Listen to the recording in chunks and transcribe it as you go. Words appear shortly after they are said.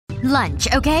Lunch,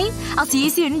 okay? I'll see you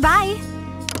soon. Bye.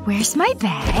 Where's my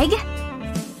bag?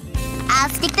 I'll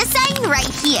stick the sign right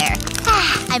here.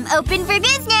 I'm open for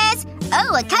business.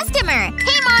 Oh, a customer.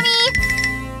 Hey, Mommy.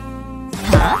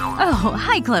 Huh? Oh,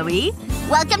 hi, Chloe.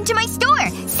 Welcome to my store.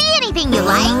 See anything you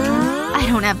like? I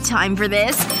don't have time for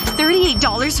this.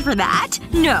 $38 for that?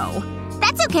 No.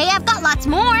 That's okay. I've got lots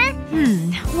more.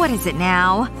 What is it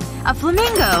now? A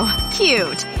flamingo.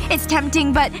 Cute. It's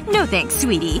tempting, but no thanks,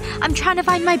 sweetie. I'm trying to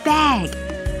find my bag.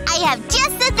 I have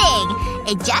just the thing.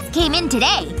 It just came in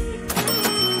today.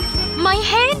 My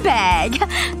handbag!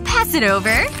 Pass it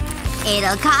over.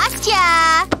 It'll cost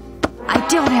ya. I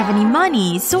don't have any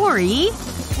money. Sorry.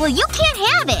 Well, you can't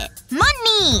have it.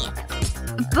 Money!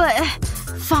 But…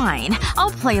 fine.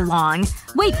 I'll play along.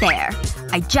 Wait there.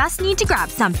 I just need to grab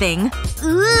something.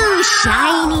 Ooh,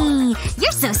 shiny.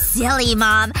 You're so silly,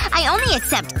 Mom. I only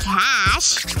accept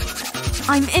cash.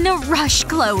 I'm in a rush,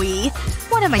 Chloe.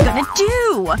 What am I gonna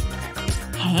do?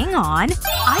 Hang on.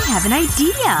 I have an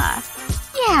idea.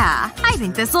 Yeah, I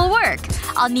think this'll work.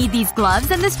 I'll need these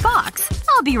gloves and this box.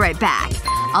 I'll be right back.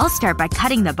 I'll start by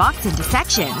cutting the box into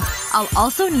sections. I'll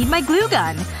also need my glue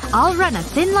gun. I'll run a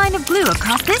thin line of glue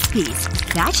across this piece.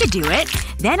 That should do it.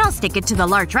 Then I'll stick it to the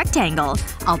large rectangle.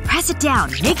 I'll press it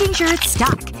down, making sure it's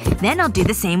stuck. Then I'll do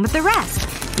the same with the rest.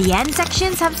 The end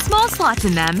sections have small slots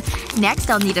in them. Next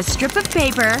I'll need a strip of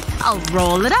paper. I'll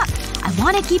roll it up. I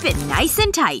want to keep it nice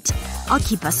and tight. I'll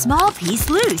keep a small piece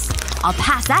loose. I'll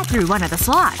pass that through one of the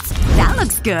slots. That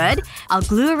looks good. I'll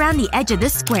glue around the edge of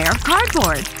this square of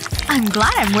cardboard. I'm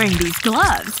glad I'm wearing these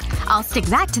gloves. I'll stick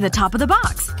that to the top of the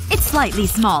box. It's slightly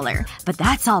smaller, but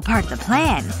that's all part of the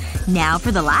plan. Now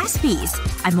for the last piece.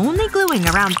 I'm only gluing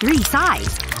around 3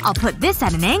 sides. I'll put this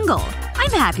at an angle.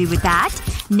 I'm happy with that.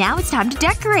 Now it's time to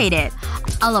decorate it.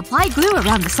 I'll apply glue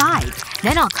around the sides.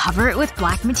 Then I'll cover it with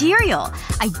black material.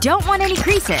 I don't want any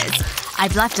creases.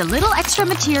 I've left a little extra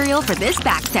material for this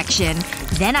back section.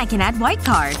 Then I can add white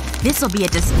card. This'll be a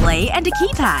display and a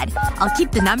keypad. I'll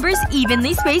keep the numbers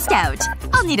evenly spaced out.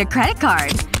 I'll need a credit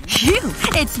card. Phew!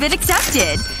 It's been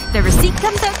accepted. The receipt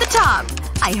comes out the top.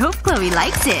 I hope Chloe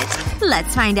likes it.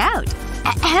 Let's find out.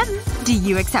 Ahem. Do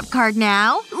you accept card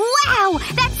now? Wow!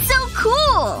 That's so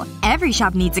cool! Every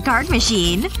shop needs a card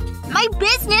machine. My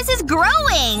business is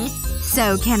growing!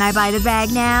 So can I buy the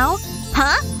bag now?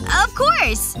 Huh? Of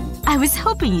course! I was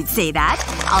hoping you'd say that.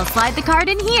 I'll slide the card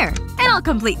in here. And I'll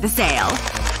complete the sale.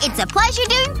 It's a pleasure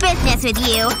doing business with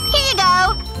you. Here you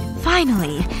go.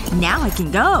 Finally. Now I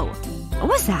can go. What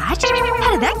was that?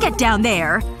 How did that get down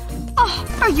there?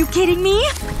 Oh, are you kidding me?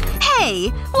 Hey!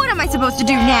 What am I supposed to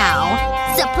do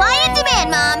now? Supply and demand,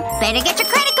 Mom. Better get your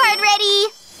credit card ready.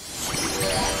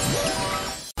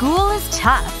 School is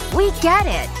tough. We get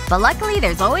it. But luckily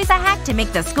there's always a hack to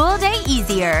make the school day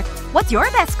easier. What's your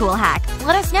best school hack?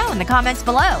 Let us know in the comments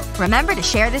below. Remember to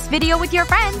share this video with your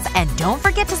friends. And don't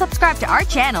forget to subscribe to our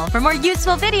channel for more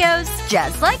useful videos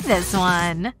just like this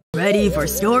one. Ready for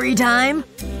story time?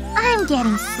 I'm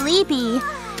getting sleepy.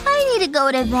 I need to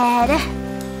go to bed.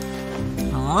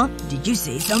 Huh? Did you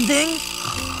say something?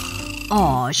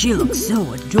 Aw, she looks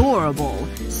so adorable.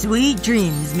 Sweet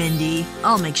dreams, Mindy.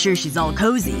 I'll make sure she's all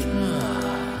cozy.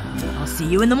 I'll see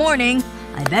you in the morning.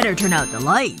 I better turn out the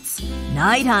lights.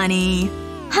 Night, honey.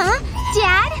 Huh?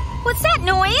 Dad? What's that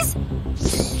noise?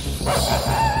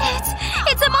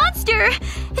 It's a monster!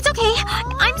 It's okay.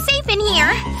 I'm safe in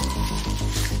here.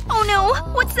 Oh no.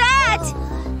 What's that?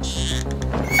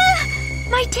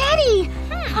 My teddy!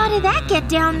 How did that get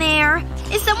down there?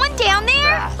 Is someone down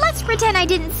there? Let's pretend I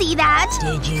didn't see that.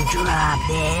 Did you drop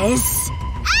this?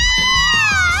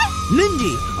 Ah!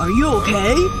 Mindy, are you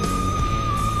okay?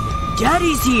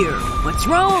 Daddy's here. What's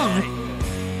wrong?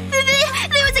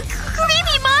 There was a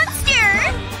creepy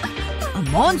monster! A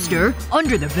monster?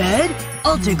 Under the bed?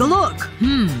 I'll take a look.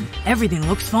 Everything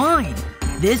looks fine.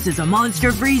 This is a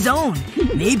monster-free zone.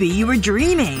 Maybe you were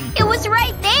dreaming. It was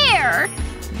right there!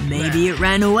 Maybe it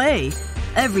ran away.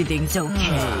 Everything's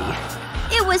okay.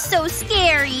 It was so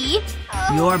scary.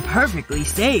 You're perfectly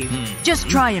safe. Just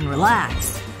try and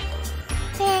relax.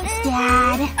 Thanks,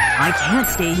 Dad. I can't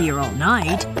stay here all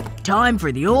night. Time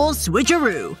for the old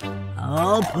switcheroo.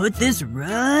 I'll put this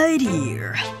right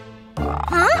here.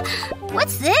 Huh?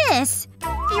 What's this?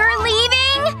 You're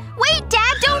leaving? Wait,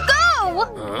 Dad, don't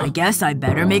go! I guess I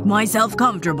better make myself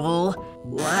comfortable.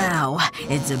 Wow.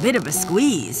 It's a bit of a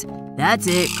squeeze. That's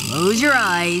it. Close your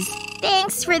eyes.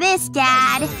 Thanks for this,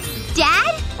 Dad.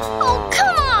 Dad? Oh,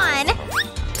 come on!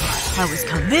 I was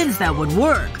convinced that would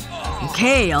work.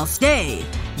 Okay, I'll stay.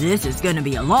 This is gonna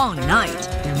be a long night.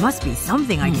 There must be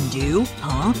something I can do.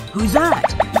 Huh? Who's that?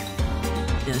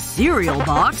 The cereal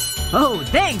box? Oh,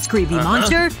 thanks, creepy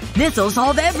monster. This'll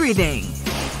solve everything.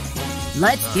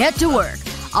 Let's get to work.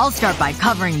 I'll start by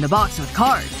covering the box with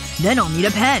cards. Then I'll need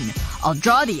a pen. I'll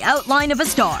draw the outline of a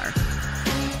star.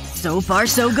 So far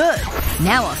so good.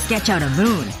 Now I'll sketch out a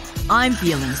moon. I'm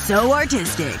feeling so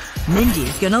artistic.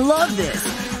 Mindy's gonna love this.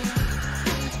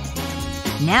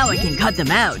 Now I can cut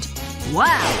them out.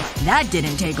 Wow, that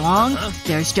didn't take long.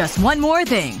 There's just one more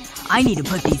thing. I need to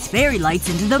put these fairy lights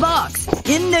into the box.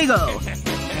 In they go.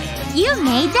 You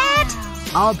made that?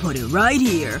 I'll put it right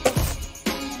here.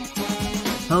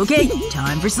 Okay,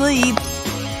 time for sleep.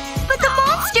 But the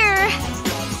monster!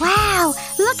 Wow,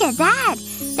 look at that.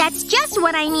 That's just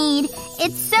what I need.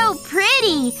 It's so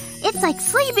pretty. It's like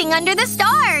sleeping under the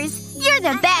stars. You're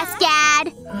the best,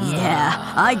 Dad.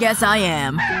 Yeah, I guess I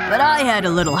am. But I had a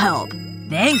little help.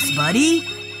 Thanks, buddy.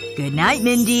 Good night,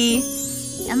 Mindy.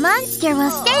 The monster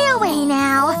will stay away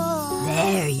now.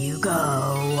 There you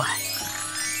go.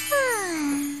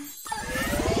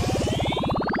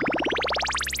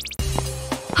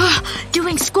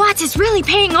 Doing squats is really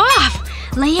paying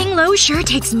off. Laying low sure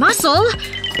takes muscle.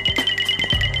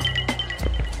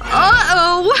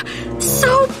 Uh-oh.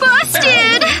 So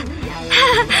busted!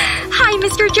 Hi,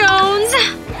 Mr. Jones.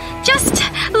 Just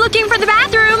looking for the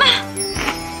bathroom.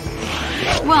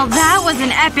 Well, that was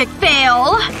an epic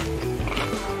fail.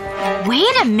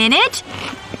 Wait a minute.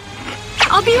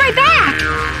 I'll be right back.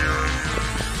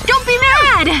 Don't be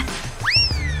mad.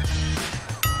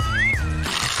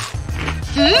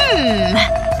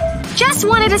 Just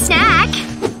wanted a snack.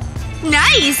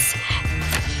 Nice!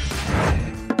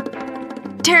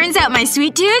 Turns out my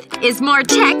sweet tooth is more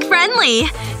tech-friendly.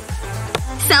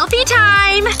 Selfie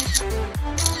time!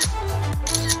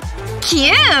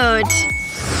 Cute!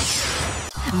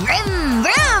 Vroom,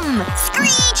 vroom!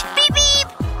 Screech! Beep, beep!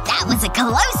 That was a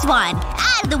close one!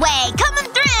 Out of the way! Coming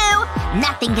through!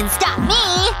 Nothing can stop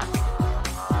me!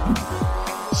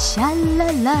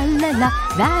 Sha-la-la-la-la,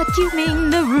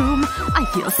 vacuuming the room. I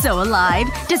feel so alive.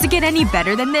 Does it get any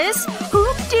better than this?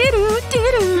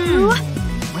 Oop-de-doo-de-doo.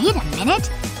 Wait a minute.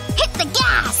 Hit the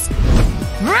gas!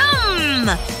 Vroom!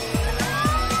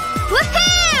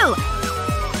 Woohoo!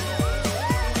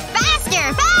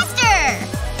 Faster! Faster!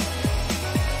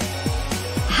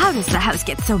 How does the house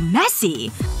get so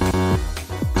messy?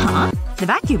 Huh? The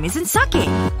vacuum isn't sucking.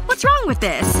 What's wrong with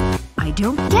this? I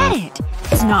don't get it.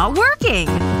 It's not working.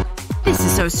 This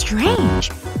is so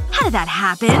strange. How did that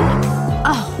happen?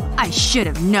 Oh, I should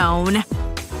have known.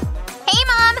 Hey,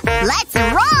 Mom! Let's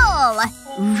roll!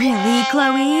 Really,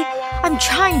 Chloe? I'm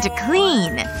trying to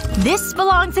clean. This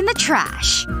belongs in the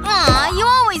trash. Aw, you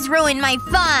always ruin my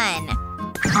fun.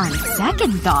 On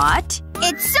second thought…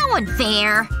 It's so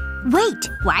unfair. Wait,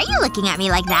 why are you looking at me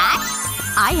like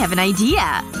that? I have an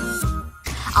idea.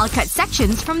 I'll cut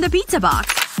sections from the pizza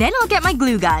box. Then I'll get my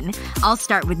glue gun. I'll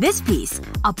start with this piece.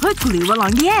 I'll put glue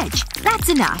along the edge. That's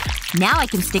enough. Now I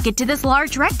can stick it to this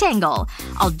large rectangle.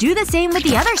 I'll do the same with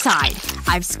the other side.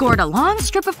 I've scored a long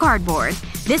strip of cardboard.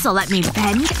 This'll let me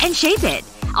bend and shape it.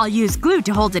 I'll use glue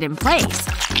to hold it in place.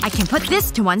 I can put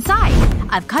this to one side.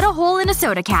 I've cut a hole in a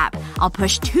soda cap. I'll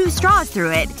push 2 straws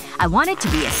through it. I want it to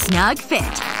be a snug fit.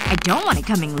 I don't want it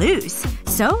coming loose.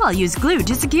 So I'll use glue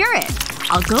to secure it.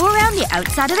 I'll go around the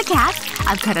outside of the cap.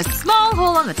 I've cut a small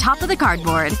hole on the top of the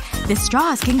cardboard. The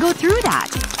straws can go through that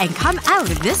and come out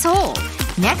of this hole.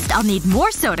 Next, I'll need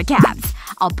more soda caps.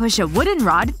 I'll push a wooden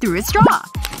rod through a straw.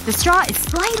 The straw is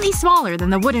slightly smaller than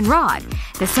the wooden rod.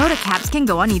 The soda caps can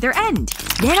go on either end.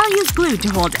 Then I'll use glue to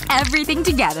hold everything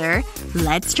together.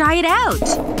 Let's try it out.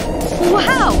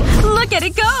 Wow! Look at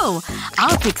it go!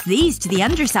 I'll fix these to the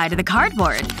underside of the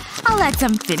cardboard. I'll add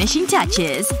some finishing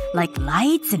touches. Like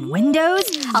lights and windows.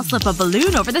 I'll slip a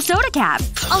balloon over the soda cap.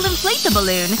 I'll inflate the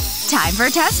balloon. Time for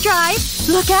a test drive.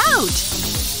 Look out!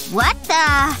 What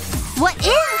the… What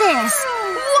is this?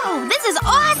 Whoa, this is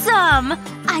awesome!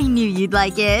 I knew you'd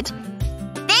like it.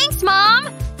 Thanks, Mom!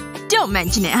 Don't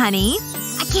mention it, honey.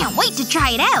 I can't wait to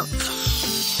try it out.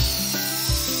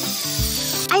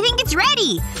 I think it's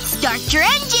ready. Start your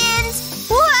engines!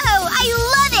 Whoa! I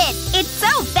love it! It's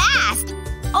so fast!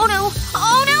 Oh no!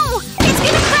 Oh no! It's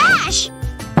gonna crash!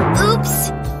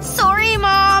 Oops. Sorry,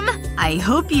 Mom. I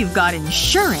hope you've got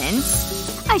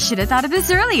insurance. I should have thought of this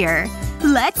earlier.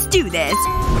 Let's do this.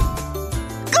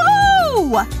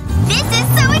 Go! This is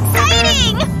so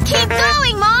exciting! Keep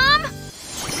going, Mom!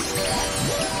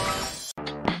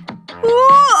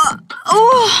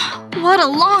 Oh, what a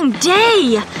long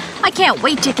day. I can't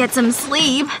wait to get some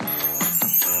sleep.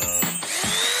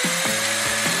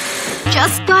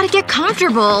 Just gotta get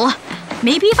comfortable.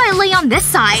 Maybe if I lay on this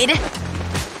side.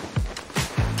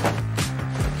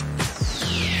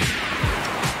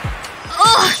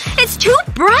 Ugh, it's too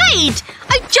bright!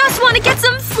 I just want to get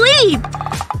some sleep!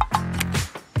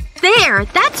 There,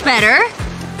 that's better.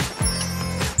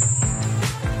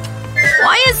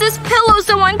 Why is this pillow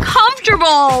so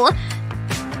uncomfortable?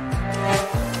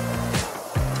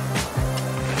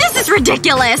 This is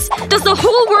ridiculous! Does the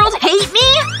whole world hate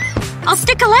me? I'll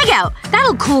stick a leg out.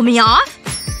 That'll cool me off.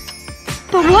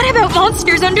 But what about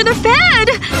monsters under the bed?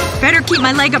 Better keep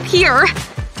my leg up here.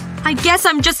 I guess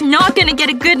I'm just not gonna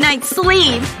get a good night's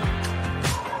sleep.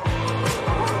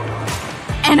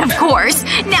 And of course,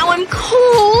 now I'm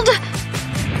cold.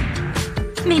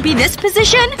 Maybe this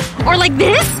position? Or like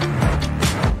this?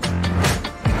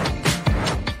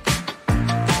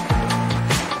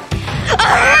 Ugh!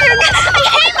 I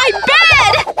hate my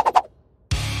bed!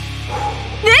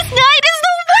 This night is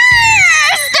the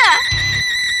worst!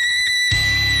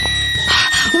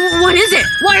 What is it?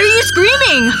 Why are you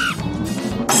screaming?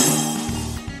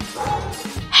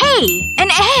 Hey, an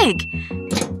egg!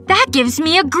 That gives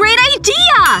me a great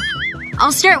idea!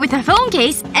 I'll start with a phone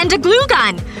case and a glue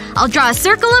gun. I'll draw a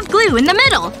circle of glue in the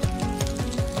middle.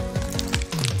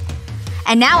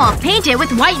 And now I'll paint it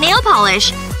with white nail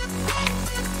polish.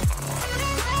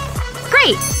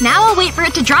 Great! Now I'll wait for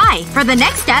it to dry. For the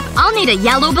next step, I'll need a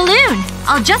yellow balloon.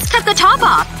 I'll just cut the top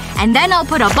off. And then I'll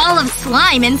put a ball of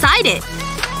slime inside it.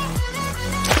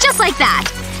 Just like that.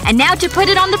 And now to put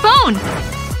it on the phone.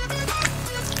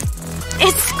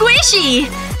 It's squishy!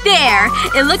 There!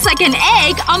 It looks like an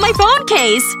egg on my phone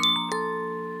case.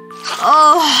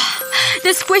 Oh,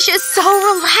 the squish is so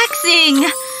relaxing.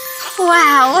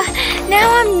 Wow. Now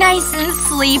I'm nice and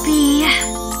sleepy.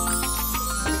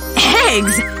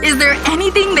 Eggs! Is there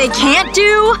anything they can't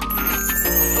do?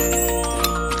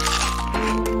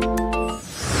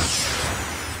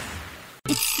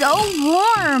 It's so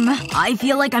warm. I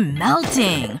feel like I'm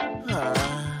melting.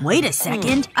 Wait a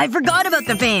second. I forgot about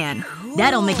the fan.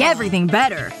 That'll make everything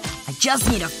better. I just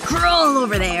need to crawl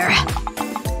over there.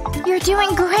 You're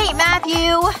doing great,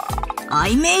 Matthew.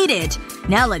 I made it.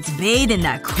 Now let's bathe in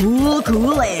that cool,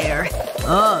 cool air.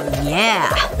 Oh, yeah.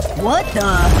 What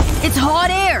the? It's hot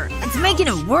air. It's making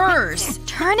it worse.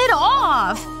 Turn it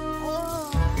off.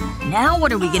 Now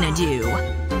what are we gonna do?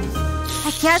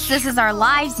 I guess this is our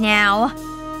lives now.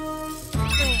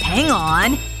 Hang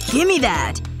on. Give me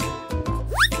that.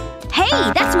 Hey,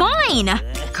 that's mine!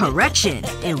 Correction.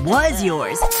 It was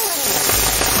yours.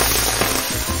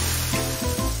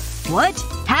 What?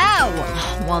 How?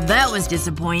 Well, that was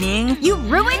disappointing. You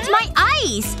ruined my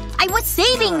ice! I was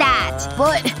saving that!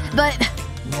 But…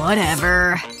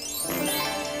 Whatever.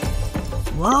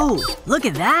 Whoa. Look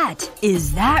at that.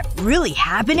 Is that really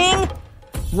happening?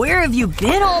 Where have you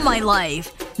been all my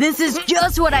life? This is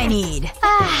just what I need.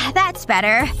 That's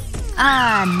better.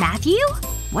 Matthew?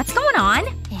 What's going on?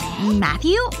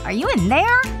 Matthew? Are you in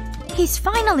there? He's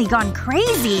finally gone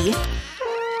crazy.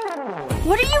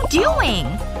 What are you doing?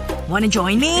 Wanna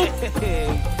join me?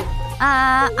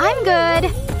 I'm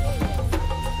good.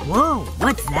 Whoa,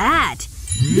 what's that?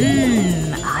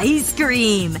 Ice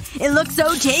cream. It looks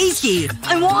so tasty.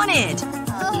 I want it.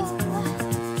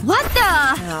 What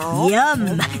the?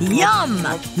 Yum.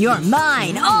 Yum. You're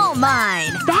mine. All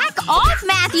mine. Back off,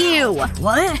 Matthew!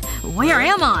 What? Where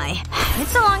am I?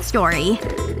 It's a long story.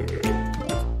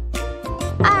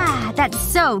 That's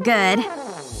so good.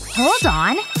 Hold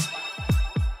on.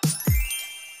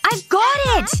 I've got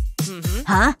it!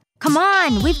 Huh? Come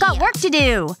on, we've got work to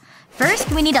do. First,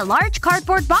 we need a large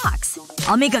cardboard box.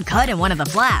 I'll make a cut in one of the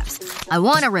flaps. I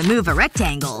want to remove a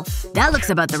rectangle. That looks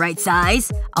about the right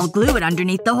size. I'll glue it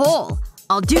underneath the hole.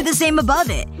 I'll do the same above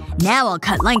it. Now I'll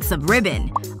cut lengths of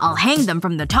ribbon. I'll hang them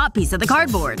from the top piece of the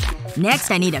cardboard.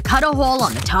 Next I need to cut a hole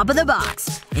on the top of the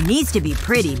box. It needs to be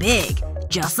pretty big.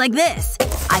 Just like this.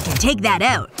 I can take that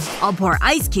out. I'll pour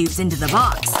ice cubes into the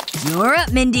box. You're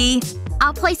up, Mindy.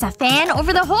 I'll place a fan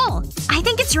over the hole. I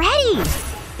think it's ready.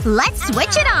 Let's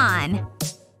switch it on.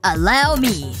 Allow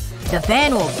me. The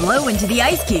fan will blow into the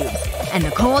ice cubes. And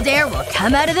the cold air will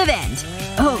come out of the vent.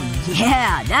 Oh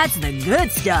yeah, that's the good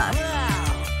stuff.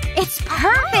 It's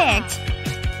perfect!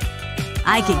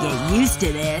 I could get used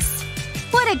to this.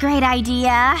 What a great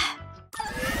idea.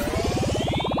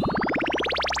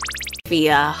 Be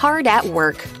hard at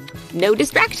work. No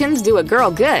distractions do a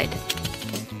girl good.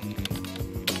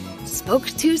 Spoke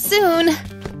too soon.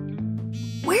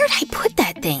 Where'd I put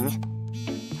that thing?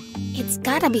 It's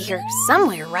gotta be here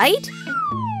somewhere, right?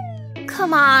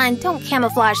 Come on, don't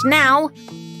camouflage now.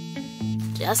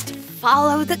 Just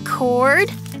follow the cord.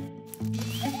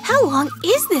 How long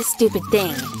is this stupid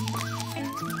thing?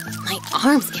 My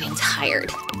arm's getting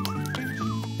tired.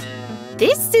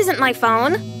 This isn't my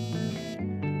phone.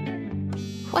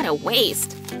 What a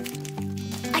waste.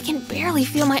 I I can barely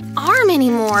feel my arm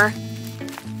anymore.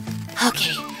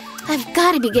 Okay, I've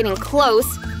got to be getting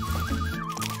close.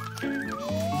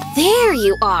 There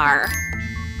you are.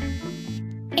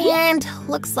 And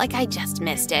looks like I just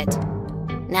missed it.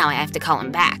 Now I have to call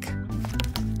him back.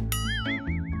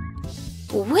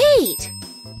 Wait!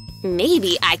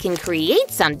 Maybe I can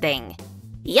create something.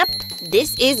 Yep,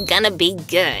 this is gonna be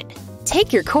good.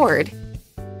 Take your cord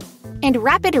and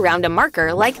wrap it around a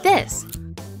marker like this.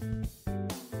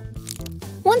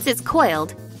 Once it's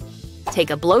coiled,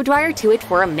 take a blow dryer to it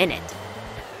for a minute.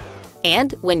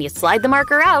 And when you slide the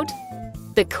marker out,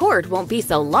 the cord won't be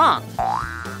so long.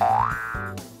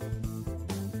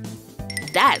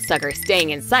 That sucker's staying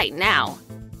in sight now.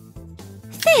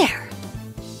 There!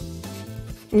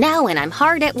 Now when I'm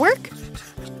hard at work,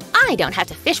 I don't have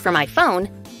to fish for my phone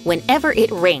whenever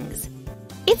it rings.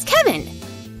 It's Kevin!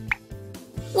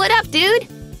 What up, dude?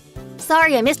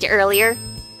 Sorry I missed you earlier.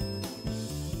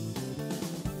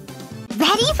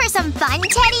 Ready for some fun,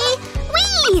 Teddy?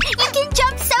 Whee! You can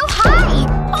jump so high!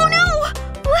 Oh no!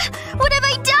 What have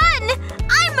I done?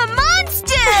 I'm a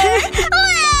monster!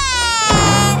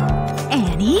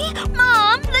 Annie?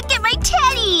 Mom, look at my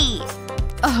teddy!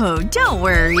 Oh, don't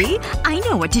worry. I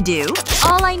know what to do.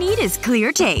 All I need is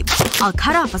clear tape. I'll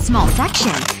cut off a small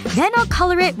section. Then I'll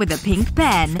color it with a pink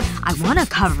pen. I want to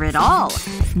cover it all.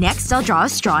 Next, I'll draw a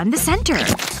straw in the center.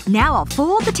 Now I'll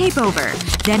fold the tape over.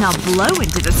 Then I'll blow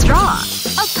into the straw.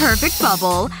 A perfect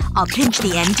bubble. I'll pinch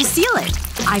the end to seal it.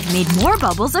 I've made more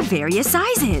bubbles of various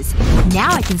sizes.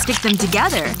 Now I can stick them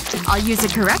together. I'll use a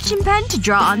correction pen to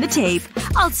draw on the tape.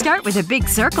 I'll start with a big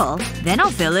circle. Then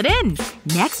I'll fill it in.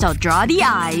 Next I'll draw the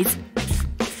eyes.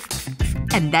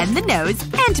 And then the nose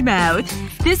and mouth.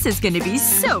 This is gonna be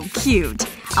so cute.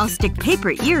 I'll stick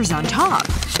paper ears on top.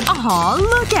 Aw,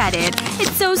 look at it.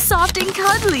 It's so soft and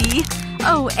cuddly.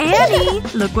 Oh, Annie,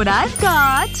 look what I've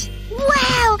got.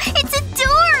 Wow, it's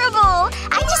adorable!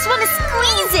 I just want to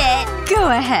squeeze it! Go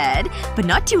ahead. But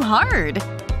not too hard.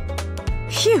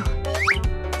 Phew.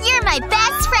 You're my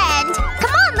best friend!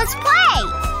 Come on, let's play!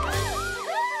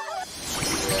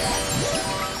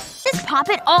 Just pop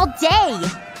it all day!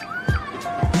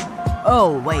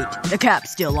 Oh, wait. The cap's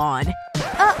still on.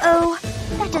 Uh-oh.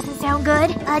 That doesn't sound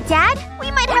good. Dad? We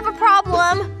might have a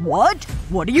problem. What?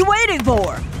 What are you waiting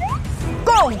for?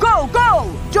 Go, go,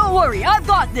 go! Don't worry, I've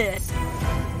got this!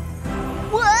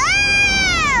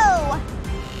 Whoa!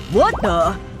 What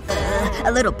the?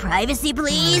 A little privacy,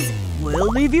 please? We'll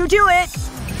leave you to it!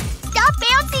 Stop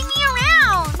bouncing me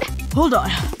around! Hold on.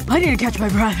 I need to catch my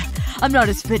breath. I'm not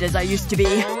as fit as I used to be.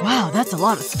 Wow, that's a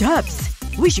lot of steps.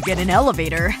 We should get an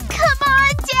elevator. Come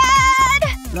on,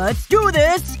 Dad! Let's do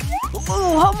this!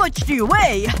 Oh, how much do you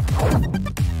weigh?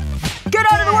 Get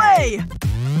out of the way!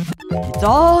 It's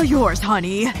all yours,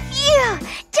 honey. Phew!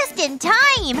 Just in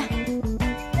time!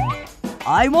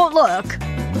 I won't look.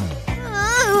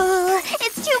 Ugh,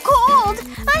 it's too cold!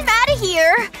 I'm out of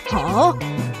here! Huh?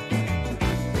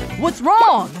 What's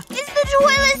wrong? It's the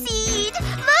toilet seat!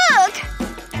 Look!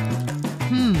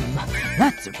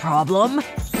 That's a problem.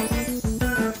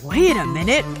 Wait a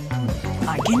minute.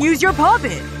 I can use your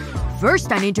puppet.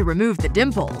 First I need to remove the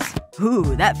dimples.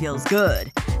 Ooh, that feels good.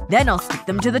 Then I'll stick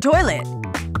them to the toilet.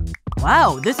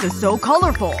 Wow, this is so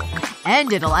colorful.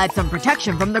 And it'll add some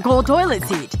protection from the cold toilet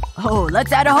seat. Oh,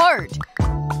 let's add a heart.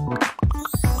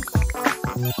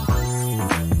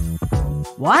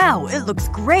 Wow, it looks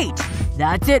great.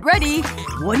 That's it ready.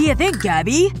 What do you think,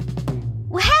 Gabby?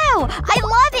 Wow! I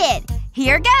love it!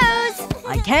 Here goes!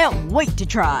 I can't wait to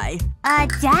try.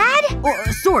 Dad? Oh,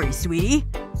 sorry, sweetie.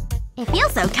 It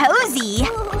feels so cozy.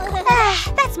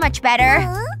 That's much better.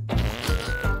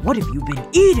 What have you been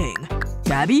eating?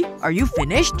 Gabby, are you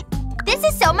finished? This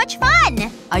is so much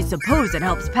fun! I suppose it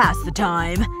helps pass the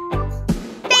time.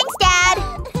 Thanks, Dad!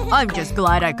 I'm just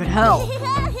glad I could help.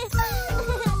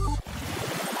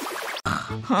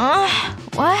 Huh?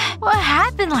 What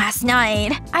happened last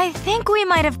night? I think we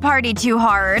might have partied too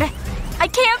hard. I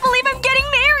can't believe I'm getting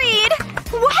married!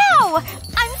 Wow!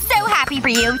 I'm so happy for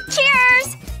you.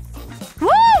 Cheers!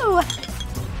 Woo!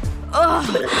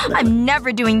 Ugh. I'm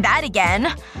never doing that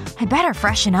again. I better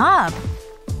freshen up.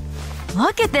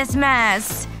 Look at this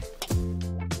mess.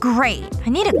 Great. I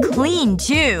need to clean,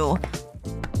 too.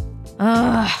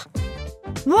 Ugh.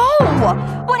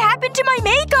 Whoa! What happened to my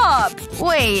makeup?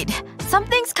 Wait.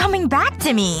 Something's coming back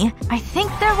to me. I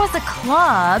think there was a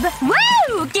club.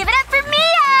 Woo! Give it up for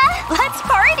Mia! Let's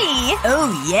party!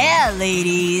 Oh yeah,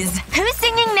 ladies. Who's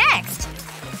singing next?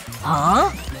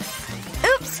 Huh?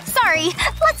 Oops. Sorry.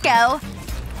 Let's go.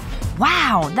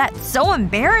 Wow, that's so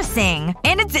embarrassing.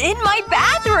 And it's in my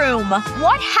bathroom!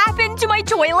 What happened to my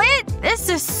toilet? This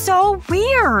is so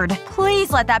weird.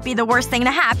 Please let that be the worst thing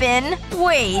to happen.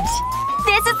 Wait.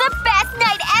 This is the best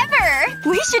night ever!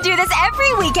 We should do this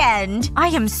every weekend! I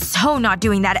am so not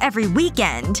doing that every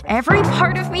weekend. Every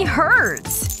part of me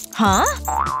hurts. Huh?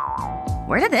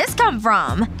 Where did this come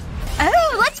from?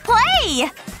 Oh, let's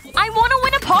play! I want to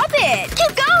win a poppet!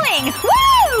 Keep going!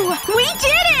 Woo! We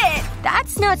did it!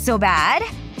 That's not so bad.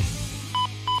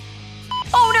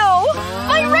 Oh no!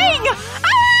 My ring!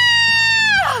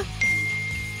 Ah!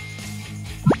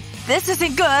 This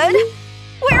isn't good.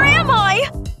 Where am I?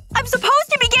 I'm supposed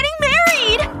to be getting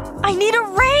married! I need a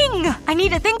ring! I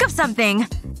need to think of something.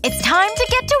 It's time to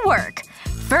get to work.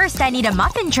 First, I need a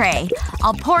muffin tray.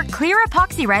 I'll pour clear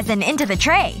epoxy resin into the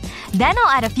tray. Then I'll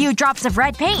add a few drops of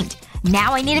red paint.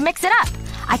 Now I need to mix it up.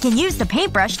 I can use the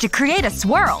paintbrush to create a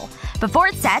swirl. Before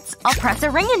it sets, I'll press a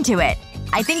ring into it.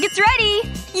 I think it's ready!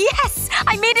 Yes!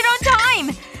 I made it on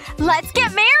time! Let's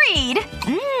get married!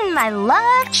 I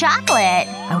love chocolate.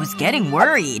 I was getting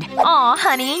worried. Aw,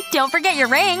 honey, don't forget your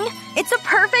ring. It's a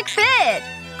perfect fit!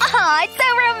 Aw, it's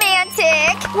so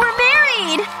romantic. We're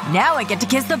married! Now I get to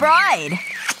kiss the bride.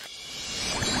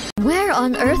 Where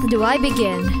on earth do I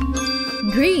begin?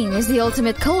 Green is the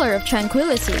ultimate color of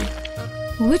tranquility,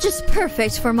 which is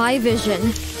perfect for my vision.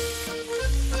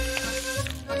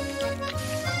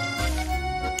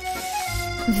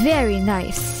 Very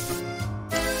nice.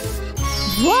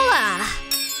 Voila!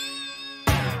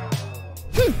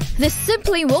 This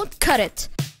simply won't cut it.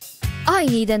 I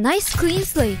need a nice clean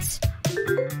slate.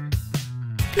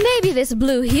 Maybe this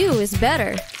blue hue is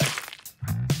better.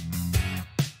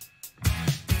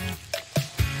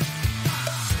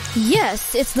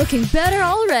 Yes, it's looking better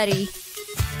already.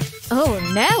 Oh,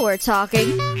 now we're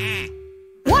talking.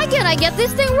 Why can't I get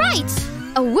this thing right?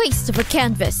 A waste of a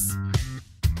canvas.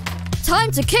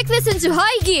 Time to kick this into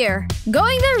high gear.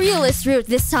 Going the realist route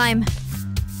this time.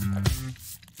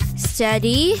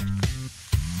 Steady.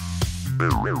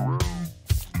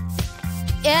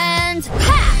 And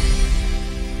ha!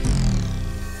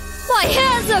 My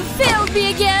hands have failed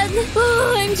me again.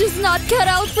 Oh, I'm just not cut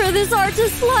out for this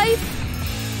artist's life.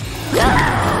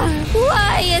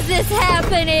 Why is this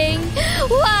happening?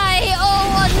 Why,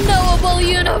 oh unknowable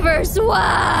universe,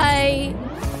 why?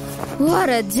 What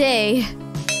a day.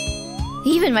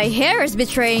 Even my hair is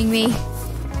betraying me.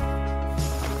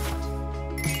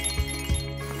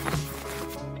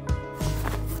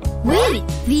 Wait,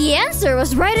 the answer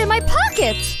was right in my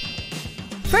pocket!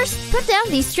 First, put down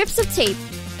these strips of tape.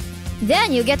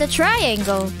 Then you get a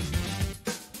triangle.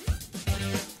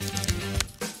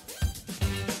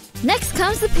 Next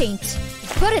comes the paint.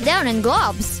 Put it down in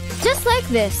globs, just like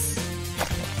this.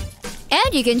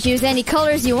 And you can choose any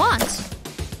colors you want.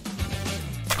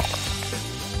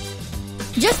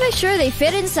 Just make sure they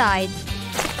fit inside.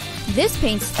 This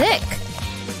paint's thick.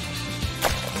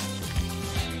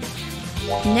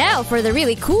 Now for the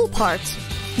really cool part.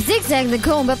 Zigzag the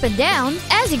comb up and down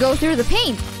as you go through the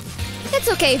paint. It's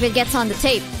okay if it gets on the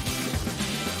tape.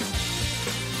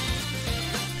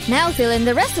 Now fill in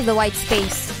the rest of the white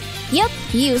space. Yep,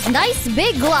 use nice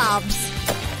big globs.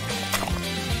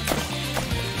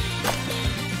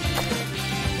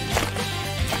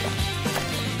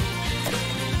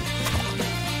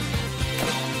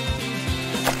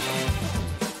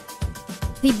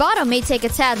 The bottom may take a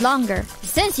tad longer,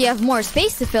 since you have more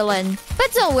space to fill in.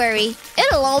 But don't worry,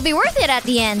 it'll all be worth it at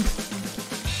the end.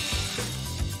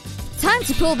 Time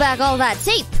to pull back all that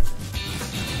tape.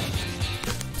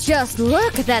 Just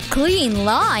look at that clean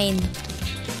line.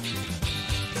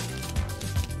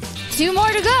 2 more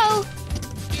to go.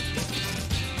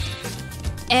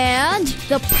 And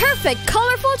the perfect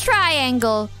colorful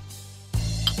triangle.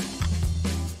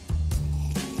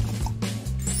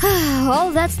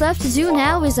 All that's left to do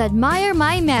now is admire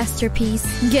my masterpiece.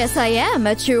 Guess I am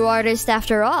a true artist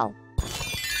after all.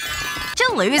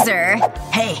 To loser.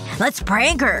 Hey, let's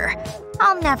prank her.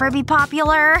 I'll never be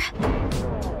popular.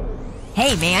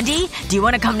 Hey, Mandy, do you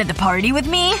want to come to the party with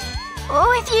me?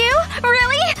 With you?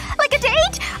 Really? Like a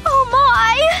date? Oh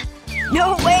my!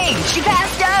 No way! She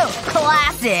passed out!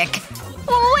 Classic!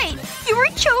 Wait, you were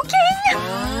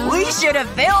choking? We should have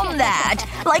filmed that!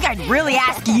 Like I'd really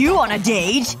ask you on a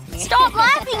date! Stop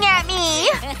laughing at me!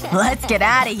 Let's get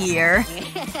out of here.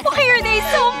 Why are they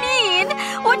so mean?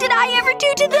 What did I ever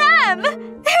do to them?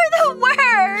 They're the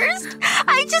worst!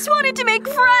 I just wanted to make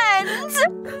friends!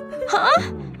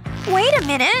 Huh? Wait a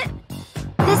minute.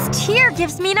 This tier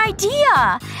gives me an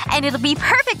idea! And it'll be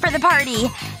perfect for the party!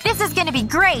 This is gonna be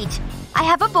great! I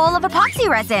have a bowl of epoxy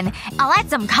resin. I'll add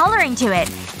some coloring to it.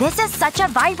 This is such a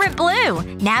vibrant blue.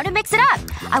 Now to mix it up.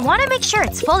 I want to make sure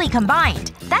it's fully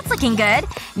combined. That's looking good.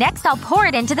 Next I'll pour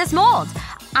it into this mold.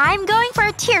 I'm going for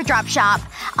a teardrop shop.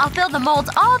 I'll fill the mold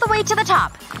all the way to the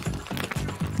top.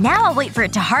 Now I'll wait for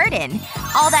it to harden.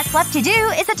 All that's left to do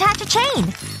is attach a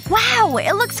chain. Wow,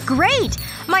 it looks great!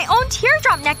 My own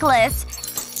teardrop necklace!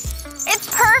 It's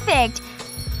perfect!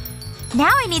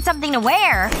 Now I need something to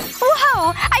wear.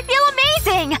 Whoa! I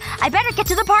feel amazing! I better get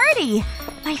to the party!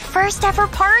 My first ever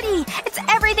party! It's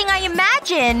everything I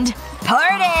imagined!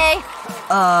 Party!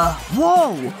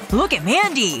 Whoa! Look at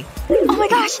Mandy! Oh my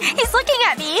gosh, he's looking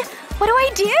at me! What do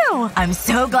I do? I'm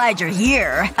so glad you're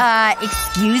here.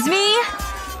 Excuse me?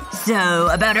 So,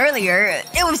 about earlier,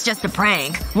 it was just a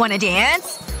prank. Wanna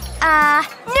dance?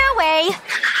 No way!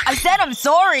 I said I'm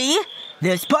sorry!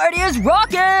 This party is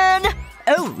rockin'!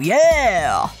 Oh,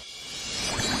 yeah!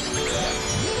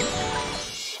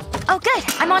 Oh good,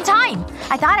 I'm on time.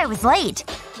 I thought I was late.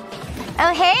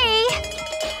 Oh hey!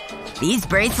 These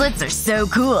bracelets are so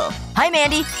cool. Hi,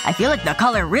 Mandy. I feel like the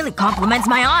color really complements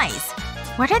my eyes.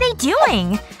 What are they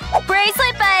doing?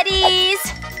 Bracelet buddies!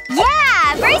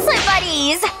 Yeah! Bracelet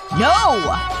buddies! No!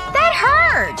 That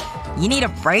hurt! You need a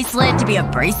bracelet to be a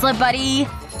bracelet buddy?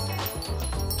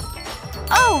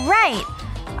 Oh, right.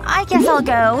 I guess I'll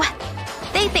go.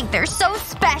 They think they're so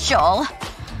special.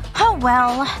 Oh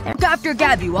well. Look after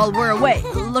Gabby while we're away.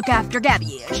 Look after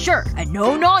Gabby. Sure. And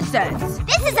no nonsense.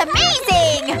 This is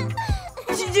amazing!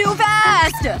 Too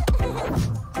fast!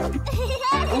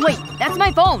 Wait, that's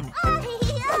my phone.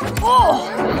 Oh!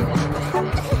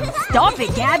 Stop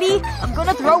it, Gabby! I'm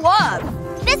gonna throw up!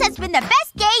 This has been the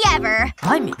best day ever!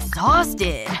 I'm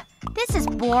exhausted. This is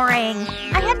boring.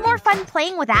 I had more fun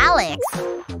playing with Alex.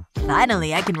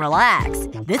 Finally, I can relax.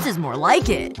 This is more like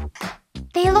it.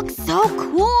 They look so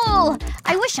cool!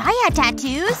 I wish I had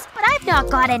tattoos, but I've not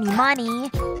got any money.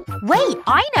 Wait,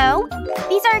 I know!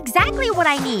 These are exactly what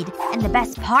I need. And the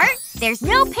best part? There's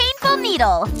no painful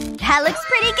needle. That looks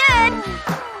pretty good!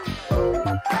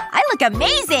 I look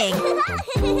amazing!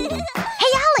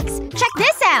 Hey Alex! Check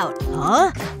this out!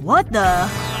 Huh? What the?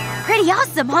 Pretty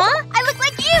awesome, huh? I look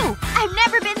like you! I've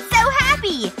never been so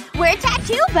happy! We're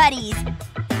tattoo buddies!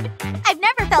 I've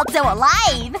never felt so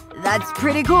alive! That's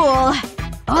pretty cool.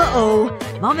 Uh-oh.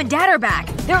 Mom and Dad are back.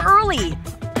 They're early.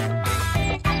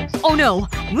 Oh no.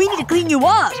 We need to clean you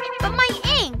up. But my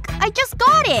ink! I just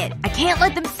got it! I can't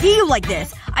let them see you like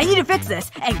this. I need to fix this.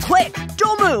 And quick!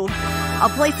 Don't move! I'll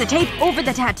place the tape over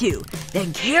the tattoo.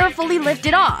 Then carefully lift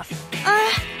it off.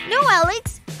 No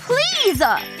Alex. Please!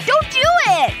 Don't do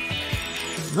it!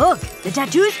 Look. The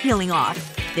tattoo's peeling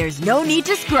off. There's no need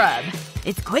to scrub.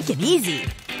 It's quick and easy.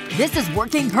 This is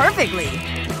working perfectly.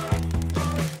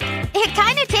 It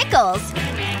kinda tickles.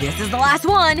 This is the last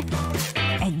one.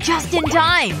 And just in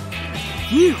time.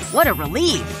 Phew, what a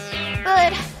relief.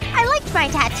 But I liked my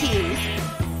tattoos.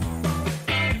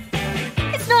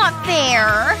 It's not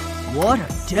fair. What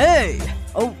a day.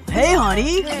 Oh, hey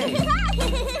honey.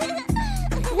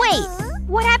 Wait.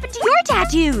 What happened to your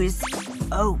tattoos?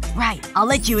 Oh, right. I'll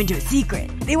let you into a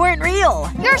secret. They weren't real.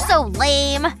 You're so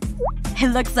lame.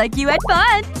 It looks like you had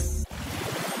fun.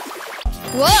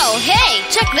 Whoa, hey!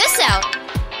 Check this out!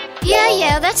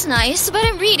 Yeah, that's nice, but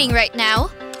I'm reading right now.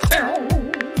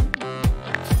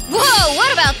 Whoa,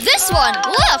 what about this one?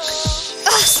 Look!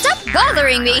 Ugh, stop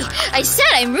bothering me! I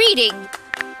said I'm reading!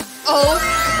 Oh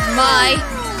my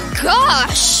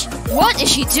gosh! What is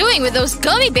she doing with those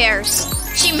gummy bears?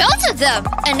 She melted them!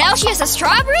 And now she has a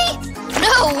strawberry?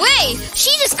 No way!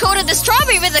 She just coated the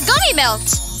strawberry with a gummy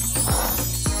melt!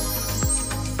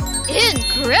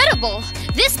 Incredible!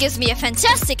 This gives me a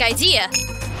fantastic idea.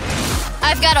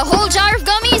 I've got a whole jar of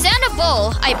gummies and a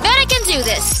bowl. I bet I can do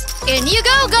this. In you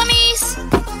go, gummies!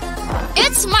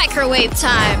 It's microwave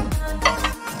time.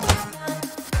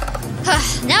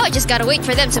 Now I just gotta wait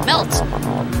for them to melt.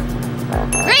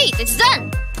 Great, it's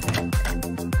done!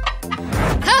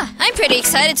 I'm pretty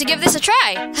excited to give this a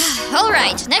try.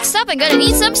 Alright, next up I'm gonna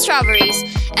need some strawberries.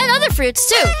 And other fruits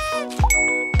too.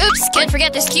 Oops, can't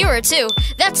forget the skewer too.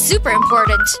 That's super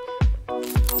important.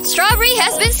 Strawberry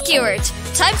has been skewered.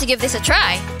 Time to give this a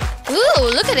try. Ooh,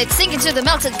 look at it sink into the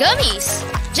melted gummies.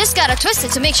 Just gotta twist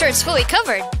it to make sure it's fully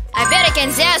covered. I bet I can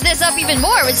zazz this up even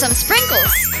more with some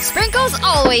sprinkles. Sprinkles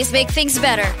always make things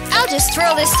better. I'll just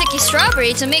twirl this sticky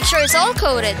strawberry to make sure it's all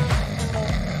coated.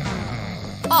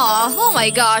 Aw, oh my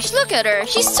gosh, look at her.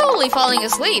 She's totally falling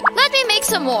asleep. Let me make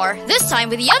some more. This time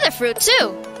with the other fruit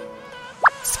too.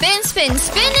 Spin, spin,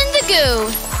 spin in the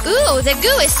goo. Ooh, the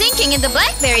goo is sinking in the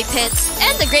blackberry pits.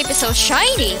 And the grape is so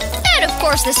shiny. And of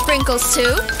course the sprinkles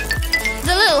too.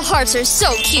 The little hearts are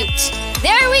so cute.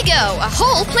 There we go! A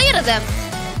whole plate of them!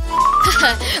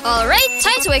 Alright,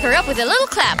 time to wake her up with a little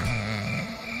clap.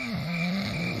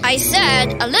 I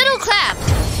said a little clap.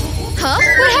 Huh?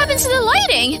 What happened to the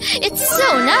lighting? It's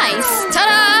so nice.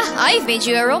 Ta-da! I've made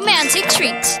you a romantic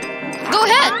treat. Go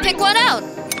ahead, pick one out.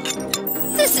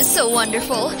 This is so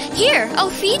wonderful. Here, I'll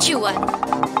feed you one.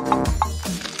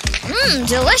 Mmm,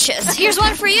 delicious. Here's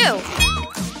one for you.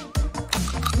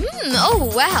 Mmm,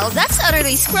 oh wow, that's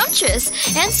utterly scrumptious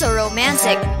and so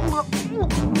romantic.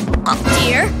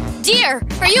 Dear? Dear,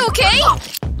 are you okay?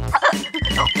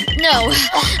 No,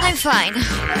 I'm fine.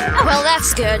 Well,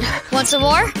 that's good. Want some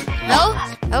more? No?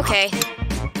 Okay.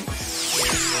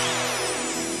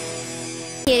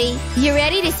 Kitty, you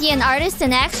ready to see an artist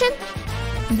in action?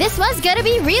 This one's gonna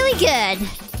be really good.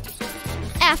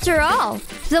 After all,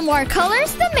 the more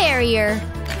colors, the merrier.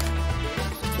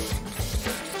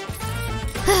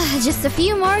 Just a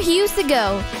few more hues to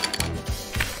go.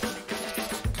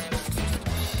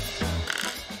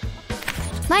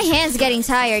 My hand's getting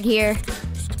tired here.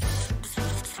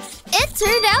 It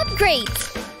turned out great.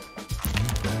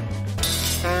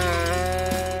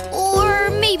 Or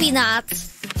maybe not.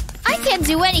 I can't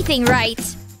do anything right.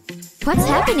 What's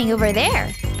happening over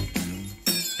there?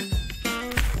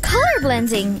 Color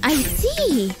blending, I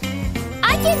see.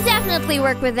 I can definitely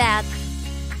work with that.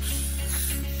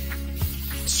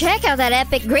 Check out that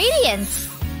epic gradient.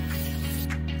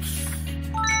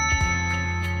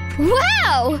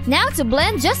 Wow! Now to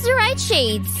blend just the right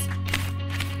shades.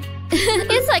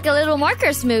 It's like a little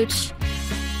marker smooch.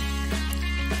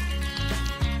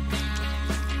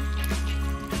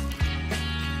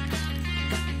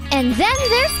 And then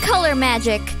there's color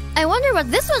magic. I wonder what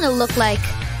this one will look like.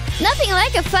 Nothing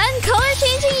like a fun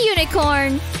color-changing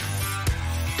unicorn.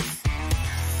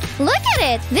 Look at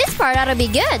it! This part ought to be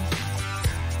good.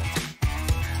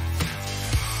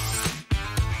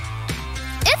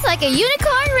 It's like a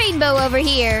unicorn rainbow over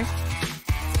here.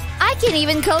 I can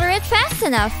even color it fast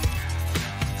enough.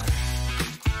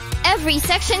 Every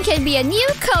section can be a new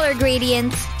color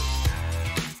gradient.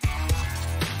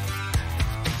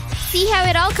 See how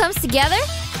it all comes together?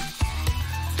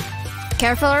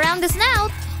 Careful around the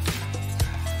snout.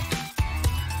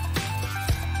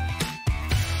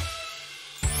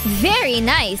 Very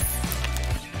nice.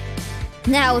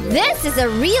 Now this is a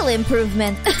real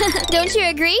improvement. Don't you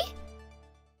agree?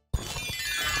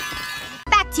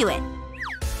 Back to it.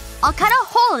 I'll cut a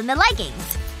hole in the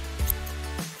leggings.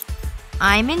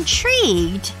 I'm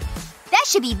intrigued. That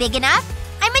should be big enough.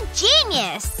 I'm a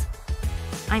genius.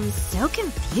 I'm so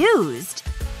confused.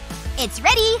 It's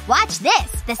ready. Watch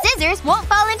this. The scissors won't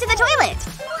fall into the toilet.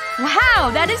 Wow,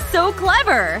 that is so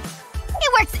clever!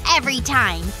 It works every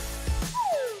time.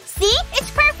 See?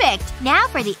 It's perfect. Now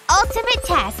for the ultimate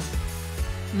test.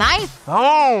 My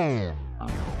phone.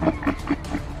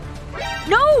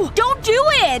 No! Don't do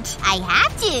it! I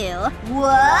have to. Whoa!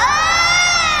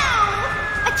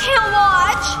 I can't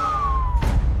watch!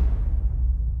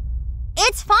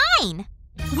 It's fine.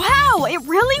 Wow, it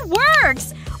really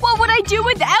works! What would I do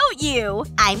without you?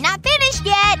 I'm not finished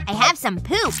yet. I have some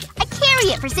poop. I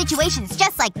carry it for situations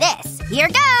just like this. Here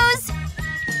goes.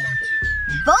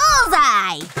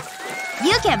 Bullseye!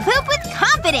 You can poop with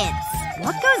confidence.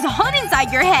 What goes on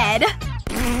inside your head?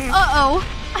 Uh-oh.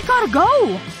 I gotta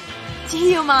go. Do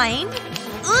you mind?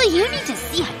 Ooh, you need to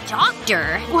see a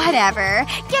doctor. Whatever.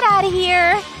 Get out of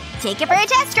here. Take it for a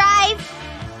test drive.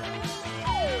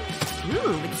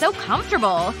 Ooh, it's so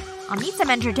comfortable. I'll need some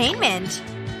entertainment.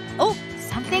 Oh,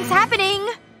 something's happening.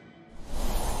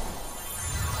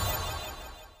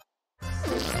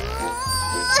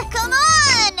 Come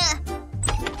on!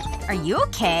 Are you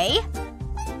okay?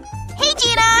 Hey,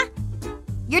 Gina!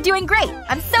 You're doing great.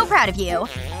 I'm so proud of you.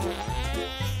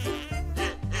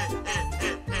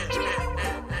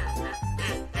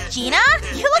 Gina?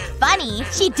 You look funny.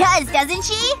 She does, doesn't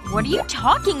she? What are you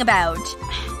talking about?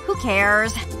 Who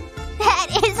cares? That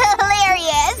is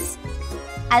hilarious!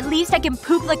 At least I can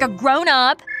poop like a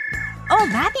grown-up. Oh,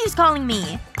 Matthew's calling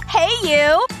me. Hey,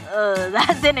 you!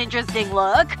 That's an interesting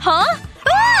look. Huh?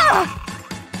 Ah!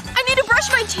 I need to brush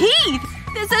my teeth!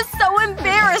 This is so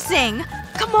embarrassing!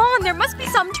 Come on, there must be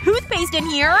some toothpaste in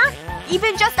here!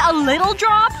 Even just a little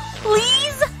drop?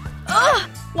 Please? Ugh!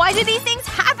 Why do these things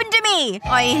happen to me?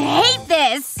 I hate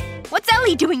this! What's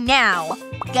Ellie doing now?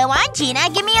 Go on, Gina.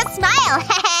 Give me a smile.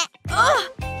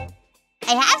 Ugh!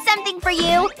 I have something for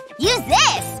you. Use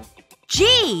this.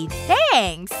 Gee,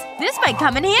 thanks. This might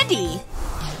come in handy.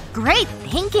 Great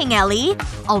thinking, Ellie.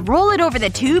 I'll roll it over the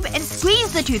tube and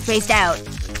squeeze the toothpaste out.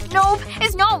 Nope,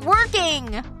 it's not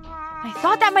working. I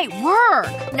thought that might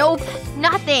work. Nope,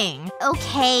 nothing.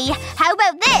 Okay. How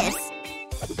about this?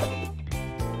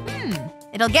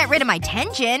 It'll get rid of my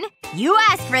tension. You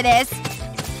asked for this.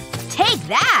 Take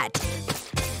that!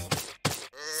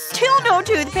 Still no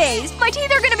toothpaste. My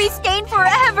teeth are gonna be stained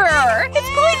forever. It's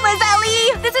pointless,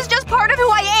 Ellie. This is just part of who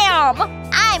I am.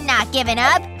 I'm not giving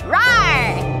up.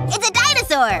 Roar! It's a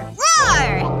dinosaur!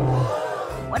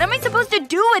 Roar! What am I supposed to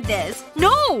do with this?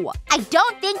 No! I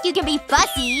don't think you can be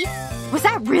fussy. Was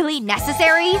that really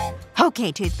necessary?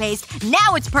 Okay, toothpaste.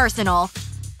 Now it's personal.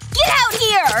 Get out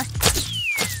here!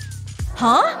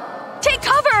 Huh? Take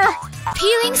cover!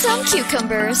 Peeling some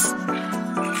cucumbers.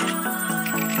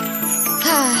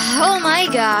 Oh my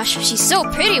gosh, she's so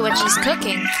pretty when she's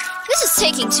cooking. This is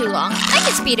taking too long. I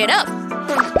can speed it up.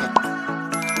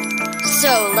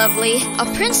 So lovely. A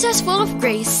princess full of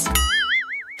grace.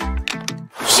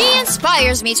 She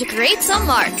inspires me to create some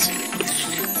art.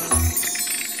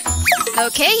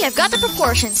 Okay, I've got the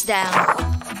proportions down.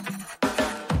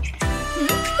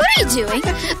 What are you doing?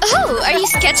 Oh, are you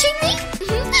sketching me?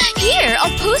 Here,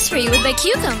 I'll pose for you with my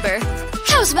cucumber.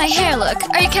 How's my hair look?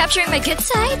 Are you capturing my good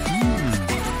side?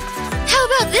 How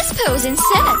about this pose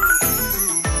instead?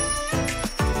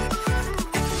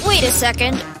 Wait a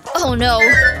second. Oh no.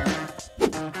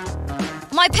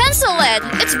 My pencil lead!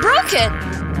 It's broken!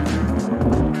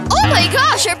 Oh my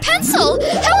gosh, your pencil!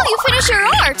 How will you finish your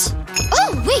art?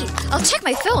 Oh, wait. I'll check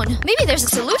my phone. Maybe there's a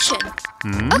solution.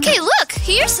 Okay, look.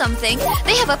 Here's something.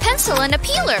 They have a pencil and a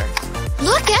peeler.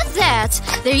 Look at that.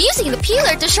 They're using the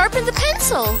peeler to sharpen the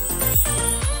pencil.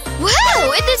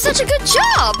 Wow, it did such a good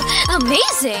job.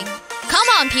 Amazing. Come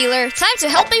on, peeler. Time to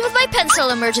help me with my pencil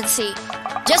emergency.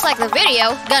 Just like the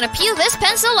video, gonna peel this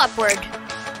pencil upward.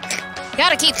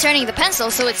 Gotta keep turning the pencil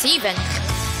so it's even.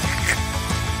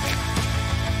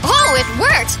 Oh, it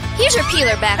worked! Here's your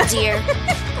peeler back, dear.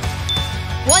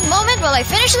 One moment while I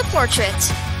finish the portrait.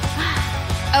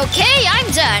 Okay, I'm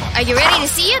done. Are you ready to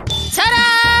see it?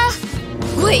 Ta-da!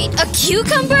 Wait, a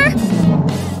cucumber?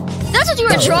 That's what you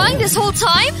were drawing this whole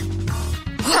time?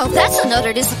 Well, that's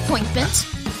another disappointment.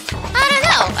 I don't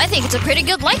know. I think it's a pretty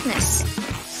good likeness.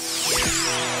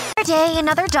 Another day,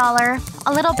 another dollar.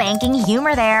 A little banking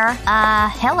humor there.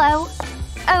 Hello.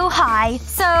 Oh, hi.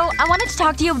 So, I wanted to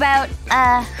talk to you about,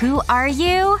 who are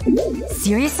you?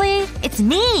 Seriously? It's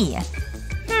me.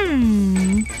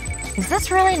 Is this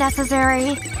really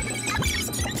necessary?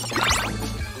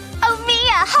 Oh,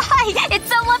 Mia! Hi! It's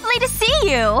so lovely to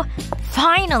see you!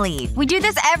 Finally! We do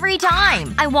this every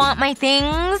time. I want my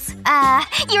things.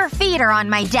 Your feet are on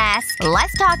my desk.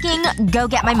 Less talking. Go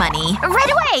get my money.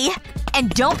 Right away! And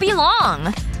don't be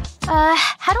long.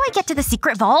 How do I get to the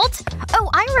secret vault? Oh,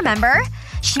 I remember.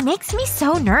 She makes me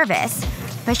so nervous.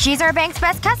 But she's our bank's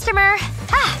best customer.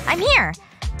 Ah, I'm here.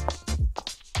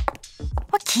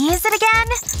 What key is it again?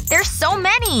 There's so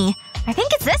many. I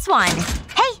think it's this one.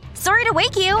 Hey, sorry to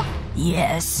wake you.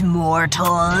 Yes, mortal.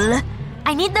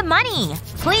 I need the money.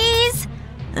 Please?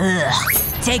 Ugh.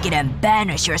 Take it and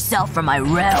banish yourself from my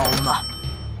realm.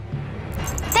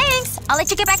 Thanks. I'll let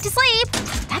you get back to sleep.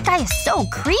 That guy is so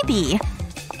creepy.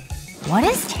 What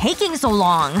is taking so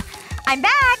long? I'm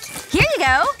back! Here you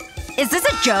go! Is this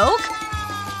a joke?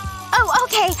 Oh,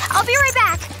 okay. I'll be right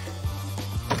back.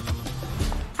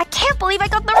 I can't believe I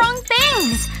got the wrong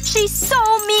things! She's so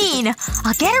mean!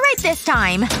 I'll get it right this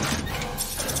time.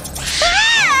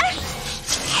 Ah!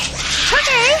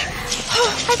 Okay.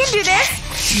 I can do this.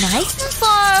 Nice and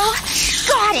slow.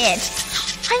 Got it!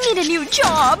 I need a new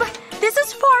job. This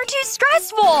is far too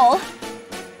stressful.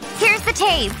 Here's the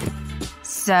tape.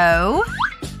 So…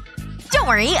 Don't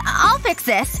worry, I'll fix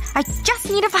this. I just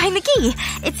need to find the key.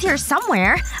 It's here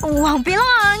somewhere. Won't be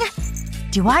long.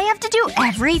 Do I have to do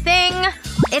everything?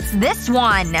 It's this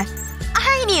one.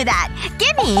 I knew that.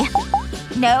 Gimme!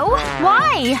 No?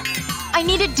 Why? I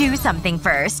need to do something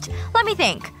first. Let me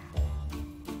think.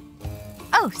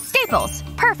 Oh, staples.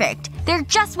 Perfect. They're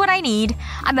just what I need.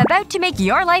 I'm about to make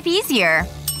your life easier.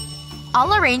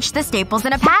 I'll arrange the staples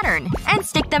in a pattern and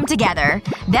stick them together.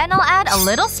 Then I'll add a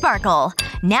little sparkle.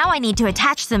 Now I need to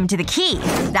attach them to the key.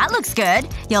 That looks good.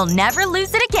 You'll never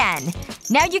lose it again.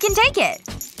 Now you can take it.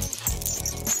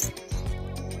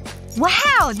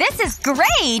 Wow, this is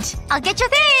great! I'll get your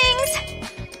things!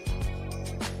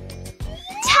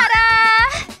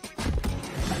 Ta-da!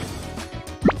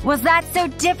 Was that so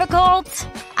difficult?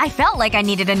 I felt like I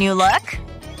needed a new look.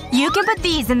 You can put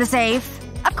these in the safe.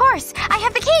 Of course! I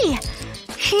have the key!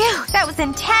 Phew, that was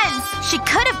intense. She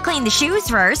could have cleaned the shoes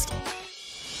first.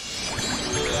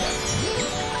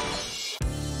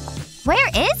 Where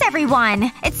is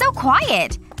everyone? It's so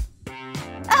quiet.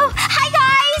 Oh, hi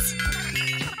guys!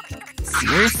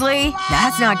 Seriously?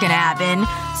 That's not gonna happen.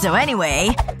 So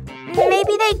anyway…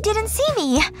 Maybe they didn't see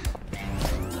me.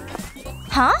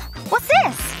 Huh? What's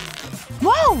this?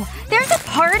 Whoa! Whoa! There's a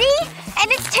party?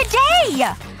 And it's today!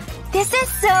 This is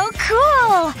so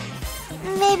cool!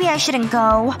 Maybe I shouldn't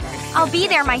go. I'll be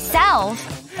there myself.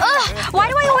 Ugh! Why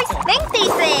do I always think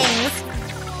these things?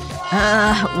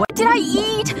 What did I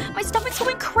eat? My stomach's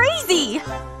going crazy!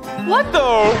 What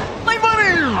the? My money!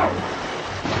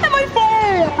 And my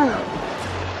phone!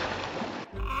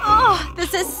 Ugh,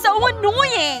 this is so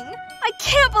annoying! I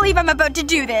can't believe I'm about to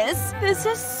do this. This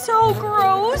is so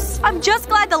gross. I'm just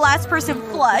glad the last person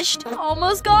flushed.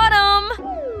 Almost got him.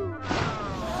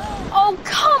 Oh,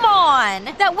 come on!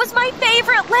 That was my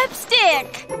favorite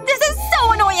lipstick! This is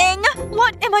so annoying!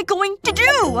 What am I going to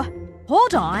do?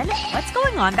 Hold on. What's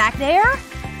going on back there?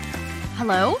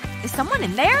 Hello? Is someone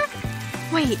in there?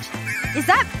 Wait. Is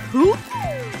that poop?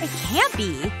 It can't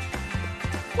be.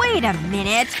 Wait a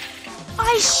minute.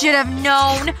 I should have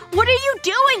known. What are you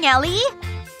doing, Ellie?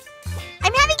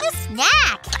 I'm having a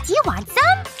snack. Do you want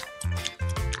some?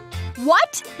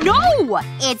 What? No!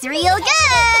 It's real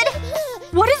good!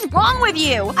 What is wrong with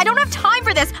you? I don't have time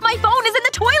for this. My phone is in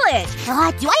the toilet.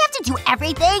 Do I have to do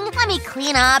everything? Let me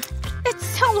clean up. It's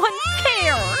so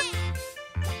unfair.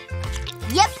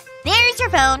 Yep. There's your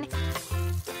phone.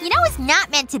 You know it's not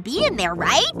meant to be in there,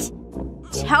 right?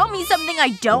 Tell me something I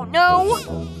don't know.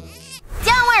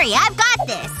 Don't worry, I've got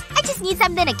this. I just need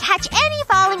something to catch any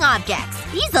falling objects.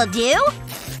 These'll do.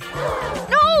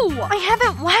 No! I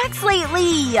haven't waxed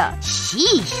lately.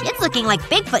 Sheesh, it's looking like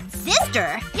Bigfoot's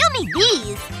sister. You'll need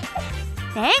these.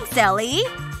 Thanks, Ellie.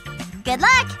 Good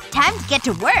luck. Time to get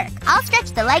to work. I'll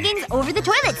stretch the leggings over the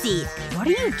toilet seat. What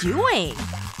are you doing?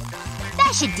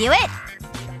 That should do it.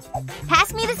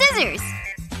 Pass me the scissors.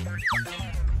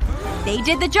 They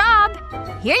did the job.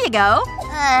 Here you go.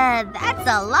 That's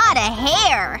a lot of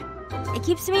hair. It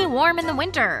keeps me warm in the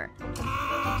winter.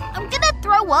 I'm gonna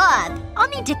throw up. I'll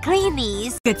need to clean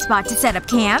these. Good spot to set up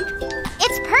camp.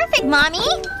 It's perfect, Mommy!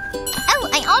 Oh,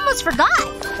 I almost forgot.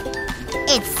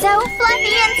 It's so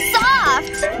fluffy and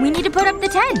soft! We need to put up the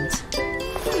tent.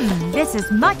 This is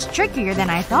much trickier than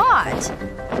I thought.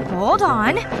 Hold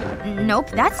on.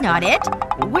 Nope, that's not it.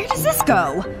 Where does this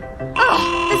go?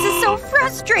 Oh, this is so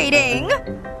frustrating.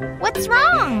 What's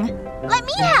wrong? Let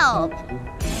me help.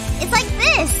 It's like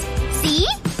this. See?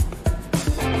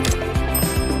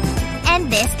 And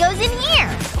this goes in here.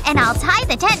 And I'll tie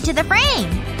the tent to the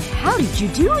frame. How did you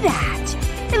do that?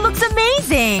 It looks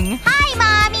amazing! Hi,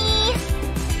 Mommy!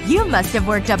 You must have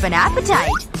worked up an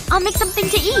appetite. I'll make something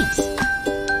to eat.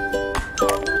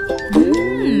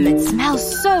 It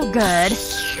smells so good.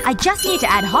 I just need to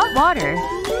add hot water.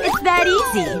 It's that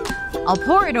easy. I'll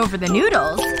pour it over the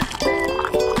noodles.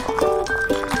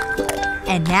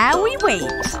 And now we wait.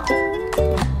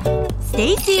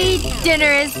 Stacy,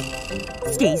 dinner is…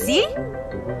 Stacy?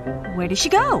 Where did she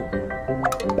go?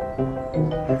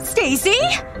 Stacy?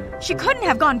 She couldn't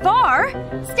have gone far.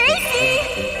 Stacy!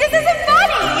 This isn't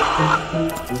funny!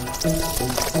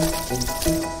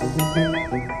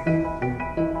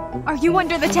 Are you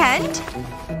under the tent?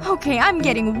 Okay, I'm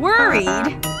getting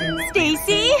worried.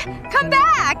 Stacy? Come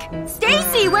back!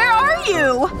 Stacy, where are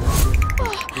you?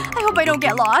 Oh, I hope I don't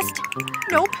get lost.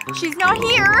 Nope, she's not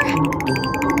here.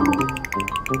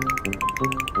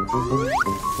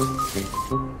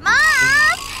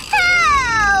 Mom!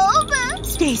 Help!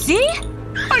 Stacy?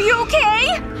 Are you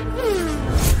okay?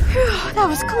 Phew, that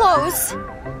was close.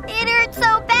 It hurts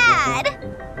so bad.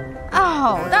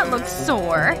 Oh, that looks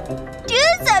sore. Do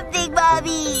something,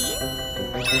 Mommy!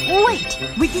 Wait,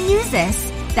 we can use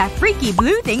this. That freaky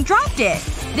blue thing dropped it.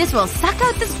 This will suck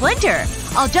out the splinter.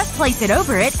 I'll just place it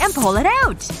over it and pull it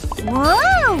out.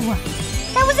 Whoa!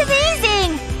 That was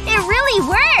amazing! It really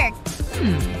worked!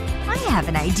 I have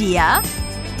an idea.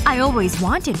 I always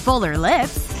wanted fuller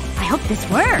lips. I hope this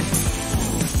works.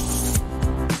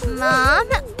 Mom,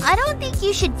 I don't think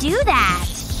you should do that.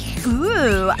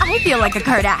 Ooh, I feel like a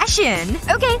Kardashian.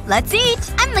 Okay, let's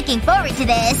eat. I'm looking forward to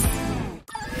this.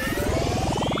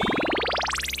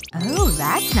 Oh,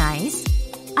 that's nice.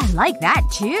 I like that,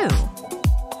 too.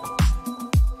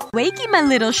 Wakey, my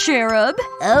little cherub.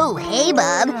 Oh, hey,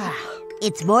 Bub.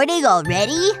 It's morning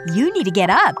already? You need to get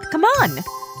up. Come on.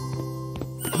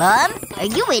 Mom, are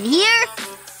you in here?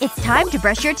 It's time to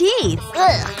brush your teeth.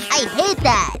 Ugh, I hate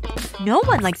that. No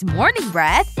one likes morning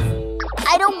breath.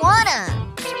 I don't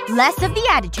wanna. Less of the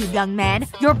attitude, young man.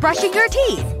 You're brushing your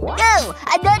teeth. No,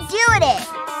 I'm not doing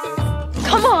it.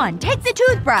 Come on, take the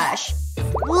toothbrush.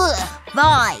 Ugh,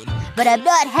 fine. But I'm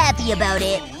not happy about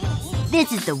it.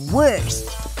 This is the worst.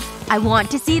 I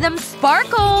want to see them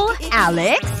sparkle,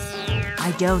 Alex.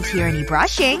 I don't hear any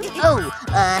brushing. Oh,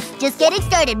 just getting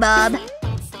started, Mom.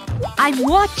 I'm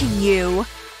watching you.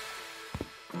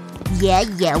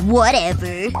 Yeah,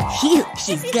 whatever. Phew,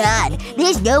 she's gone.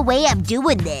 There's no way I'm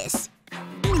doing this.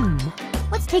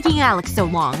 What's taking Alex so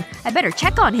long? I better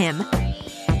check on him.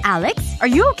 Alex? Are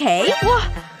you okay?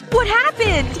 What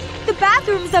happened? The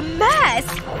bathroom's a mess!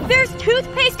 There's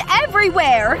toothpaste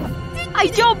everywhere! I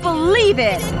don't believe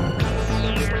it!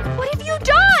 What have you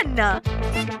done?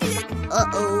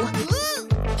 Uh-oh.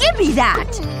 Give me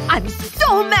that! I'm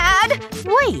so mad!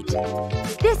 Wait.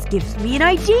 This gives me an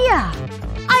idea.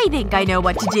 I think I know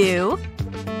what to do.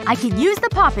 I can use the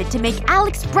poppet to make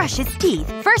Alex brush his teeth.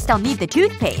 First I'll need the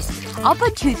toothpaste. I'll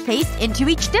put toothpaste into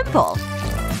each dimple.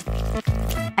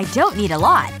 I don't need a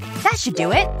lot. That should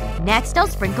do it. Next I'll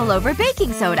sprinkle over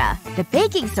baking soda. The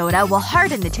baking soda will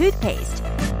harden the toothpaste.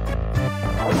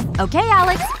 Okay,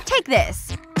 Alex. Take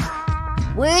this.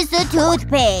 Where's the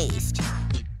toothpaste?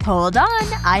 Hold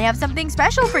on. I have something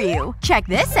special for you. Check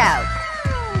this out.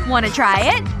 Wanna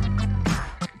try it?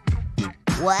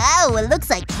 Wow, it looks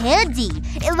like candy.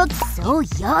 It looks so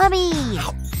yummy.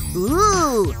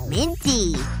 Ooh,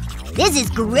 minty. This is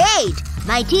great.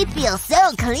 My teeth feel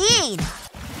so clean.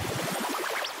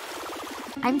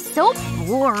 I'm so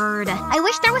bored. I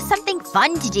wish there was something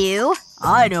fun to do.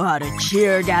 I know how to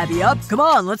cheer Gabby up. Come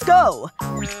on, let's go.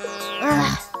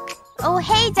 Ugh. Oh,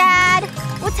 hey, Dad.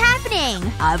 What's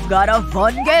happening? I've got a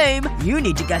fun game. You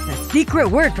need to guess a secret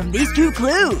word from these 2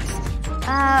 clues.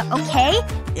 Okay.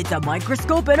 It's a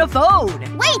microscope and a phone.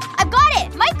 Wait! I've got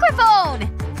it! Microphone!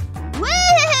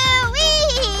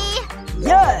 Woo-wee!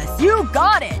 Yes, you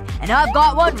got it! And I've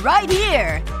got one right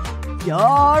here. You're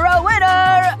a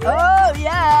winner! Oh,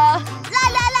 yeah! La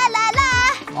la la la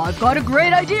la! I've got a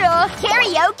great idea!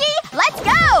 Karaoke? Let's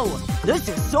go! This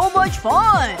is so much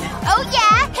fun! Oh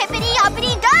yeah!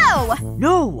 Hippity-hoppity go!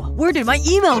 No! Where did my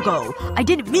email go? I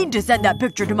didn't mean to send that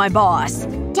picture to my boss.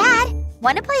 Dad!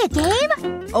 Wanna play a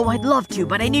game? Oh, I'd love to,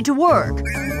 but I need to work.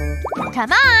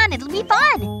 Come on, it'll be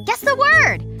fun! Guess the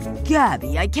word!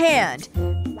 Gabby, I can't.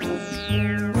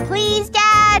 Please,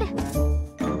 Dad?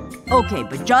 Okay,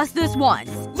 but just this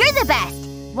once. You're the best!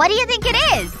 What do you think it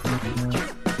is?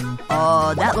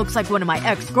 That looks like one of my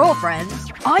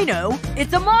ex-girlfriends. I know!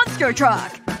 It's a monster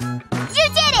truck! You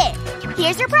did it!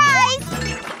 Here's your prize!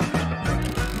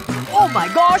 Oh my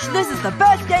gosh, this is the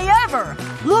best day ever!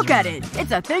 Look at it!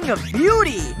 It's a thing of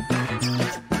beauty!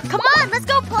 Come on, let's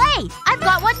go play! I've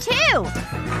got one too!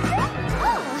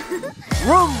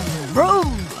 Vroom,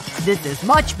 vroom! This is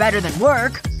much better than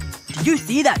work. Did you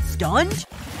see that stunt?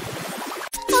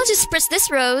 I'll just spritz this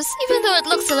rose, even though it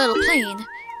looks a little plain.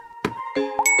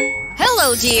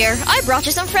 Hello, dear. I brought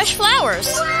you some fresh flowers.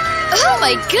 Oh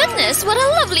my goodness, what a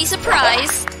lovely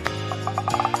surprise!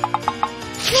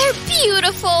 They're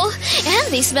beautiful! And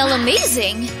they smell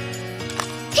amazing!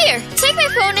 Here, take my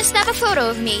phone and snap a photo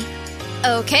of me.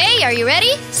 Okay, are you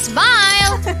ready?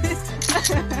 Smile!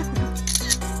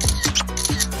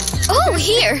 Oh,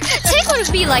 here! Take one of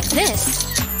me like this.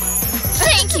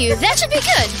 Thank you, that should be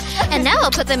good. And now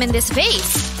I'll put them in this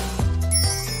vase.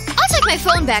 I'll take my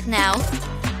phone back now.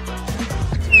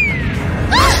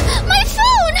 Ah! My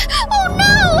phone! Oh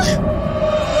no!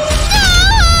 No!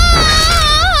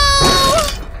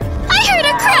 I heard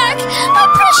a crack! My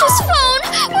precious phone!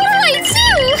 What do I do?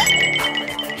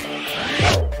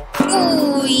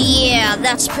 Oh yeah,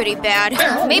 that's pretty bad.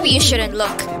 Maybe you shouldn't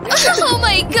look. Oh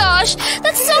my gosh!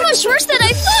 That's so much worse than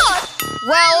I thought!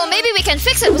 Well, maybe we can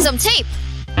fix it with some tape.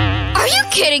 Are you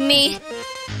kidding me?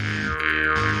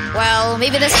 Well,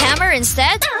 maybe this hammer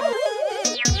instead?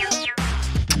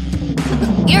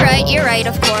 You're right,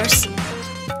 of course.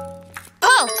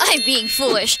 Oh, I'm being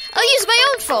foolish. I'll use my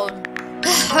own phone.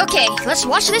 Okay, let's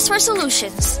watch this for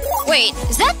solutions. Wait,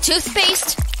 is that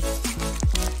toothpaste?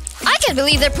 I can't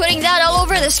believe they're putting that all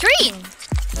over the screen.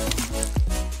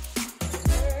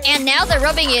 And now they're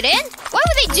rubbing it in? Why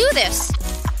would they do this?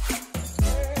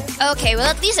 Okay, well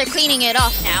at least they're cleaning it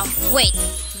off now. Wait,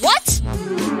 what?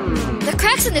 The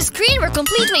cracks in the screen were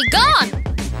completely gone!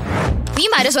 We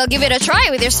might as well give it a try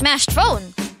with your smashed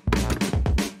phone.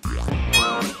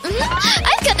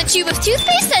 I've got the tube of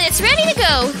toothpaste and it's ready to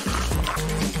go!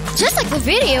 Just like the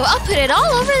video, I'll put it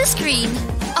all over the screen.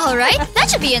 Alright, that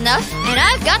should be enough. And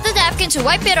I've got the napkin to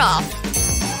wipe it off.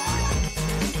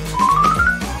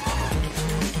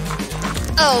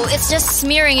 Oh, it's just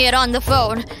smearing it on the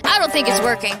phone. I don't think it's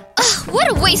working. Ugh, what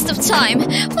a waste of time.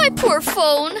 My poor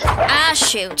phone. Ah,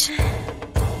 shoot.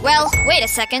 Well, wait a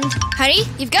second. Honey,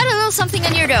 you've got a little something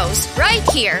on your nose. Right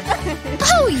here.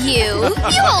 Oh, you.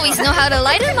 You always know how to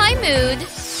lighten my mood.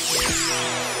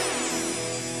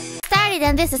 Started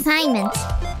on this assignment.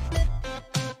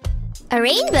 A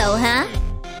rainbow, huh?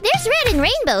 There's red in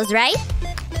rainbows, right?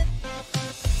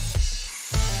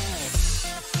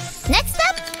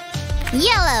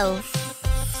 Yellow.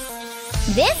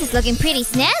 This is looking pretty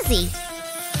snazzy.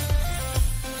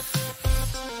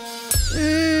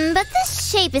 But this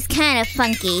shape is kind of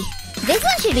funky. This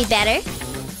one should be better.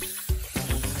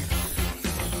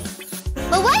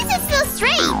 But why is it still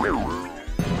straight?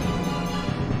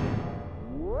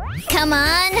 Come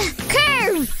on!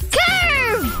 Curve!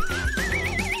 Curve!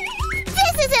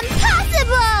 This is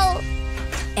impossible!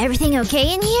 Everything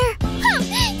okay in here?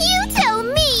 You tell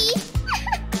me!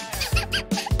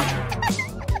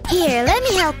 Here, let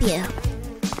me help you.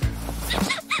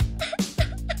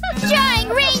 Drawing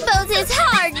rainbows is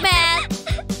hard, Matt!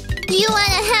 You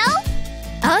wanna help?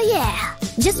 Oh yeah,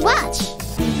 just watch.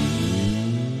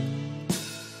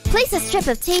 Place a strip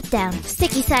of tape down,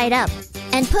 sticky side up,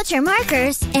 and put your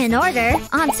markers, in order,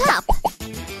 on top.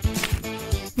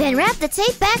 Then wrap the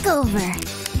tape back over.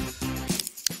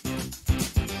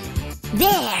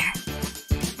 There!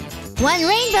 One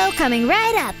rainbow coming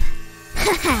right up.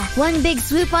 Haha, one big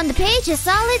swoop on the page is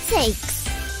all it takes.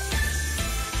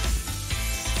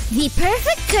 The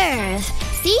perfect curve.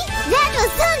 See? That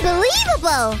was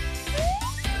unbelievable!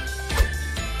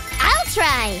 I'll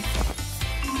try.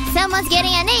 Someone's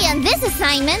getting an A on this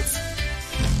assignment.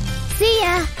 See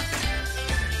ya.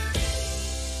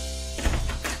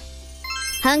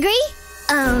 Hungry?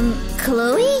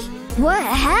 Chloe? What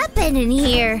happened in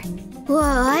here? Whoa,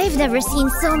 I've never seen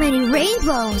so many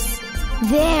rainbows.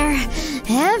 They're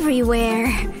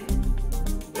everywhere.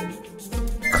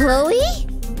 Chloe?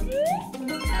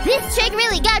 This trick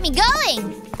really got me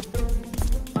going!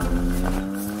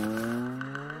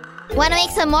 Wanna make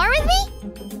some more with me?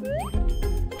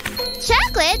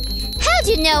 Chocolate? How'd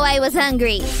you know I was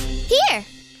hungry? Here!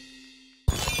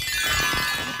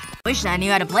 Wish I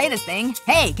knew how to play this thing.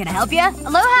 Hey, can I help you?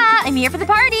 Aloha! I'm here for the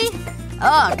party!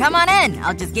 Oh, come on in.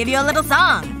 I'll just give you a little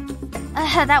song.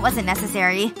 That wasn't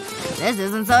necessary. This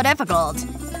isn't so difficult.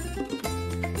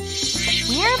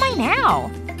 Where am I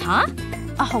now? Huh?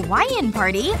 A Hawaiian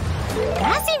party?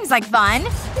 That seems like fun.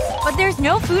 But there's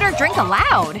no food or drink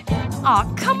allowed.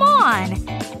 Aw, come on.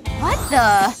 What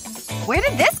the… Where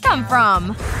did this come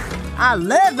from? I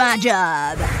love my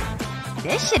job.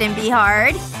 This shouldn't be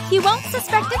hard. He won't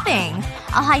suspect a thing.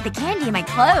 I'll hide the candy in my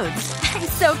clothes. I'm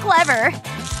so clever.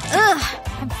 Ugh,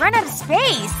 I'm run out of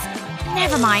space.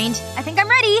 Never mind. I think I'm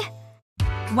ready.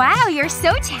 Wow, you're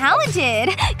so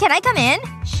talented. Can I come in?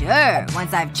 Sure,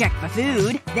 once I've checked for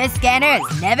food. This scanner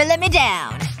has never let me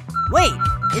down. Wait,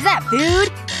 is that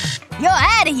food? You're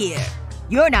out of here.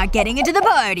 You're not getting into the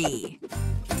party.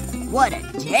 What a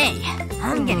day.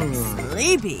 I'm getting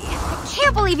sleepy. I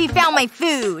can't believe he found my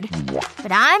food.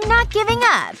 But I'm not giving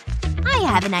up. I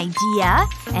have an idea,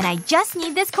 and I just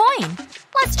need this coin.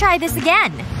 Let's try this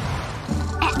again.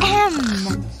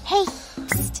 Ahem. Hey,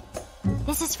 psst.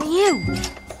 This is for you.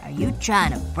 Are you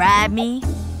trying to bribe me?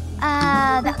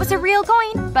 That was a real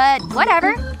coin, but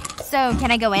whatever. So,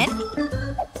 can I go in?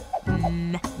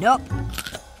 Nope.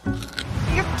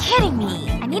 You're kidding me.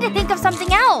 I need to think of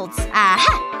something else.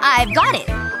 Aha! I've got it.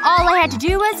 All I had to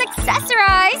do was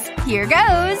accessorize. Here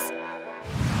goes.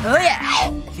 Oh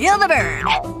yeah. Feel the burn.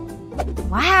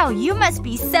 Wow, you must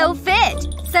be so fit.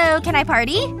 So, can I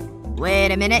party?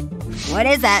 Wait a minute. What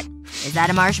is that? Is that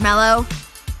a marshmallow?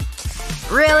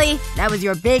 Really? That was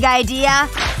your big idea?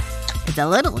 It's a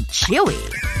little chewy.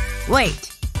 Wait.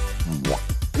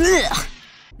 Ugh.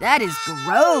 That is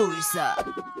gross.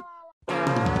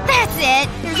 That's it!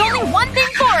 There's only one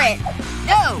thing for it!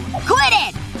 No! Quit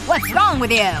it! What's wrong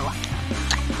with you?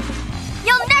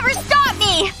 You'll never stop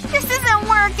me! This isn't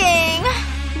working!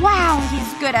 Wow,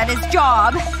 he's good at his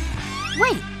job.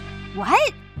 Wait.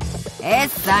 What?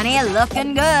 It's Sunny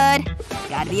looking good.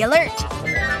 Gotta be alert.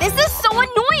 This is so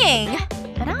annoying!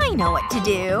 But I know what to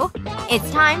do.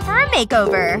 It's time for a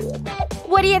makeover.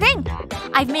 What do you think?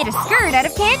 I've made a skirt out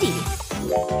of candy.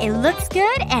 It looks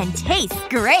good and tastes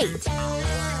great.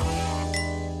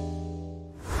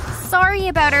 Sorry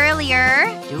about earlier.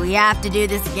 Do we have to do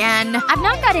this again? I've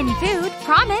not got any food.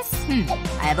 Promise.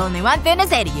 I have only one thing to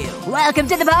say to you. Welcome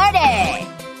to the party!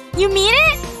 You mean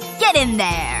it? Get in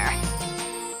there!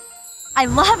 I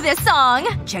love this song.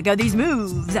 Check out these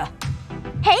moves.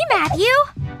 Hey, Matthew!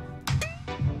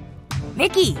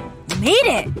 Mickey, you made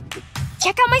it!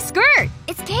 Check out my skirt!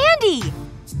 It's candy!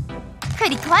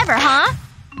 Pretty clever, huh?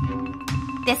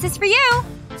 This is for you.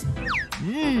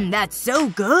 That's so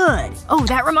good. Oh,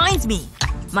 that reminds me.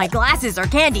 My glasses are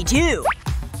candy, too.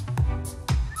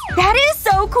 That is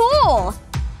so cool!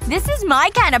 This is my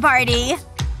kind of party.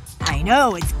 I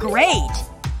know, it's great.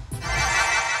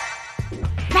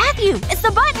 Matthew, it's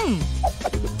the button!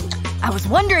 I was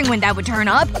wondering when that would turn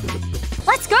up.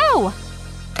 Let's go!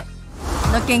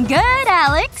 Looking good,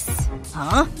 Alex.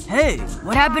 Huh? Hey,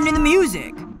 what happened to the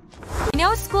music? You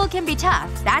know school can be tough.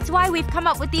 That's why we've come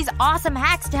up with these awesome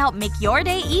hacks to help make your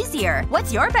day easier.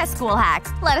 What's your best school hack?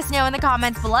 Let us know in the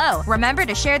comments below. Remember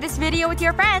to share this video with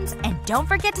your friends. And don't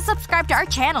forget to subscribe to our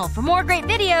channel for more great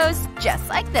videos just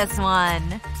like this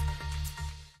one.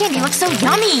 Candy looks so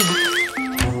yummy!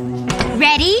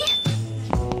 Ready?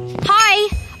 Hi!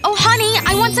 Oh honey,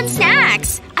 I want some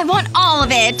snacks! I want all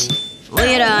of it!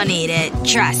 We don't need it.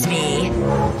 Trust me.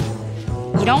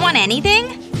 You don't want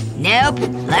anything? Nope.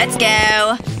 Let's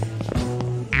go.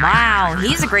 Wow,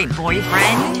 he's a great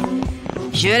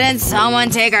boyfriend. Shouldn't someone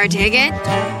take our ticket?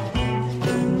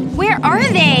 Where are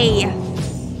they?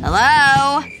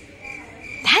 Hello?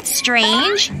 That's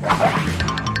strange.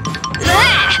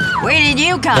 Ah! Where did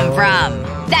you come from?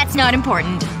 That's not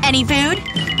important. Any food?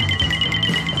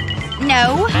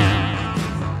 No.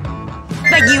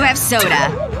 But you have soda.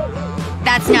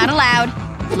 That's not allowed.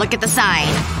 Look at the sign.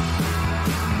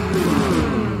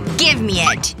 Give me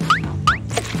it.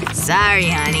 Sorry,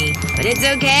 honey. But it's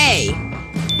okay.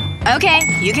 Okay,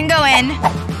 you can go in.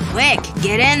 Quick,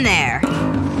 get in there.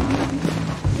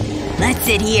 Let's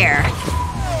sit here.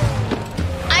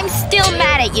 I'm still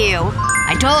mad at you.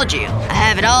 I told you. I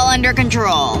have it all under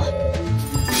control.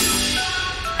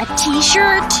 A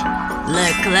t-shirt?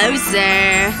 Look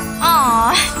closer.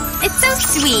 Aw, it's so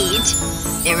sweet.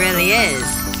 It really is.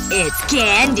 It's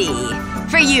candy.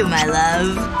 For you, my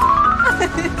love.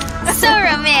 So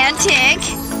romantic.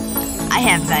 I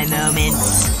have my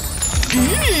moments.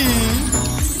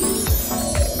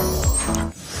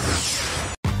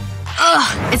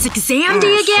 Ugh, it's exam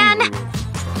day again?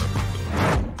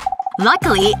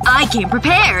 Luckily, I came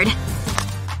prepared.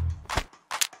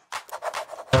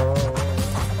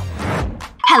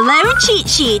 Hello, cheat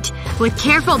sheet! With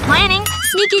careful planning,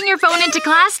 sneaking your phone into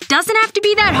class doesn't have to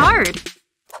be that hard.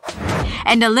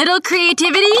 And a little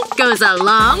creativity goes a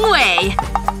long way.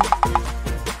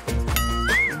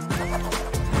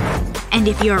 And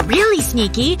if you're really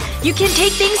sneaky, you can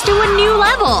take things to a new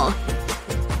level.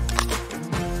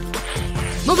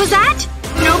 What was that?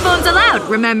 No phones allowed,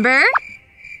 remember?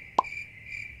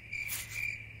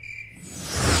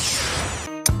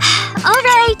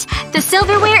 Alright, the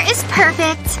silverware is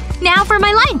perfect. Now for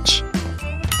my lunch.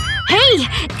 Hey,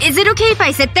 is it okay if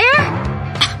I sit there?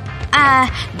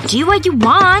 Do what you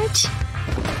want.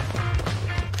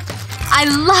 I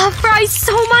love fries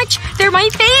so much! They're my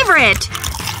favorite!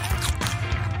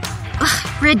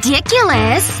 Ugh,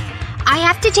 ridiculous. I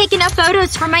have to take enough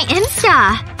photos for my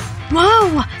Insta.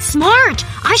 Whoa, smart!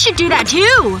 I should do that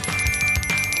too!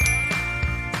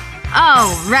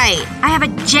 Oh, right. I have a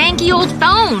janky old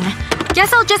phone.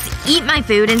 Guess I'll just eat my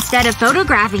food instead of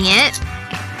photographing it.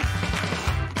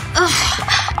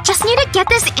 Ugh. Just need to get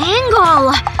this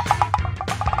angle.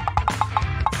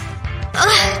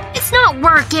 Ugh. It's not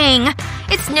working.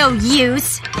 It's no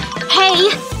use. Hey,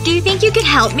 do you think you could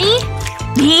help me?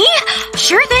 Me?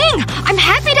 Sure thing! I'm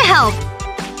happy to help.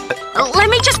 Let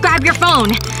me just grab your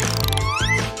phone.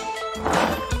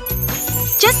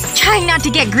 Just try not to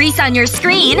get grease on your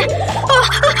screen. Oh,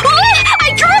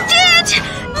 I dropped it!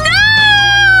 No!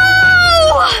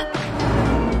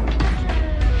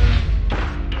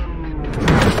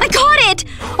 I got it!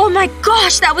 Oh my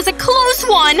gosh, that was a close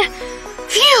one!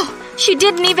 Phew! She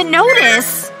didn't even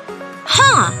notice.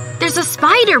 Huh. There's a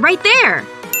spider right there.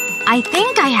 I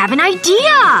think I have an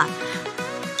idea!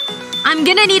 I'm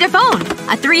gonna need a phone,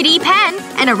 a 3D pen,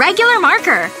 and a regular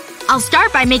marker. I'll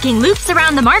start by making loops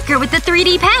around the marker with the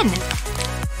 3D pen.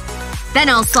 Then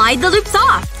I'll slide the loops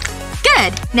off.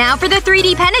 Good. Now for the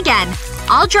 3D pen again.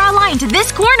 I'll draw a line to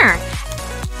this corner.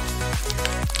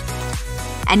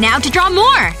 And now to draw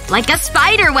more, like a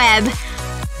spider web.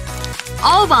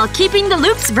 All while keeping the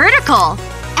loops vertical.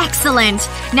 Excellent.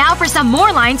 Now for some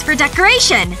more lines for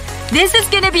decoration. This is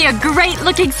gonna be a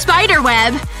great-looking spider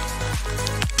web.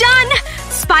 Done!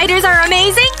 Spiders are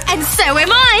amazing, and so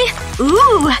am I!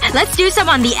 Ooh, let's do some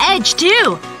on the edge,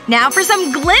 too. Now for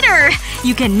some glitter!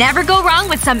 You can never go wrong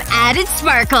with some added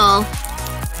sparkle.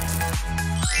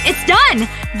 It's done!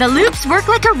 The loops work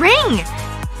like a ring!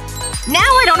 Now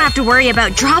I don't have to worry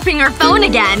about dropping her phone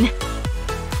again.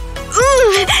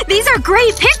 Ooh, these are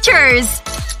great pictures!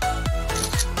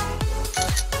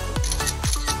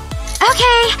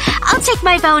 Okay, I'll take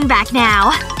my phone back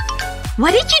now.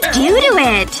 What did you do to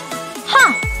it?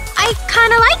 Huh. I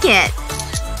kinda like it.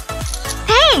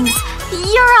 Thanks.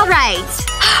 You're alright.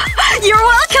 You're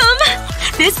welcome!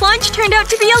 This lunch turned out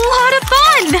to be a lot of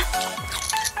fun!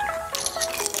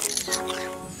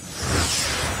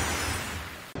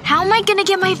 How am I gonna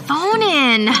get my phone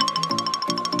in?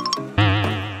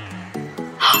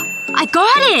 I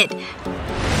got it!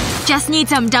 Just need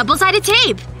some double-sided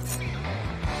tape.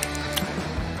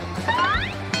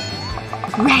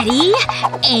 Ready,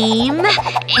 aim,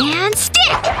 and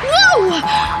stick! Whoa!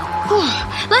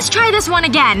 Let's try this one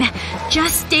again.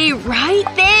 Just stay right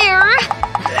there.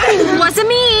 Wasn't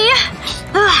me.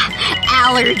 Ugh,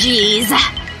 allergies.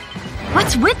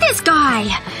 What's with this guy?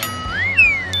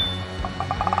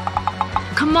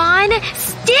 Come on,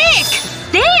 stick!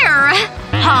 There!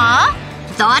 Huh?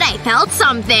 Thought I felt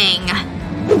something.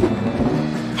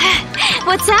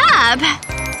 What's up?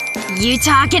 You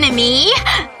talking to me?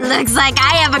 Looks like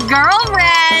I have a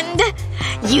girlfriend.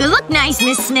 You look nice,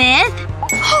 Miss Smith.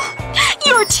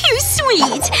 You're too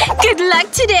sweet. Good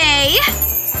luck today.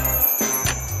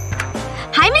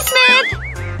 Hi, Miss Smith.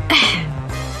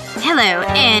 Hello,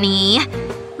 Annie.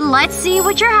 Let's see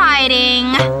what you're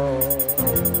hiding.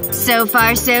 So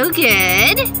far, so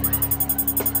good.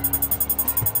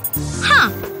 Huh.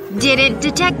 Didn't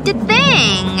detect a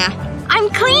thing. I'm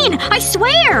clean, I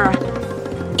swear!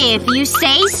 If you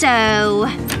say so.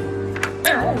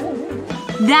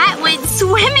 That went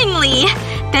swimmingly!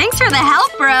 Thanks for the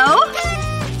help, bro!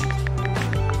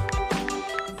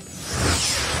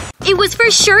 It was for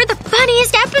sure the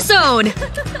funniest episode!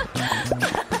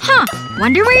 Huh.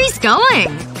 Wonder where he's going.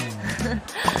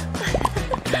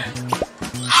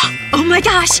 Oh my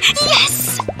gosh!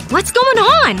 Yes! What's going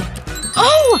on?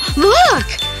 Oh! Look!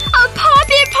 A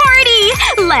poppet party!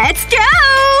 Let's go!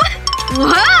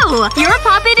 Whoa! Your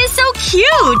poppet is so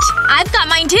cute! I've got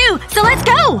mine too, so let's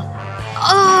go!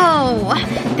 Oh.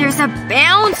 There's a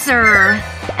bouncer.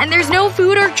 And there's no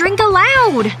food or drink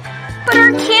allowed. But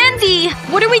our candy!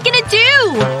 What are we gonna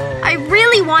do? I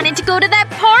really wanted to go to that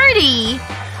party.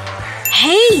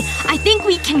 Hey! I think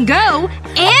we can go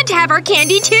and have our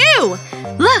candy too!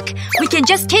 Look! We can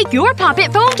just take your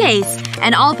poppet phone case.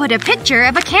 And I'll put a picture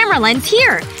of a camera lens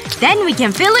here. Then we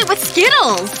can fill it with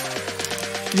Skittles.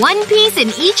 One piece in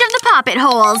each of the poppet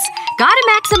holes. Gotta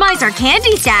maximize our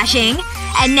candy stashing.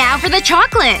 And now for the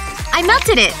chocolate. I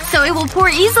melted it, so it will pour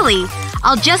easily.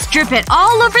 I'll just drip it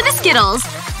all over the Skittles.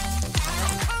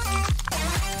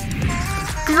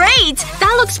 Great!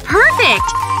 That looks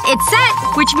perfect! It's set,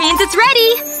 which means it's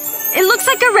ready. It looks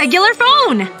like a regular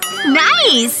phone.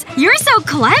 Nice! You're so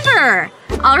clever!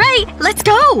 Alright, let's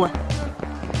go!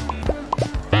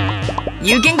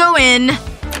 You can go in.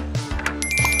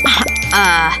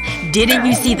 Didn't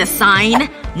you see the sign?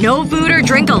 No food or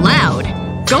drink allowed.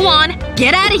 Go on,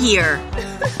 get out of here.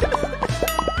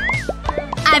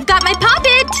 I've got my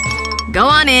poppet! Go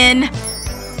on in.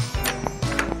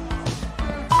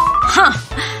 Huh.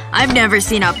 I've never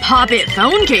seen a poppet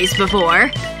phone case before.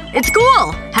 It's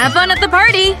cool. Have fun at the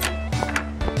party.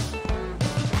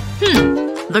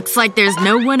 Looks like there's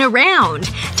no one around.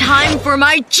 Time for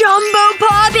my jumbo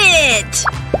poppet!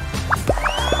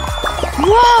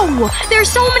 Whoa! There's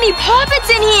so many poppets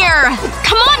in here!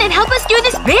 Come on and help us do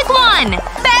this big one!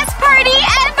 Best party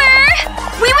ever!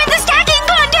 We win the stacking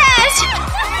contest!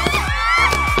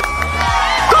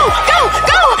 Go! Go!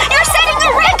 Go! You're setting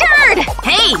the record!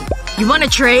 Hey! You wanna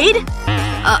trade?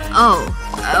 Oh.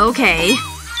 Okay.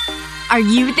 Are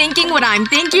you thinking what I'm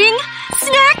thinking?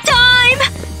 Snack time!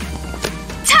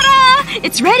 Ta-da!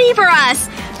 It's ready for us!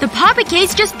 The poppet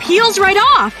case just peels right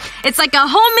off. It's like a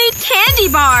homemade candy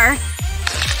bar.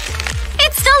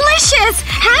 It's delicious!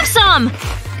 Have some!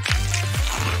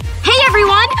 Hey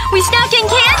everyone! We snuck in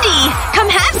candy! Come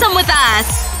have some with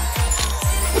us!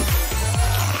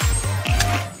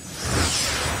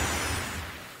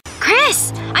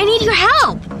 Chris! I need your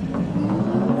help!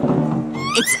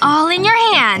 It's all in your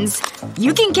hands.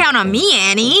 You can count on me,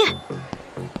 Annie.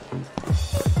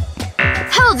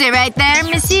 Hold it right there,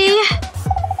 Missy.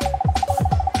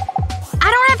 I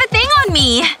don't have a thing on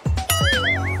me.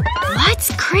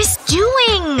 What's Chris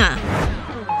doing?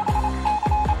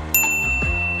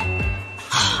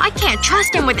 I can't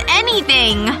trust him with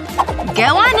anything.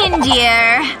 Go on in,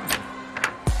 dear.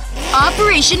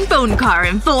 Operation Phone Car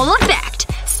in full effect.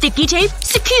 Sticky tape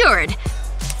secured.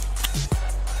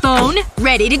 Phone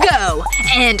ready to go.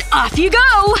 And off you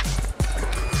go!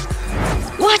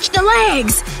 Watch the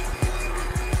legs!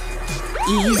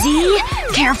 Easy.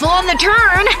 Careful on the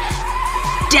turn.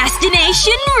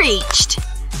 Destination reached.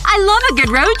 I love a good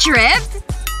road trip.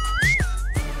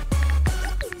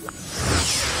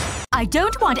 I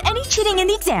don't want any cheating in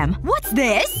the exam. What's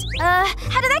this? How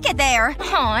did that get there?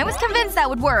 Oh, I was convinced that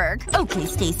would work. Okay,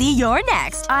 Stacy, you're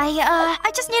next.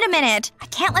 I just need a minute. I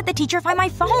can't let the teacher find my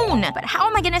phone. But how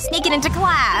am I gonna sneak it into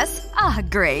class?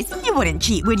 Grace, you wouldn't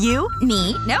cheat, would you?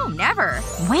 Me? No, never.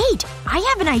 Wait, I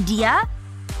have an idea.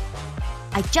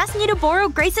 I just need to borrow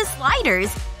Grace's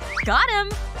sliders. Got him!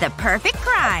 The perfect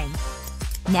crime.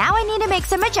 Now I need to make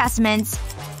some adjustments.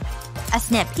 A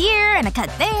snip here and a cut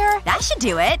there. That should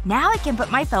do it. Now I can put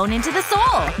my phone into the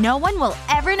sole. No one will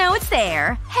ever know it's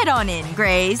there. Head on in,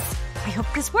 Grace. I hope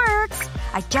this works.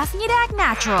 I just need to act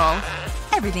natural.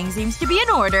 Everything seems to be in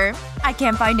order. I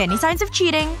can't find any signs of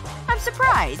cheating. I'm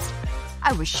surprised.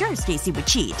 I was sure Stacy would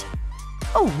cheat.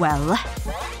 Oh well.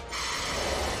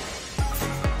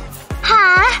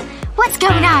 Huh? What's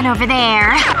going on over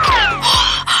there?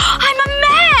 I'm a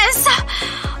mess!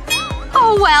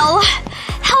 Oh well.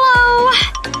 Hello?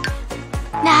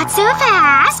 Not so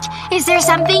fast. Is there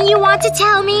something you want to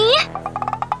tell me?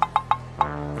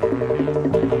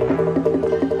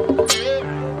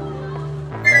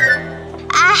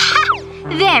 Aha!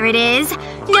 There it is.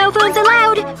 No phones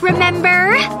allowed,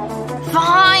 remember?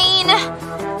 Fine.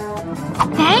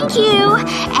 Thank you.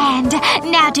 And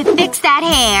now to fix that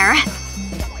hair.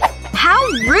 How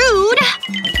rude.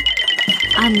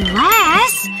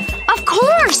 Unless… Of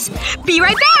course! Be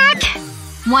right back!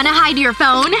 Wanna hide your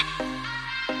phone?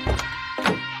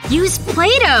 Use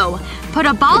Play-Doh. Put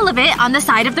a ball of it on the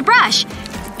side of the brush.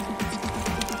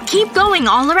 Keep going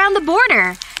all around the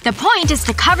border. The point is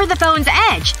to cover the phone's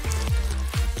edge.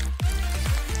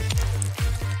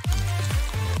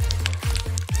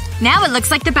 Now it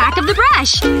looks like the back of the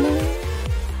brush.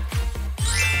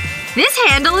 This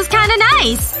handle is kinda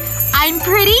nice. I'm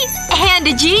pretty and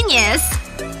a genius.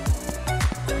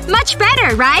 Much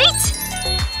better, right?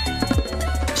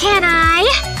 Can I?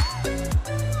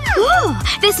 Ooh,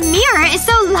 this mirror is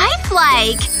so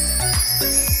lifelike.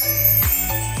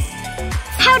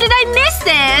 How did I miss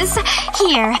this?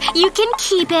 Here, you can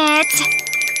keep it.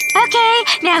 Okay,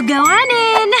 now go on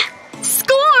in.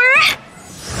 Score!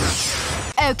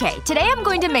 Okay, today I'm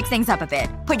going to mix things up a bit.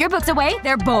 Put your books away.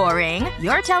 They're boring.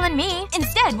 You're telling me.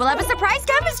 Instead, we'll have a surprise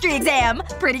chemistry exam.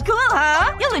 Pretty cool,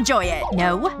 huh? You'll enjoy it.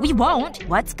 No, we won't.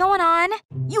 What's going on?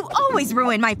 You always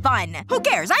ruin my fun. Who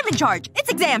cares? I'm in charge.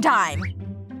 It's exam time.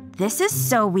 This is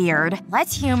so weird.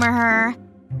 Let's humor her.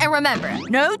 And remember,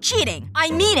 no cheating.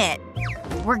 I mean it.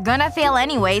 We're gonna fail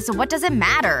anyway, so what does it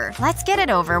matter? Let's get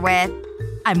it over with.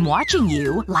 I'm watching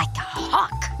you like a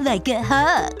hawk. Like a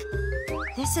hawk.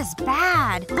 This is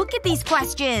bad. Look at these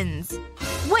questions.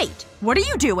 Wait. What are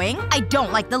you doing? I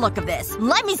don't like the look of this.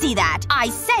 Let me see that. I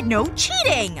said no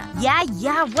cheating.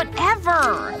 Yeah,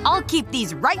 whatever. I'll keep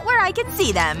these right where I can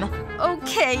see them.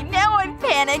 Okay, now I'm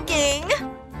panicking.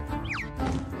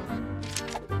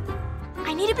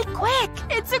 I need to be quick.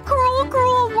 It's a cruel,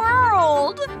 cruel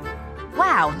world.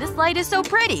 Wow, this light is so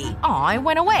pretty. Aw, it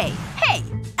went away. Hey,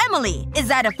 Emily, is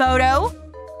that a photo?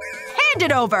 Hand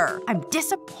it over! I'm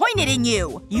disappointed in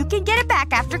you! You can get it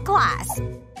back after class.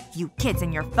 You kids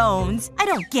and your phones. I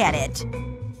don't get it.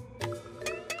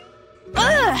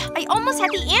 Ugh! I almost had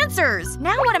the answers!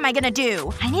 Now what am I gonna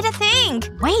do? I need to think.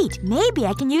 Wait, maybe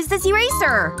I can use this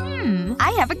eraser.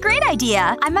 I have a great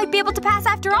idea. I might be able to pass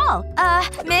after all.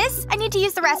 Miss? I need to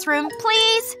use the restroom.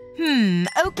 Please?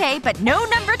 Okay, but no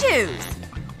number 2s.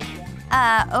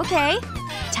 Okay.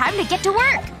 Time to get to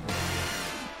work.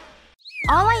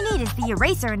 All I need is the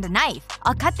eraser and a knife.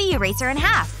 I'll cut the eraser in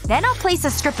half. Then I'll place a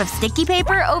strip of sticky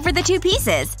paper over the 2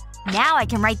 pieces. Now I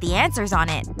can write the answers on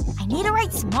it. I need to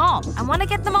write small. I want to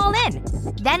get them all in.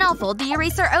 Then I'll fold the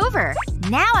eraser over.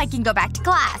 Now I can go back to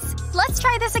class. Let's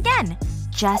try this again.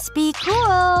 Just be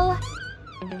cool.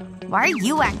 Why are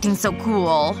you acting so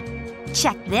cool?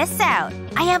 Check this out.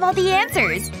 I have all the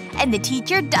answers. And the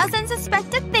teacher doesn't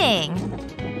suspect a thing.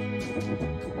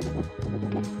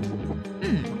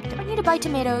 Do I need to buy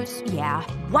tomatoes? Yeah.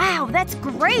 Wow, that's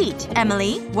great!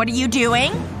 Emily, what are you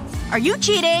doing? Are you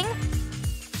cheating?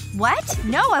 What?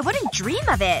 No, I wouldn't dream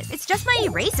of it. It's just my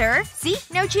eraser. See?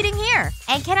 No cheating here.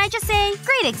 And can I just say,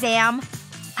 great exam.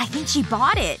 I think she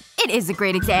bought it. It is a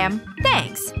great exam.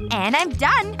 Thanks. And I'm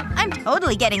done. I'm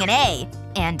totally getting an A.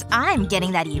 And I'm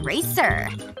getting that eraser.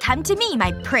 Come to me,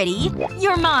 my pretty.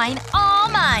 You're mine. All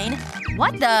mine.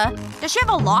 What the? Does she have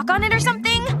a lock on it or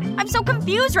something? I'm so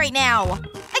confused right now.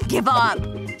 I give up.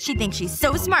 She thinks she's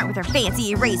so smart with her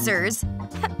fancy erasers.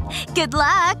 Good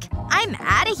luck. I'm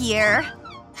outta here.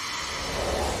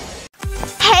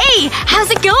 Hey! How's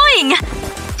it going?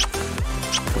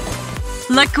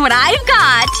 Look what I've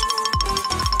got!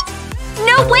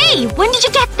 No way! When did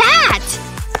you get that?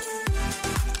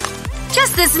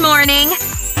 Just this morning.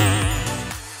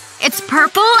 It's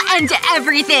purple and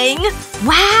everything.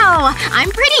 Wow!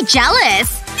 I'm pretty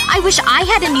jealous. I wish I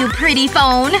had a new pretty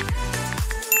phone.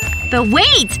 But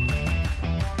wait!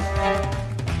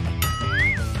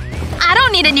 I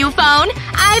don't need a new phone.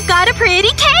 I've got a pretty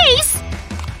case!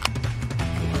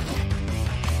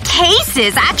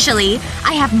 Cases, actually.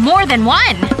 I have more than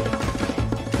one.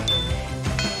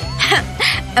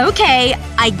 Okay,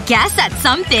 I guess that's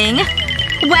something.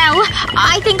 Well,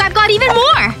 I think I've got even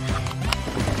more.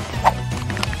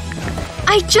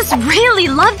 I just really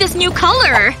love this new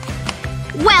color.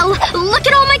 Well, look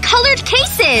at all my colored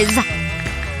cases!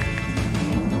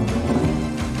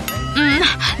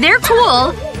 They're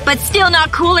cool, but still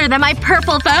not cooler than my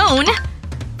purple phone.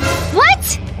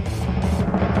 What?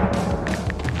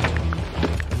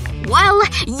 Well,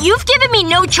 you've given me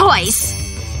no choice.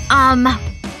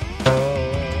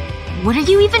 What are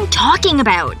you even talking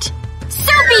about?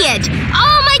 So be it!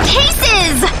 All my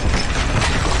cases!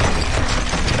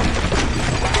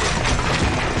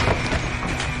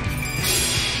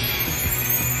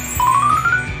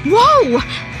 Whoa!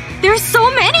 There's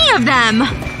so many of them!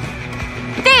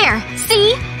 There!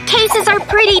 See? Cases are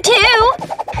pretty too!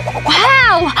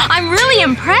 Wow! I'm really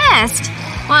impressed!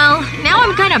 Well, now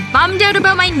I'm kinda bummed out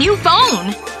about my new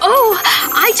phone. Oh!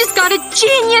 I just got a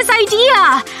genius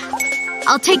idea!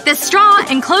 I'll take this straw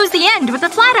and close the end with a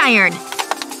flat iron.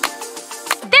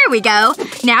 There we go.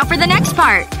 Now for the next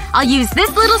part. I'll use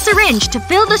this little syringe to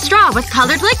fill the straw with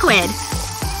colored liquid.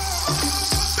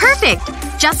 Perfect!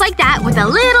 Just like that with a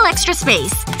little extra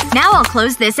space. Now I'll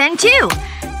close this end too.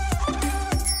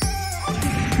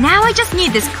 Now I just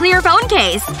need this clear phone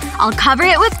case. I'll cover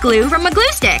it with glue from a glue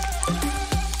stick.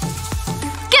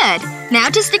 Good. Now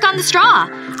to stick on the straw.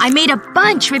 I made a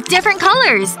bunch with different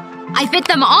colors. I fit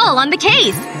them all on the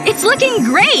case. It's looking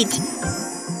great!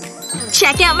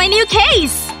 Check out my new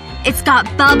case! It's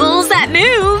got bubbles that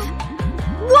move.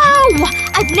 Whoa!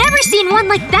 I've never seen one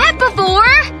like that before!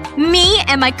 Me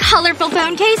and my colorful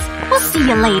phone case? We'll see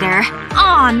you later.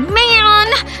 Aw,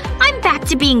 man! I'm back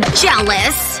to being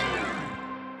jealous.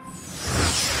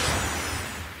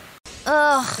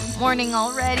 Ugh, morning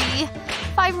already.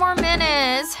 5 more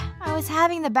minutes. I was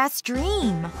having the best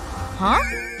dream. Huh?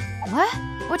 What?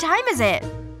 What time is it?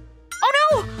 Oh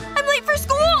no! I'm late for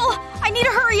school! I need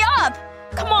to hurry up!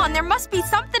 Come on, there must be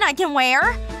something I can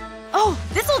wear. Oh,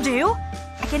 this'll do.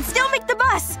 I can still make the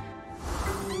bus.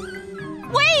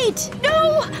 Wait!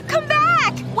 No! Come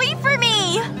back! Wait for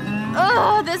me!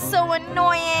 Ugh, this is so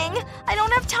annoying. I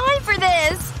don't have time for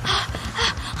this.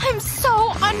 I'm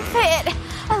so unfit.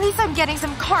 At least I'm getting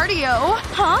some cardio.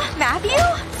 Huh? Matthew?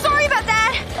 Sorry about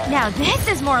that. Now this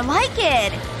is more like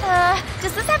it.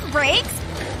 Does this have brakes?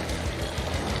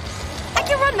 I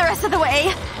can run the rest of the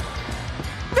way.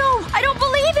 No, I don't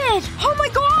believe it! Oh my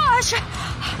gosh!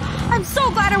 I'm so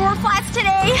glad I wore flats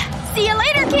today. See you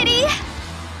later, kitty!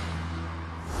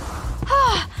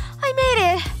 I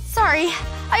made it. Sorry.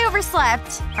 I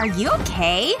overslept. Are you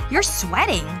okay? You're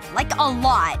sweating. Like, a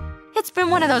lot. It's been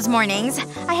one of those mornings.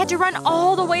 I had to run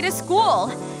all the way to school.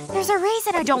 There's a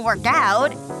reason I don't work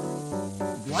out.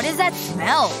 What is that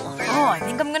smell? Oh, I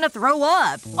think I'm gonna throw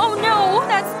up. Oh no!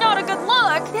 That's not a good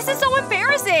look! This is so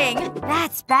embarrassing!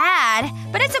 That's bad.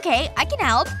 But it's okay. I can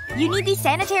help. You need these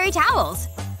sanitary towels.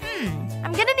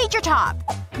 I'm gonna need your top.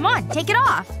 Come on, take it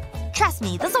off. Trust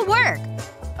me, this'll work.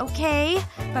 Okay.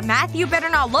 But Matthew better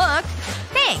not look.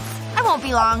 Thanks. I won't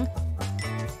be long.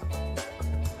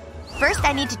 First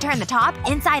I need to turn the top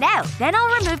inside out. Then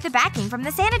I'll remove the backing from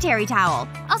the sanitary towel.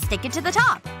 I'll stick it to the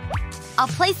top. I'll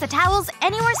place the towels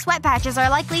anywhere sweat patches are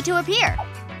likely to appear.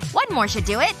 One more should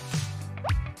do it.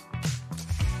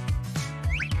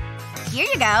 Here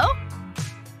you go.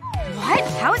 What?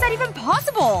 How is that even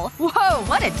possible? Whoa,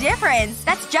 what a difference.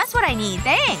 That's just what I need,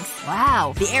 thanks.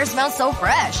 Wow, the air smells so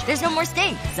fresh. There's no more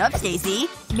stink. Sup, Stacy?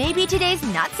 Maybe today's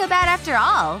not so bad after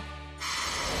all.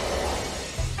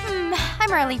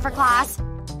 I'm early for class.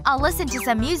 I'll listen to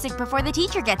some music before the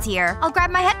teacher gets here. I'll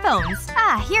grab my headphones.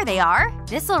 Ah, here they are.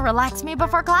 This'll relax me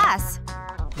before class.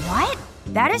 What?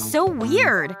 That is so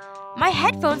weird. My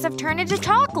headphones have turned into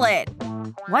chocolate.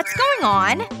 What's going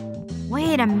on?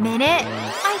 Wait a minute.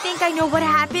 I think I know what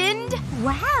happened.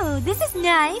 Wow, this is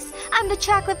nice. I'm the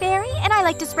chocolate fairy, and I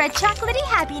like to spread chocolatey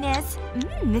happiness.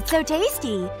 It's so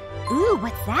tasty. Ooh,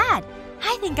 what's that?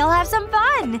 I think I'll have some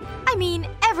fun. I mean,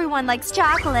 everyone likes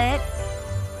chocolate.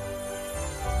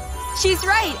 She's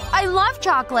right. I love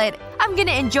chocolate. I'm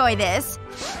gonna enjoy this.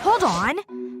 Hold on.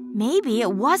 Maybe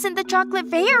it wasn't the chocolate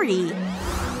fairy.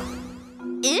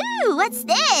 Ooh, what's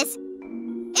this?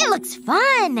 It looks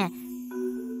fun.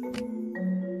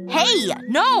 Hey!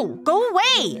 No! Go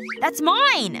away! That's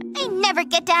mine! I never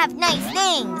get to have nice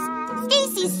things.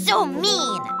 Stacy's so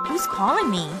mean. Who's calling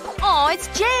me? Oh, it's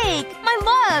Jake! My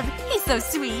love! He's so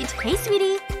sweet. Hey,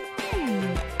 sweetie.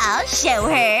 I'll show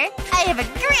her. I have a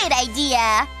great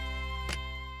idea.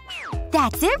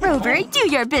 That's it, Rover. Do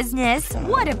your business.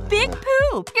 What a big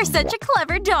poop! You're such a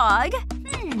clever dog.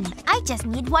 I just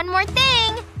need one more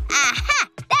thing. Aha!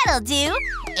 That'll do.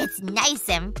 It's nice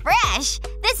and fresh.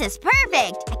 This is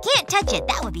perfect. I can't touch it.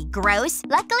 That would be gross.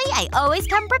 Luckily, I always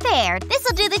come prepared.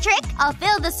 This'll do the trick. I'll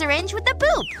fill the syringe with the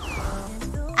poop.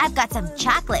 I've got some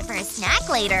chocolate for a snack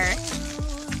later.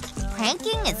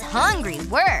 Pranking is hungry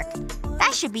work.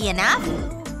 That should be enough.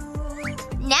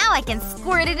 Now I can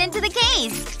squirt it into the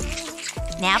case.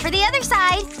 Now for the other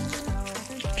side.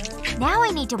 Now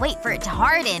I need to wait for it to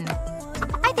harden.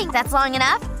 I think that's long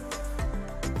enough.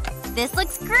 This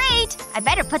looks great. I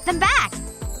better put them back.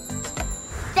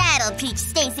 That'll teach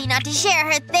Stacy not to share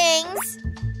her things.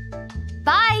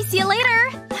 Bye, see you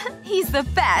later. He's the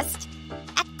best.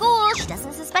 Act cool. She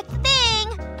doesn't suspect a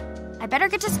thing. I better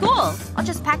get to school. I'll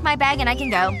just pack my bag and I can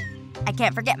go. I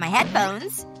can't forget my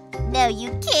headphones. No, you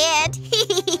can't.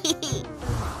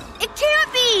 It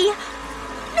can't be!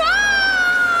 No!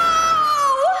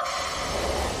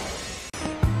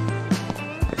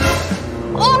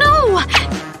 Oh no!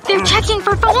 They're checking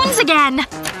for phones again!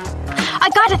 I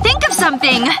gotta think of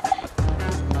something!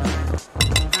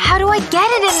 How do I get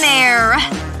it in there?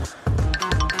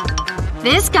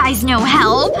 This guy's no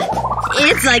help.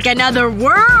 It's like another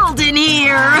world in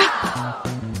here!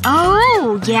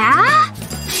 Oh, yeah?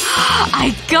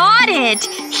 I got it!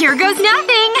 Here goes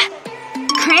nothing!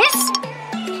 Chris?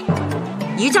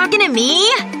 You talking to me?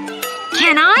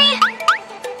 Can I?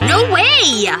 No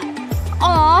way!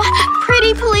 Aw,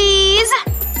 pretty please.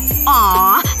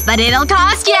 Aw, but it'll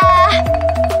cost ya!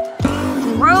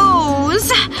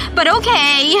 Gross. But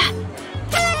okay.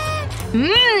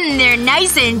 They're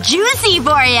nice and juicy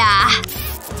for ya.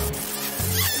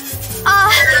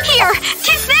 Here,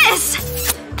 kiss this!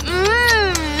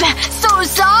 So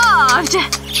soft!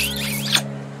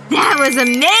 That was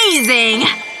amazing!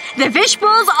 The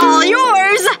fishbowl's all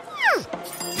yours!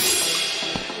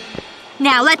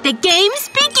 Now let the games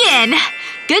begin!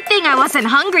 Good thing I wasn't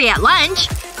hungry at lunch.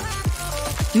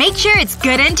 Make sure it's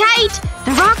good and tight.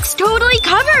 The rocks totally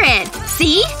cover it.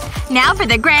 See? Now for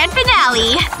the grand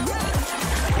finale.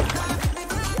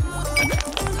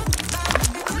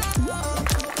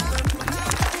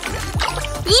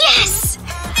 Yes!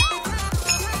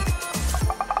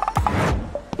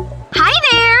 Hi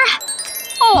there!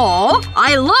 Aw,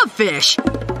 I love fish.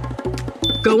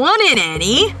 Go on in,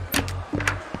 Annie.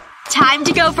 Time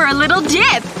to go for a little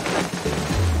dip.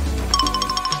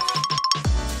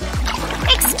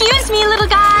 Excuse me, little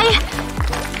guy.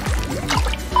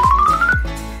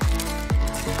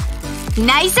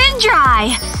 Nice and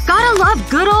dry. Gotta love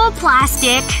good old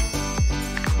plastic.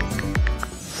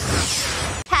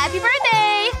 Happy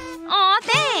birthday! Aw,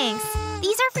 thanks.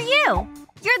 These are for you.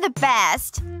 You're the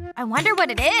best. I wonder what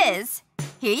it is.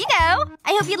 Here you go.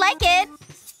 I hope you like it.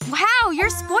 Wow, you're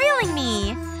spoiling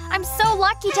me. I'm so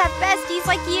lucky to have besties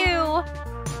like you.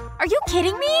 Are you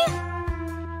kidding me?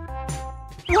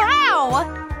 Wow!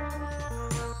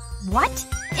 What?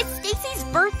 It's Stacy's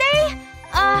birthday?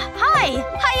 Hi.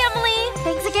 Hi, Emily.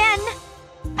 Thanks again.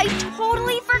 I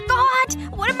totally forgot.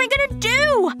 What am I gonna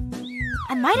do?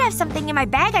 I might have something in my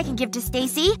bag I can give to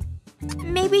Stacy.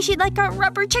 Maybe she'd like a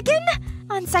rubber chicken?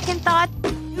 On second thought,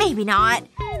 maybe not.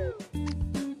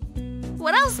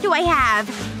 What else do I have?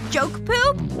 Joke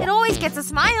poop? It always gets a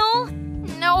smile.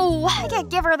 No, I can't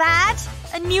give her that.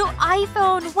 A new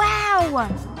iPhone. Wow.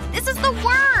 This is the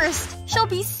worst. She'll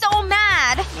be so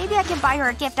mad. Maybe I can buy her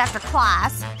a gift after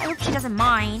class. I hope she doesn't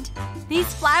mind.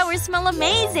 These flowers smell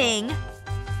amazing.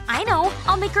 I know.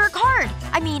 I'll make her a card.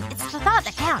 I mean, it's the thought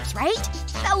that counts, right?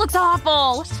 That looks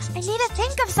awful. I need to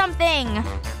think of something.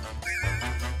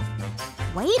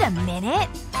 Wait a minute.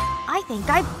 I think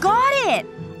I've got it.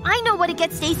 I know what to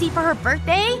get Stacy for her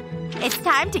birthday. It's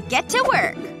time to get to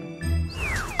work.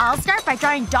 I'll start by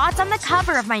drawing dots on the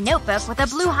cover of my notebook with a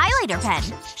blue highlighter pen.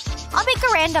 I'll make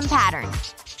a random pattern.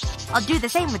 I'll do the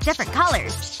same with different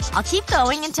colors. I'll keep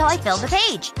going until I fill the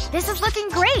page. This is looking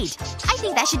great. I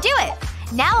think that should do it.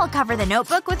 Now I'll cover the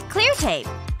notebook with clear tape.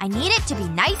 I need it to be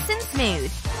nice and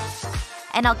smooth.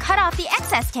 And I'll cut off the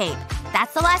excess tape.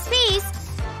 That's the last piece.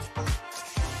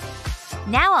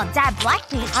 Now I'll dab black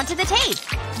paint onto the tape.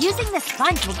 Using the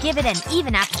sponge will give it an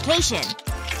even application.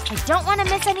 I don't want to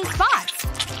miss any spots.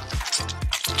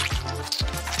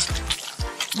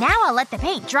 Now I'll let the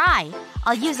paint dry.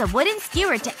 I'll use a wooden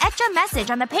skewer to etch a message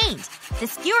on the paint. The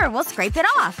skewer will scrape it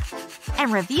off.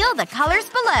 And reveal the colors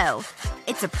below.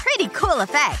 It's a pretty cool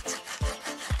effect.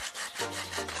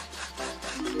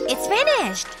 It's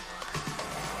finished!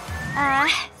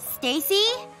 Stacy?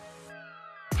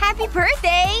 Happy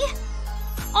birthday!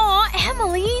 Aw,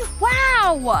 Emily!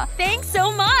 Wow! Thanks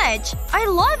so much! I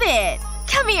love it!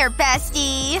 Come here,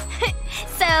 bestie!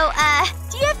 So,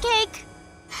 do you have cake?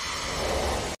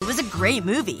 was a great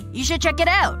movie. You should check it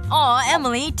out. Aw,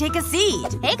 Emily, take a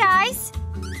seat. Hey guys!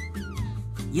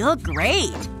 You look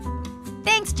great.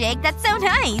 Thanks, Jake. That's so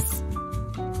nice.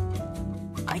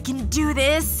 I can do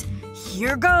this.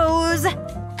 Here goes.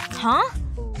 Huh?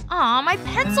 Aw, my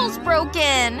pencil's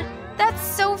broken. That's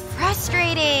so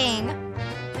frustrating.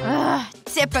 Ugh,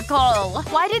 typical.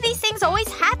 Why do these things always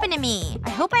happen to me? I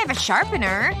hope I have a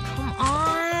sharpener. Come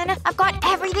on. I've got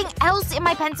everything else in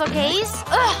my pencil case.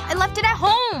 Ugh, I left it at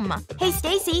home. Hey,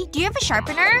 Stacy, do you have a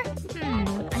sharpener?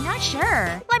 I'm not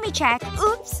sure. Let me check.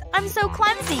 Oops, I'm so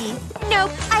clumsy.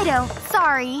 Nope, I don't.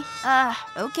 Sorry.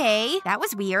 Okay. That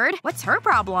was weird. What's her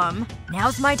problem?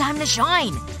 Now's my time to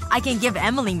shine. I can give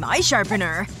Emily my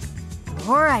sharpener.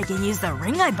 Or I can use the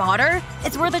ring I bought her.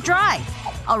 It's worth a try.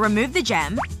 I'll remove the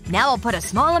gem. Now I'll put a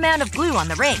small amount of glue on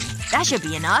the ring. That should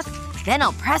be enough. Then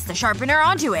I'll press the sharpener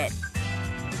onto it.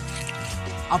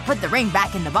 I'll put the ring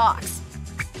back in the box.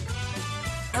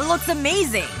 It looks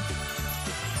amazing!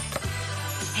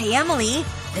 Hey, Emily.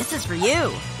 This is for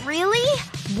you. Really?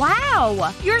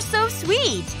 Wow! You're so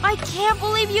sweet! I can't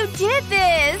believe you did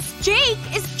this! Jake,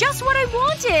 it's just what I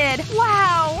wanted!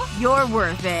 Wow! You're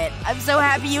worth it. I'm so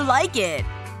happy you like it.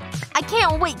 I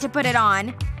can't wait to put it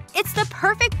on. It's the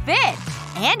perfect fit.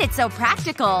 And it's so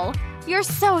practical. You're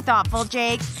so thoughtful,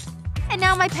 Jake. And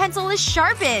now my pencil is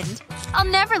sharpened. I'll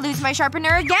never lose my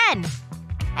sharpener again.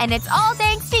 And it's all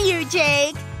thanks to you,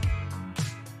 Jake.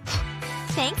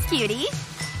 Thanks, cutie.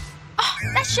 Oh,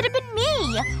 that should have been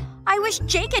me. I wish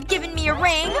Jake had given me a ring.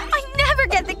 I never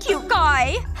get the cute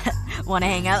guy. Wanna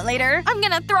hang out later? I'm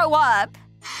gonna throw up.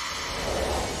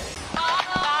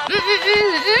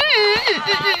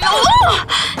 Oh!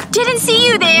 Didn't see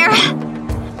you there.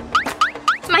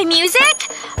 My music?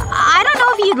 I don't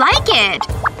know if you'd like it.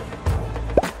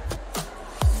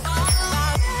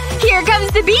 Here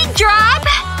comes the beat drop!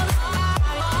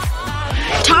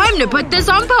 Time to put this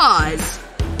on pause.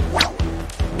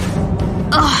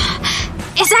 Ugh.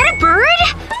 Is that a bird?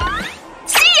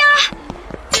 See ya!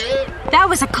 That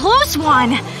was a close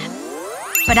one.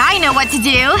 But I know what to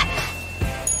do.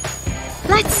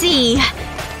 Let's see.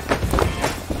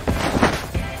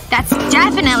 That's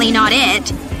definitely not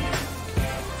it.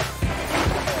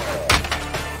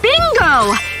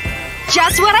 Bingo!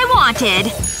 Just what I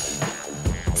wanted.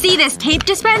 See this tape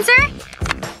dispenser?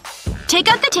 Take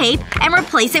out the tape and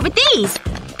replace it with these.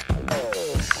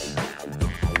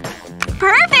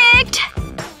 Perfect!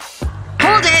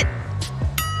 Hold it!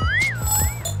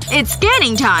 It's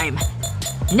scanning time.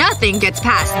 Nothing gets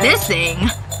past this thing.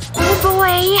 Oh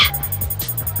boy.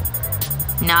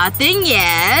 Nothing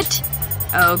yet.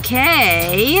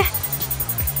 Okay.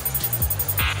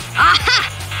 Aha!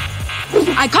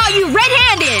 I caught you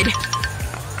red-handed!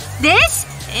 This?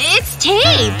 It's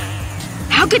tape.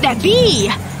 How could that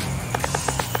be?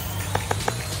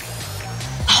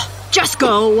 Just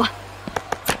go.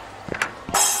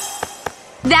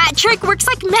 That trick works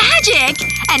like magic!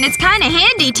 And it's kinda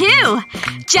handy, too.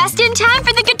 Just in time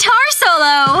for the guitar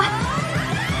solo!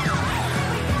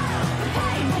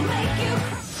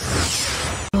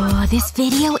 Oh, this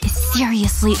video is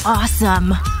seriously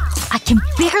awesome. I can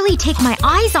barely take my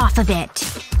eyes off of it.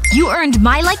 You earned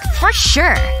my like for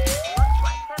sure.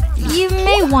 You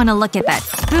may want to look at that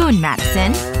spoon,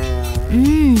 Madison.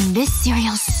 This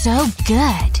cereal's so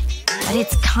good. But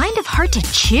it's kind of hard to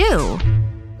chew.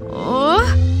 Oh?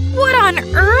 What on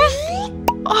earth?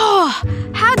 Oh,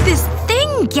 how'd this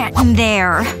thing get in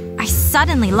there? I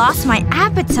suddenly lost my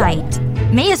appetite.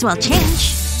 May as well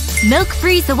change.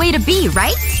 Milk-free's the way to be,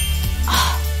 right?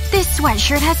 Oh, this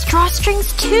sweatshirt has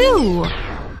drawstrings too.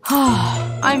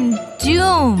 Oh, I'm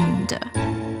doomed.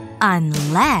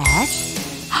 Unless…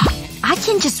 I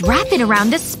can just wrap it around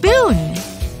the spoon.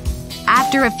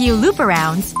 After a few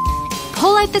loop-arounds,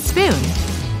 pull out the spoon.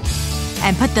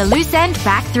 And put the loose end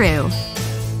back through.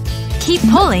 Keep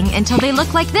pulling until they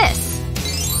look like this.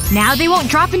 Now they won't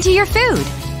drop into your food.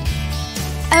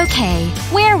 Okay,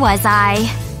 where was I?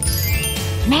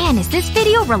 Man, is this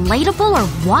video relatable or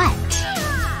what?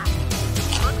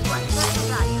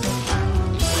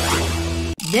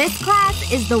 This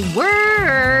class is the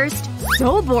worst.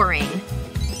 So boring.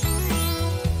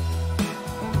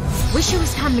 Wish it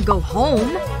was time to go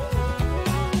home.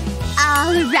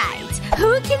 Alright,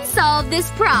 who can solve this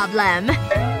problem?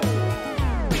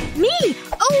 Me!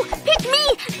 Oh, pick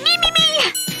me! Me!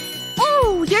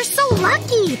 Oh, you're so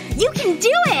lucky! You can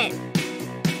do it!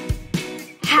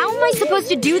 How am I supposed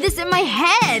to do this in my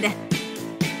head?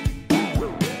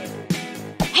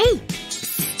 Hey!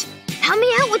 Psst, help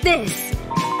me out with this!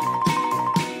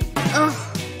 Ugh.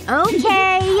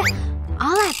 Okay.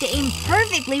 I'll have to aim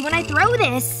perfectly when I throw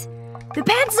this. The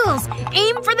pencils!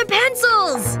 Aim for the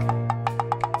pencils!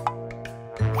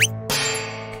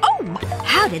 Oh!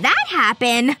 How did that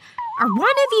happen? Are one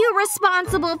of you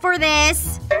responsible for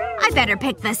this? I better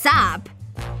pick this up.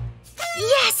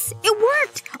 Yes! It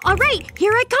worked! Alright,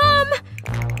 here I come!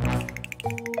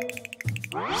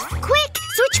 Quick!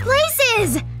 Switch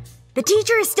places! The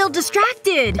teacher is still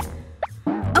distracted.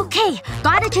 Okay,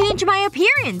 gotta change my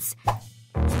appearance.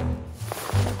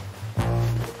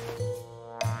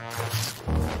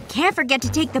 Can't forget to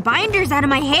take the binders out of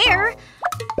my hair.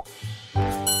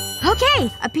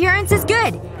 Okay, appearance is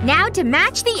good. Now to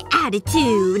match the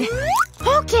attitude.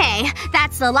 Okay,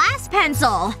 that's the last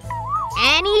pencil.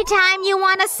 Anytime you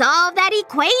want to solve that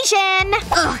equation.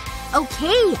 Ugh.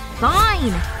 Okay,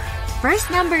 fine.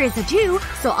 First number is a 2,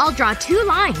 so I'll draw 2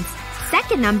 lines.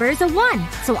 Second number is a 1,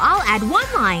 so I'll add 1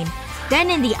 line.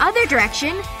 Then in the other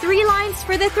direction, 3 lines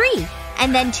for the 3.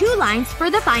 And then 2 lines for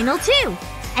the final 2.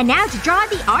 And now to draw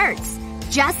the arcs.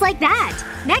 Just like that.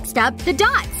 Next up, the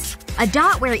dots. A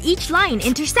dot where each line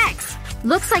intersects.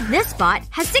 Looks like this spot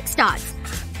has 6 dots.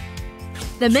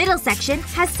 The middle section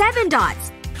has 7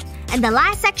 dots. And the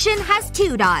last section has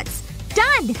 2 dots.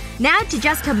 Done! Now to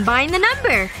just combine the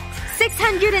number.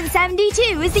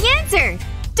 672 is the answer.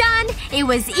 Done! It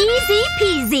was easy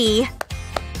peasy.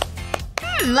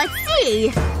 Let's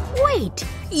see. Wait.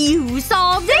 You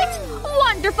solved it?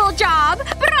 Wonderful job!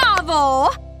 Bravo!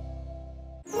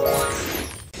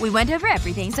 We went over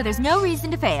everything, so there's no reason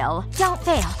to fail. Don't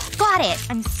fail. Got it.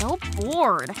 I'm so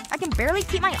bored. I can barely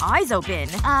keep my eyes open.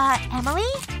 Emily?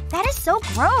 That is so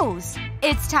gross.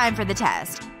 It's time for the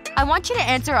test. I want you to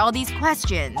answer all these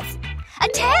questions. A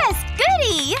test!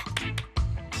 Goody!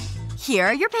 Here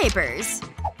are your papers.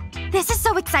 This is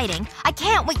so exciting. I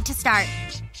can't wait to start.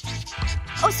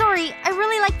 Oh, sorry. I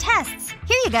really like tests.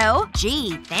 Here you go.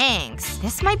 Gee, thanks.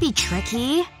 This might be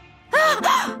tricky.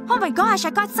 Oh my gosh,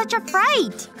 I got such a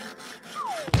fright!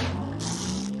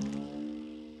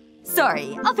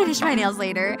 Sorry, I'll finish my nails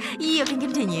later. You can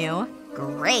continue.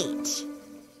 Great.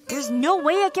 There's no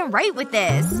way I can write with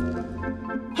this.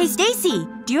 Hey, Stacy,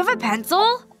 do you have a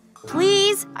pencil?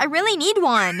 Please? I really need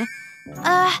one.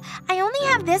 I only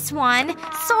have this one.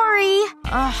 Sorry.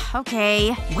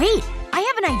 Okay. Wait, I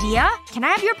have an idea. Can I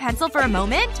have your pencil for a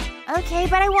moment? Okay,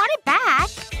 but I want it back.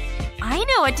 I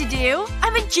know what to do.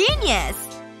 I'm a genius.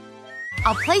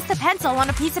 I'll place the pencil on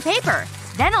a piece of paper.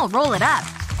 Then I'll roll it up.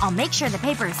 I'll make sure the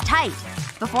paper is tight.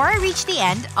 Before I reach the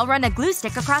end, I'll run a glue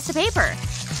stick across the paper.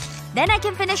 Then I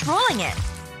can finish rolling it.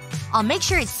 I'll make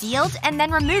sure it's sealed and then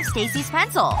remove Stacy's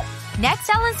pencil. Next,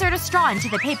 I'll insert a straw into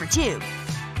the paper tube.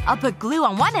 I'll put glue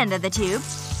on one end of the tube.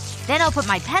 Then I'll put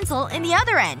my pencil in the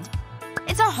other end.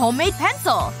 It's a homemade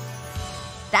pencil.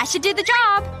 That should do the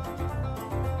job.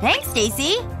 Thanks,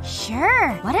 Stacy.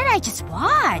 Sure. What did I just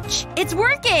watch? It's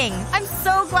working! I'm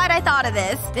so glad I thought of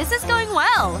this. This is going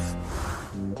well.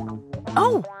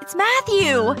 Oh, it's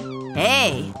Matthew!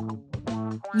 Hey.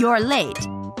 You're late.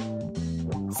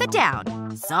 Sit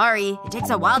down. Sorry. It takes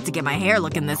a while to get my hair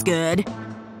looking this good.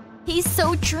 He's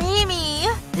so dreamy.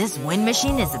 This wind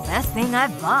machine is the best thing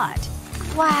I've bought.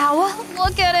 Wow.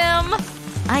 Look at him.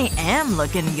 I am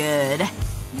looking good.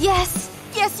 Yes.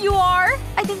 Yes, you are!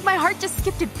 I think my heart just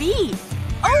skipped a beat.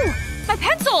 Oh! My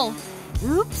pencil!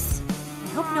 Oops. I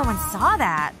hope no one saw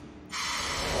that.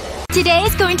 Today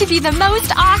is going to be the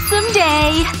most awesome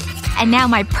day! And now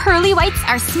my pearly whites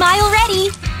are smile ready!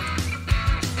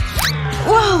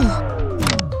 Whoa!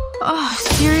 Oh,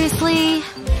 seriously?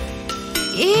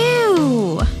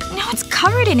 Ew! Now it's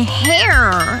covered in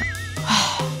hair!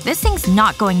 This thing's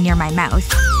not going near my mouth.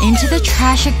 Into the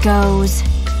trash it goes.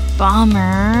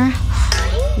 Bummer.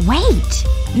 Wait.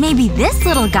 Maybe this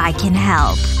little guy can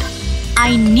help.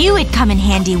 I knew it'd come in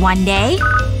handy one day.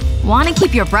 Want to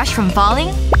keep your brush from falling?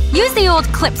 Use the old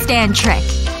clip stand trick.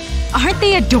 Aren't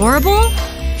they adorable?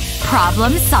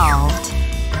 Problem solved.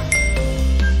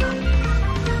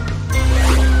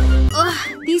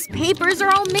 Ugh, these papers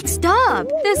are all mixed up.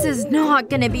 This is not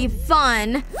gonna be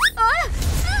fun.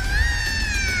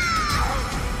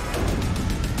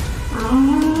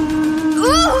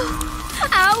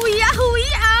 Owie,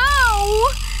 owie,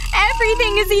 ow!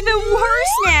 Everything is even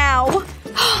worse now!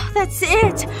 That's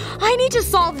it. I need to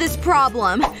solve this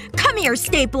problem. Come here,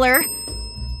 stapler.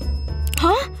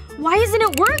 Huh? Why isn't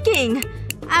it working?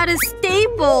 Out of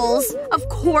staples. Of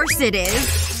course it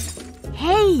is.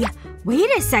 Hey, wait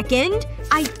a second.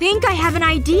 I think I have an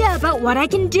idea about what I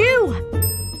can do.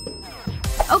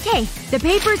 Okay, the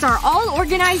papers are all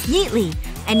organized neatly.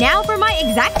 And now for my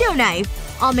X-Acto knife.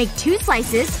 I'll make 2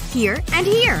 slices, here and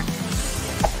here.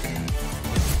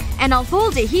 And I'll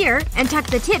fold it here and tuck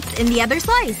the tips in the other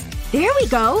slice. There we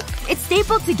go. It's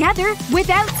stapled together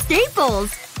without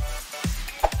staples.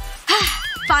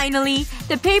 Finally,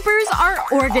 the papers are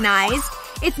organized.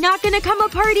 It's not gonna come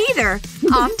apart either.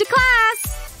 Off to class!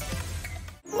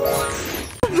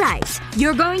 Right.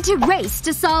 You're going to race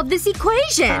to solve this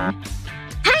equation.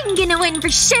 I'm gonna win for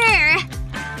sure!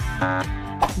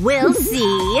 We'll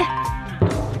see.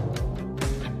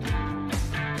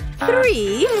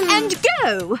 3, and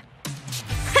go!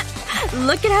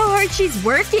 Look at how hard she's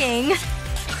working.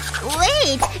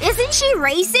 Wait, isn't she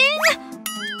racing?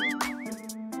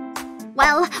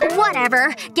 Well,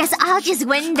 whatever. Guess I'll just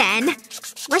win then.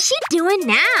 What's she doing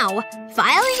now?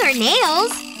 Filing her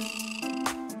nails?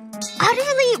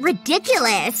 Utterly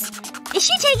ridiculous. Is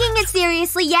she taking it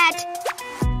seriously yet?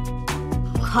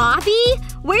 Coffee?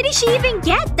 Where did she even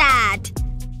get that?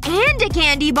 And a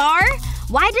candy bar?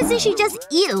 Why doesn't she just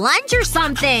eat lunch or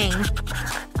something?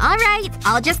 Alright,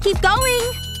 I'll just keep going.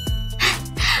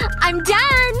 I'm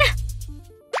done!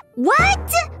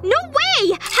 What? No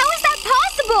way! How is that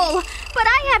possible? But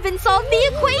I haven't solved the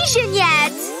equation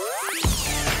yet!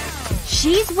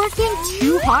 She's working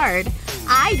too hard.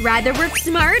 I'd rather work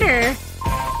smarter.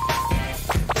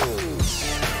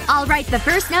 I'll write the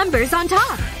first numbers on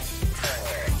top.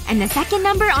 And the second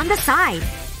number on the side.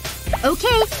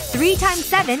 Okay, 3 times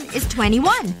 7 is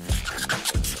 21.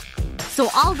 So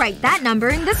I'll write that number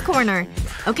in this corner.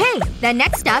 Okay, then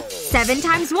next up, 7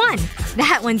 times 1.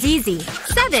 That one's easy.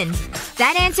 7.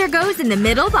 That answer goes in the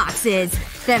middle boxes.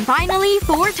 Then finally,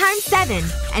 4 times 7.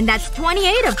 And that's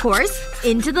 28, of course,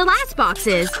 into the last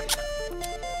boxes.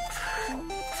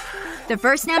 The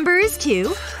first number is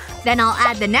 2. Then I'll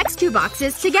add the next 2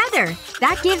 boxes together.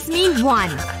 That gives me 1.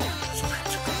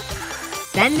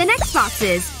 Then the next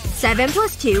boxes. 7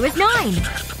 plus 2 is 9.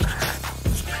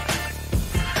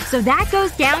 So that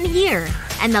goes down here.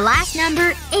 And the last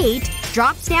number, 8,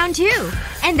 drops down too.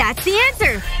 And that's the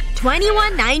answer.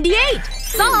 2198.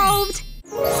 Solved!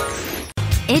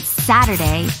 It's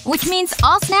Saturday, which means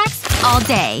all snacks, all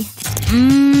day.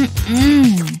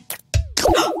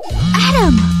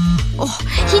 Adam! Oh,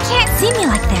 he can't see me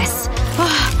like this.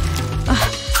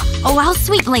 Oh, I'll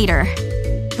sweep later.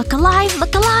 Look alive,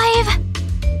 look alive!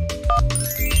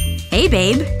 Hey,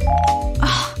 babe.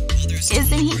 Oh,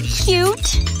 isn't he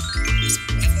cute?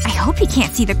 I hope he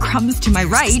can't see the crumbs to my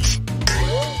right.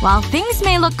 While things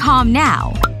may look calm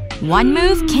now, one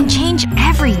move can change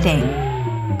everything.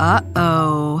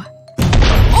 Uh-oh.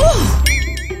 Oh!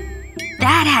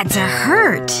 That had to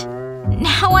hurt.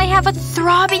 Now I have a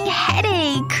throbbing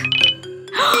headache.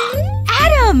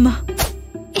 Adam!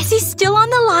 Is he still on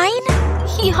the line?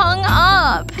 He hung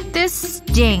up. This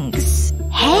stinks.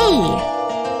 Hey!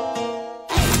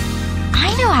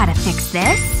 I know how to fix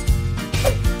this.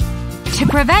 To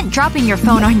prevent dropping your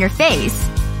phone on your face,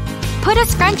 put a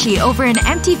scrunchie over an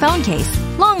empty phone case,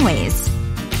 long ways.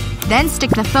 Then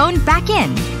stick the phone back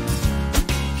in.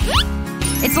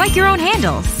 It's like your own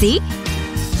handle, see?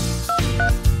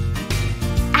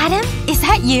 Adam, is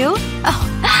that you?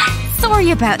 Oh,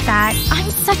 sorry about that. I'm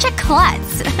such a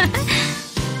klutz.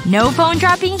 No phone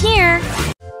dropping here.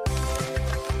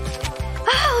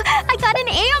 Oh, I got an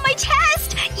A on my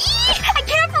test! Eek! I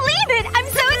can't believe it! I'm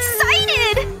so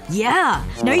excited! Yeah,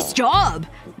 nice job.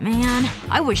 Man,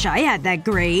 I wish I had that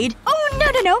grade. Oh,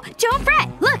 no. Don't fret.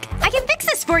 Look, I can fix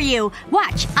this for you.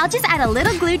 Watch, I'll just add a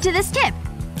little glue to this tip.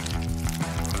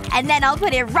 And then I'll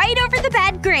put it right over the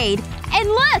bad grade. And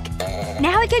look!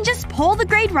 Now I can just pull the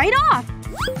grade right off.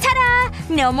 Ta-da!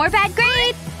 No more bad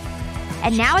grade!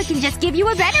 And now I can just give you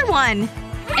a better one.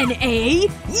 An A?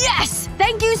 Yes!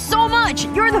 Thank you so much!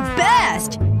 You're the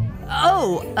best!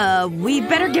 Oh, we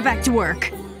better get back to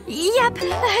work. Yep,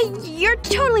 you're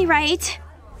totally right.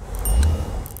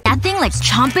 Nothing like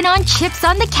chomping on chips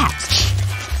on the couch.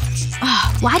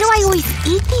 Ugh, why do I always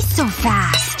eat these so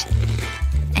fast?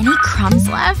 Any crumbs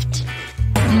left?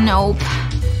 Nope.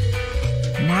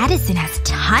 Madison has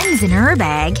tons in her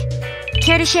bag.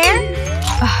 Care to share?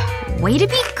 Ugh, way to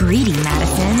be greedy,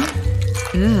 Madison.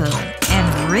 Ugh,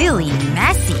 and really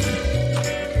messy.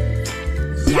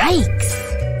 Yikes.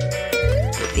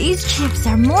 These chips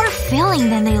are more filling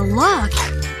than they look.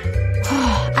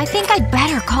 I think I'd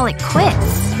better call it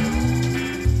quits.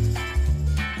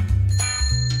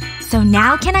 So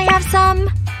now can I have some?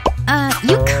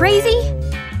 You crazy?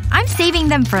 I'm saving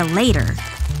them for later.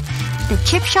 The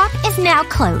chip shop is now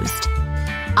closed.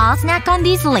 I'll snack on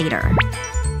these later.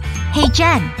 Hey,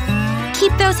 Jen.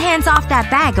 Keep those hands off that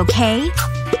bag, okay?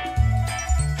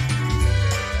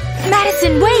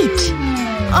 Madison, wait!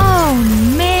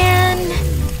 Oh, man.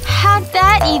 How'd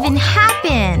that even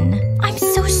happen? I'm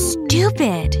so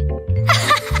stupid.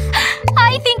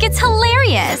 I think it's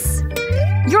hilarious.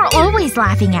 You're always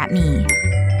laughing at me.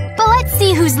 But let's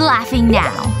see who's laughing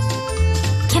now.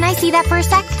 Can I see that for a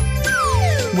sec?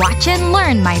 Watch and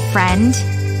learn, my friend.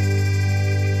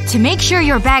 To make sure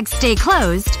your bags stay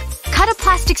closed, cut a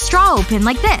plastic straw open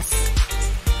like this.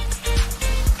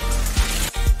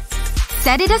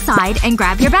 Set it aside and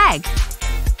grab your bag.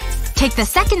 Take the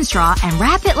second straw and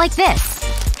wrap it like this.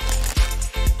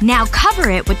 Now cover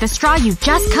it with the straw you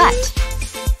just cut.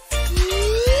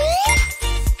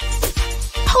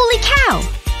 Holy cow!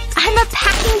 I'm a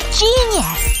packing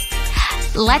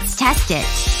genius! Let's test it.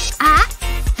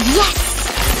 Yes!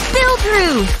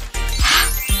 Spill-proof!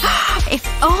 If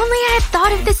only I had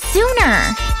thought of this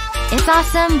sooner. It's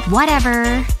awesome,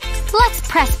 whatever. Let's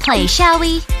press play, shall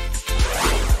we?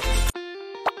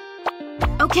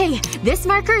 Okay, this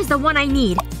marker is the one I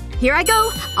need. Here I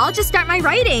go. I'll just start my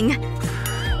writing.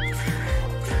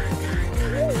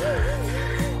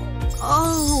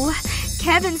 Oh,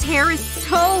 Kevin's hair is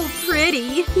so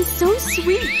pretty. He's so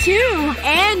sweet, too.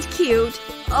 And cute.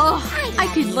 Oh, I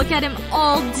could look at him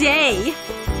all day.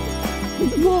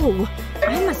 Whoa.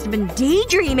 I must have been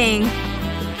daydreaming.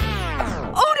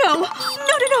 Oh no!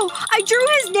 No. I drew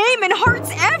his name in hearts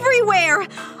everywhere!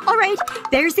 Alright,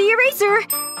 there's the eraser.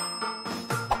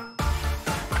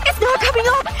 It's not coming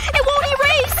up! It won't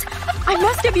erase! I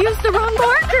must have used the wrong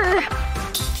marker.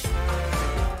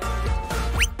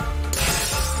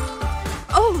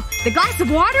 Oh, the glass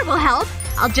of water will help.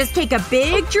 I'll just take a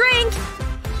big drink.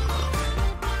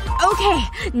 Okay,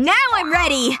 now I'm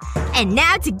ready. And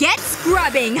now to get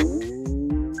scrubbing.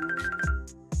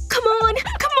 Come on!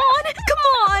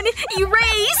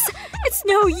 Erase! It's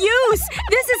no use!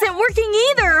 This isn't working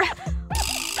either!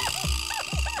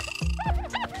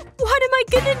 What am I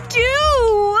gonna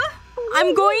do?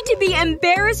 I'm going to be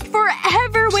embarrassed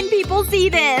forever when people see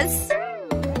this.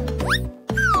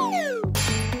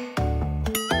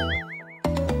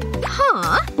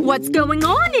 Huh? What's going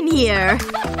on in here?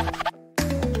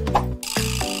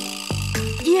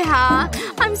 Yeah,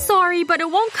 I'm sorry, but it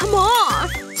won't come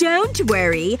off. Don't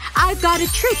worry. I've got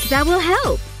a trick that will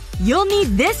help. You'll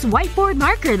need this whiteboard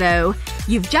marker, though.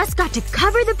 You've just got to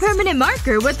cover the permanent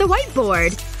marker with the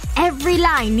whiteboard. Every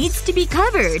line needs to be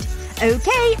covered.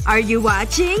 Okay, are you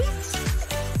watching?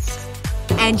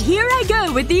 And here I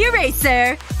go with the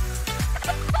eraser.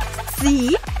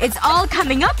 See? It's all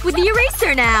coming up with the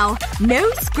eraser now. No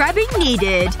scrubbing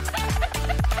needed.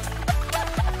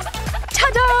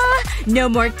 Ta-da! No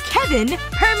more Kevin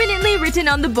permanently written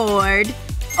on the board.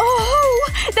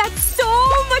 Oh! That's so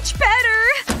much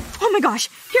better! Oh my gosh.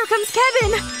 Here comes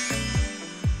Kevin!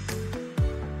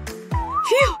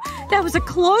 Phew! That was a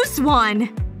close one.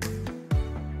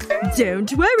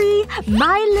 Don't worry.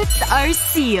 My lips are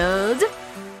sealed.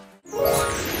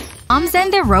 Moms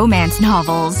and their romance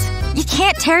novels. You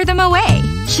can't tear them away.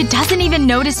 She doesn't even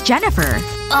notice Jennifer.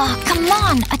 Oh, come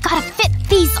on. I gotta fit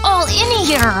these all in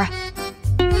here.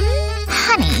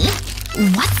 Honey,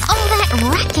 what's all that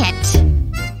racket?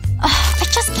 I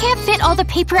just can't fit all the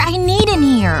paper I need in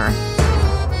here.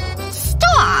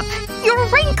 Stop! You're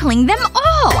wrinkling them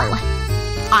all!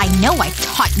 I know I've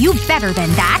taught you better than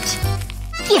that.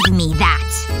 Give me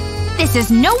that. This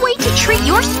is no way to treat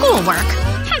your schoolwork.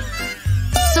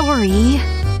 Sorry.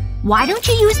 Why don't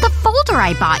you use the folder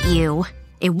I bought you?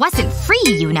 It wasn't free,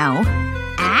 you know.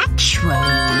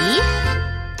 Actually…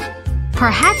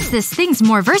 Perhaps this thing's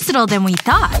more versatile than we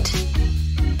thought.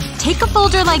 Take a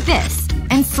folder like this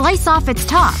and slice off its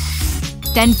top.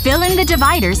 Then fill in the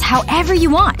dividers however you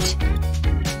want.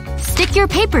 Stick your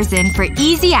papers in for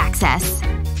easy access.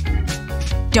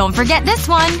 Don't forget this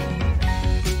one.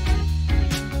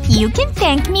 You can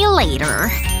thank me later.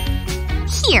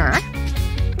 Here.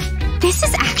 This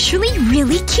is actually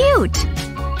really cute.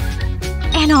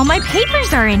 And all my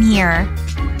papers are in here.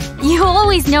 You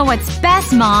always know what's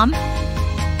best, Mom.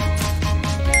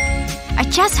 I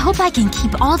just hope I can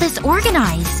keep all this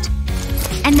organized.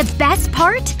 And the best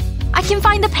part? I can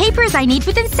find the papers I need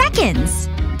within seconds.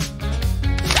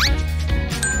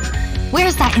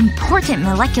 Where's that important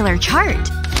molecular chart?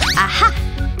 Aha!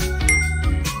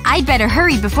 I'd better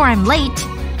hurry before I'm late.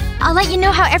 I'll let you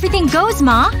know how everything goes,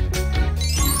 Ma.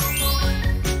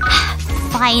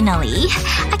 Finally.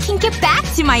 I can get back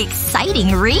to my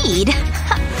exciting read.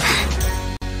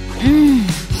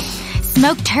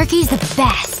 Smoked turkey's the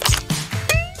best.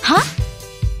 Huh?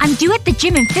 I'm due at the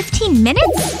gym in 15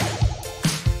 minutes?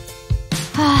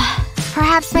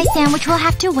 Perhaps my sandwich will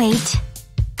have to wait.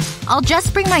 I'll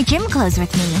just bring my gym clothes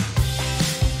with me.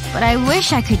 But I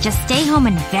wish I could just stay home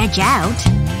and veg out.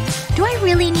 Do I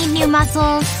really need new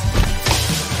muscles?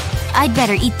 I'd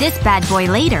better eat this bad boy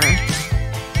later.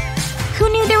 Who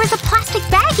knew there was a plastic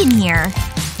bag in here?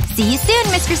 See you soon,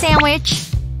 Mr. Sandwich.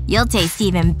 You'll taste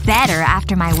even better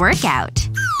after my workout.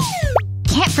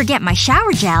 Can't forget my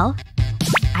shower gel.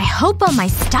 I hope all my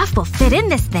stuff will fit in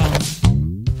this thing.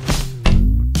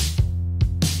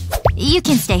 You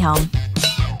can stay home.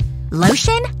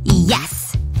 Lotion?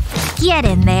 Yes. Get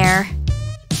in there.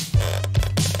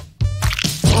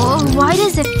 Oh, why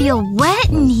does it feel wet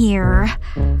in here?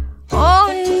 Oh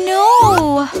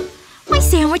no! My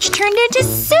sandwich turned into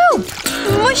soup!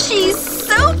 Mushy,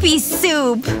 soapy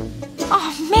soup!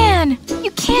 Oh man,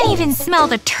 you can't even smell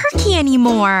the turkey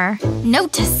anymore.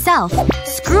 Note to self,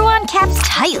 screw on caps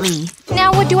tightly.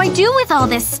 Now what do I do with all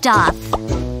this stuff?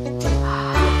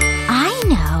 I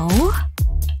know.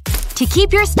 To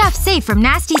keep your stuff safe from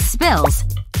nasty spills,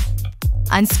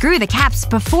 unscrew the caps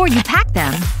before you pack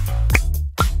them.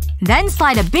 Then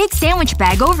slide a big sandwich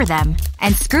bag over them,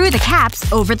 and screw the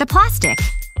caps over the plastic.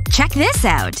 Check this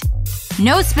out.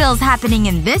 No spills happening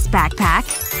in this backpack.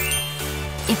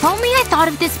 If only I thought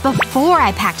of this before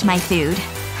I packed my food.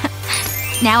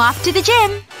 Now off to the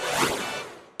gym.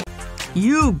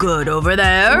 You good over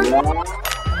there?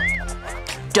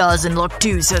 Doesn't look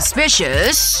too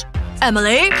suspicious.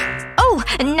 Emily? Oh,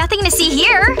 nothing to see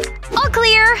here. All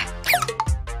clear.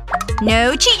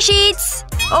 No cheat sheets.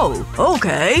 Oh,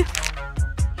 okay.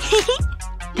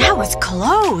 That was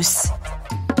close.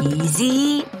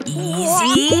 Easy.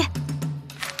 Easy.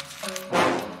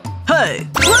 Hey!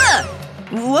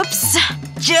 Whoops.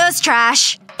 Just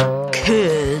trash.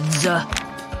 Kids.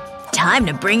 Time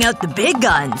to bring out the big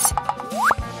guns.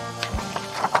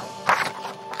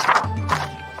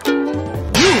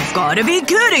 You've gotta be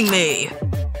kidding me!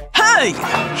 Hey!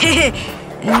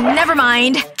 Never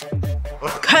mind.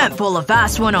 Can't pull a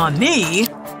fast one on me.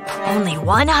 Only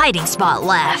one hiding spot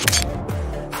left.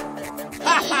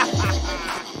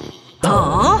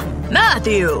 Huh?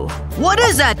 Matthew! What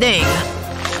is that thing?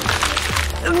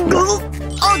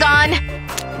 All gone.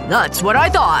 That's what I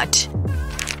thought.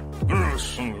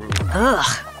 Ugh.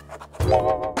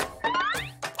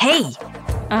 Hey.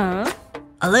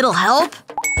 A little help?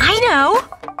 I know.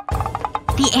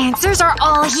 The answers are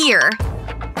all here.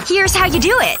 Here's how you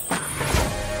do it.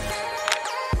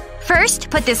 First,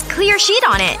 put this clear sheet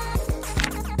on it.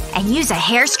 And use a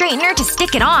hair straightener to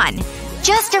stick it on.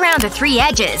 Just around the 3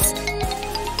 edges.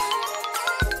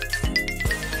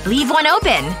 Leave one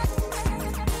open.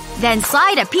 Then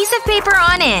slide a piece of paper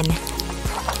on in.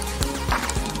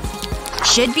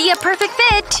 Should be a perfect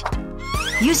fit.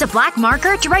 Use a black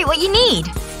marker to write what you need.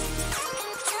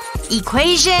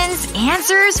 Equations,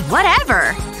 answers,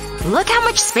 whatever. Look how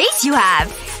much space you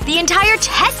have. The entire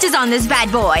test is on this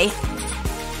bad boy.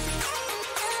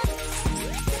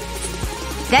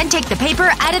 Then take the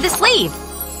paper out of the sleeve.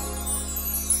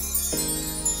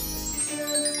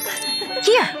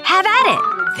 Here, have at it.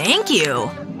 Thank you.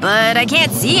 But I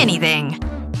can't see anything.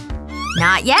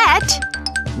 Not yet.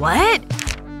 What?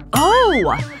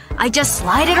 Oh! I just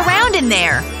slide it around in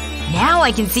there. Now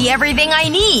I can see everything I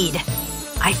need.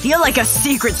 I feel like a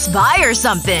secret spy or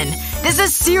something. This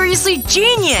is seriously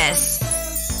genius!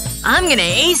 I'm gonna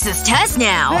ace this test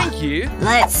now. Thank you.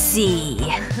 Let's see.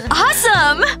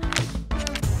 Awesome!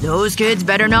 Those kids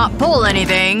better not pull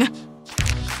anything.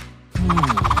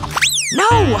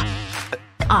 No!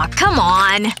 Aw, come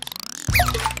on.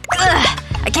 Ugh,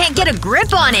 I can't get a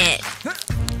grip on it.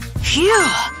 Phew.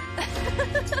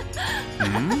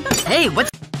 Hey,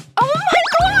 what's… Oh my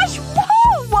gosh!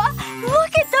 Whoa!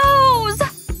 Look at those!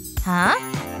 Huh?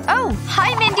 Oh,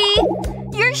 hi,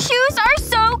 Mindy. Your shoes are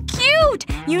so cute!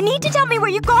 You need to tell me where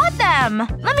you got them.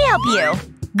 Let me help you.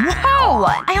 Whoa!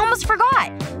 I almost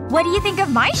forgot. What do you think of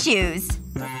my shoes?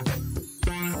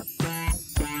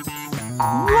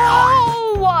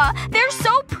 Whoa! They're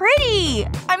so pretty!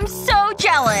 I'm so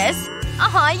jealous.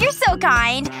 Uh-huh, you're so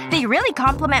kind. They really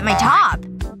compliment my top.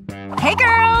 Hey,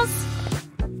 girls!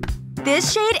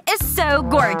 This shade is so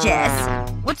gorgeous.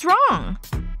 What's wrong?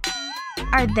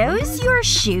 Are those your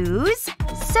shoes?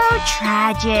 So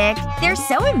tragic. They're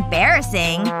so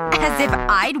embarrassing. As if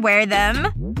I'd wear them.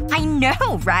 I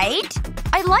know, right?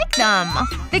 I like them.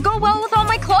 They go well with all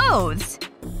my clothes.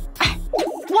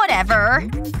 Whatever.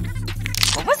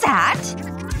 What was that?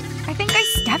 I think I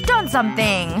stepped on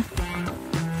something.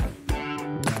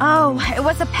 Oh, it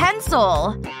was a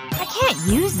pencil. I can't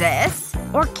use this.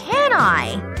 Or can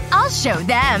I? I'll show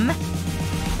them.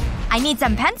 I need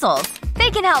some pencils.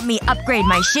 They can help me upgrade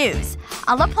my shoes.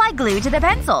 I'll apply glue to the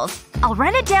pencils. I'll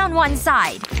run it down one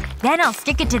side. Then I'll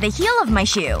stick it to the heel of my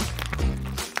shoe.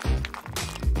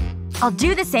 I'll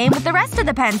do the same with the rest of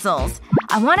the pencils.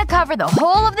 I want to cover the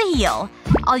whole of the heel.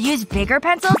 I'll use bigger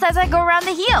pencils as I go around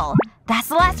the heel. That's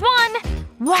the last one.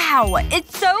 Wow,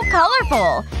 it's so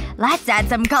colorful. Let's add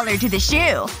some color to the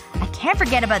shoe. I can't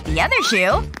forget about the other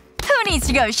shoe. Who needs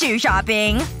to go shoe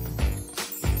shopping?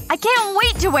 I can't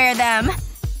wait to wear them.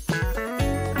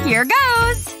 Here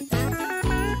goes.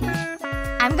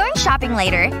 I'm going shopping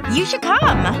later. You should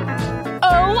come.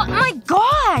 Oh my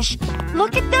gosh!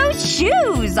 Look at those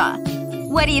shoes!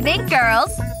 What do you think, girls?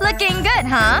 Looking good,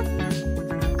 huh?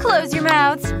 Close your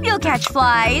mouths. You'll catch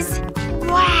flies.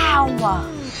 Wow!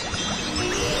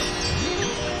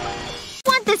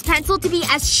 Want this pencil to be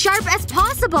as sharp as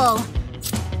possible.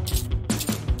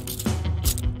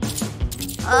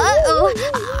 Uh-oh.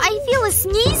 I feel a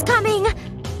sneeze coming.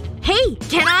 Hey,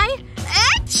 can I?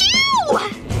 Achoo!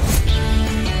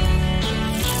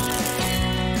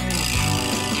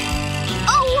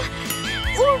 Oh!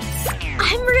 Oops.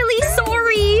 I'm really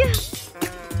sorry.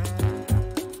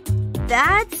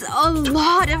 That's a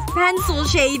lot of pencil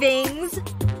shavings.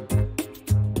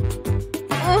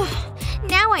 Ugh.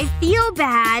 Now I feel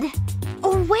bad.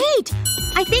 Oh wait!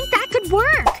 I think that could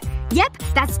work. Yep,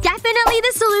 that's definitely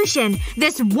the solution.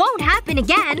 This won't happen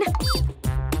again.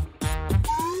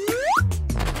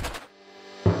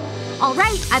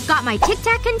 Alright, I've got my Tic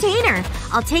Tac container.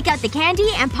 I'll take out the candy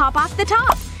and pop off the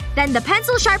top. Then the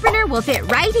pencil sharpener will fit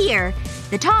right here.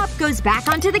 The top goes back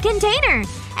onto the container.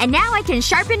 And now I can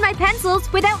sharpen my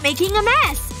pencils without making a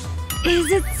mess.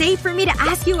 Is it safe for me to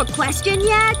ask you a question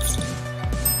yet?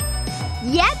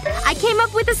 Yep, I came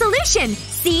up with a solution.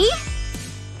 See?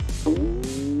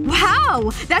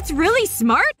 Wow! That's really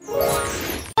smart!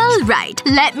 Alright,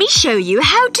 let me show you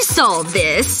how to solve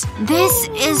this. This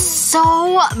is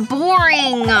so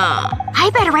boring. I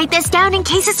better write this down in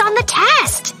case it's on the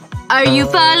test. Are you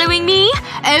following me?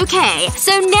 Okay,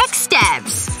 so next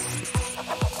steps.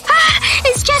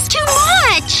 It's just too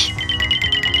much!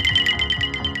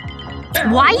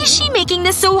 Why is she making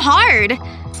this so hard?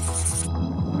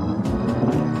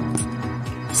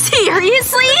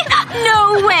 Seriously?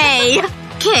 No way!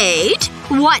 Kate?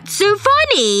 What's so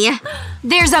funny?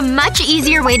 There's a much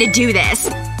easier way to do this.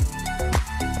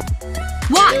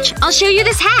 Watch, I'll show you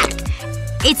this hack.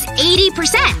 It's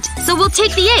 80%, so we'll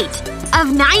take the 8. Of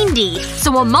 90,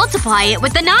 so we'll multiply it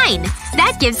with the 9.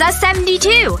 That gives us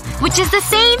 72, which is the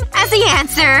same as the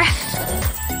answer.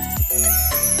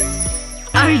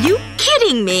 Are you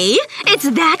kidding me? It's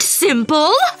that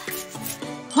simple?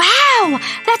 Wow!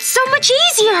 That's so much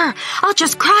easier! I'll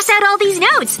just cross out all these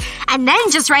notes, and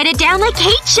then just write it down like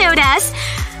Kate showed us.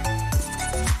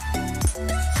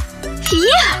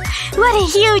 Phew! What a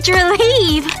huge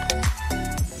relief!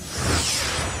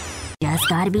 Just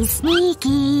gotta be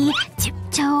sneaky.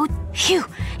 Tiptoe. Phew.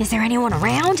 Is there anyone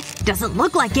around? Doesn't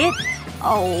look like it.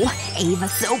 Oh,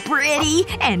 Ava's so pretty.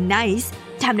 And nice.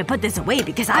 Time to put this away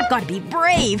because I've gotta be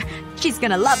brave. She's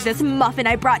gonna love this muffin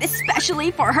I brought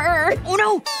especially for her. Oh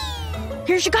no!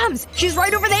 Here she comes! She's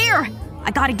right over there!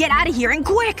 I gotta get out of here and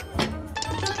quick!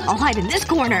 I'll hide in this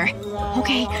corner.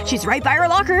 Okay, she's right by her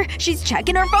locker. She's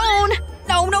checking her phone.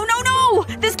 No, no, no, no!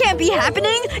 This can't be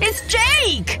happening! It's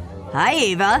Jake! Hi,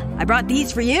 Ava. I brought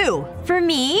these for you. For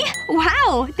me?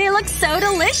 Wow, they look so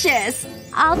delicious.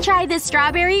 I'll try this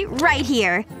strawberry right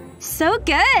here. So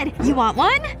good. You want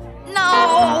one?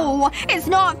 No! It's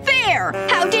not fair!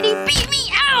 How did he beat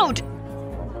me out?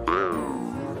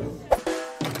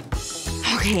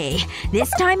 Okay,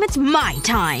 this time it's my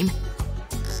time.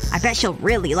 I bet she'll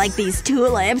really like these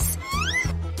tulips.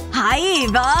 Hi,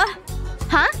 Ava.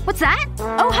 Huh? What's that?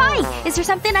 Oh, hi! Is there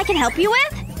something I can help you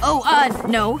with? Oh,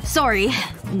 no. Sorry.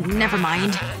 Never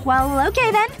mind. Well,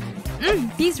 okay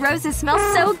then. These roses smell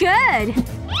so good.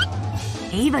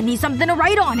 Ava needs something to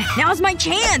write on. Now's my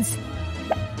chance!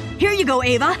 Here you go,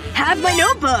 Ava. Have my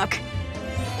notebook.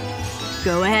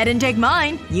 Go ahead and take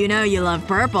mine. You know you love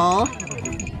purple.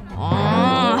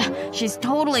 Oh, she's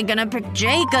totally gonna pick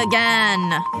Jake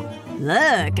again.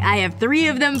 Look, I have 3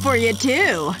 of them for you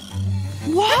too.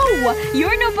 Whoa!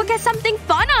 Your notebook has something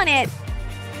fun on it!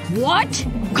 What?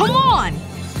 Come on!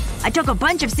 I took a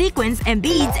bunch of sequins and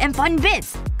beads and fun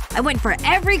bits. I went for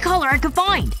every color I could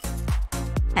find.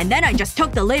 And then I just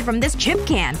took the lid from this chip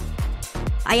can.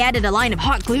 I added a line of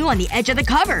hot glue on the edge of the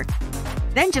cover.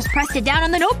 Then just pressed it down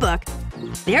on the notebook.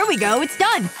 There we go, it's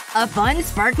done! A fun,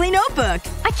 sparkly notebook!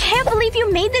 I can't believe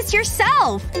you made this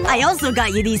yourself! I also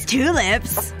got you these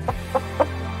tulips.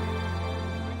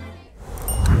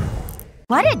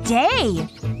 What a day!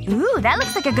 Ooh, that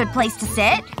looks like a good place to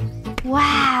sit.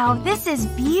 Wow, this is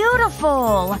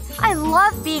beautiful! I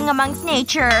love being amongst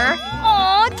nature.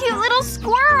 Aw, cute little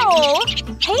squirrel!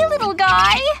 Hey, little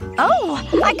guy! Oh,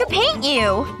 I could paint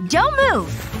you! Don't move!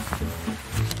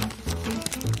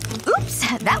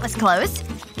 Oops, that was close.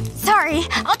 Sorry,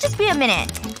 I'll just be a minute.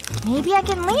 Maybe I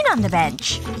can lean on the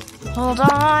bench. Hold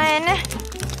on.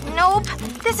 Nope.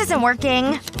 This isn't working.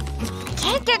 I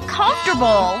can't get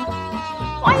comfortable.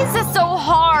 Why is this so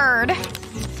hard?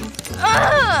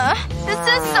 Ugh! This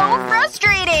is so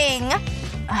frustrating!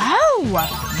 Oh!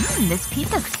 This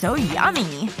pizza's so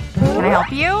yummy. Can I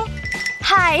help you?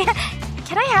 Hi.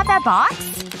 Can I have that box?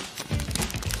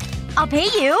 I'll pay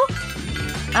you.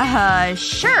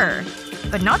 Sure.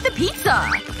 But not the pizza.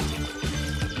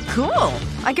 Cool.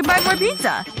 I can buy more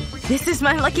pizza. This is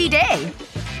my lucky day.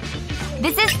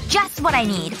 This is just what I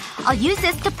need. I'll use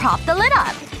this to prop the lid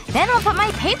up. Then I'll put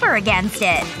my paper against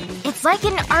it. It's like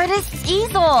an artist's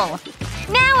easel.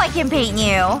 Now I can paint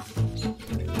you.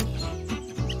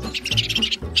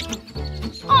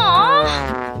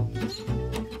 Aww.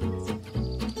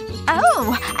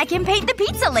 Oh, I can paint the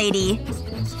pizza lady.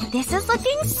 This is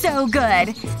looking so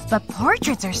good. But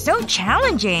portraits are so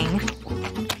challenging.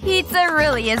 Pizza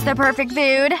really is the perfect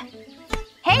food.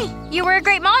 Hey, you were a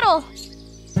great model.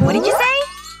 What did you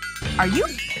say? Are you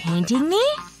painting me?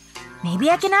 Maybe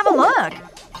I can have a look.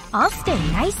 I'll stay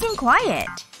nice and quiet.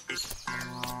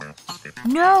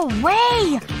 No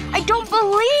way! I don't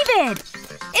believe it!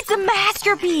 It's a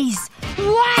masterpiece!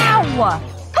 Wow!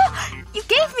 You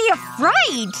gave me a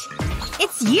fright!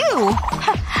 It's you!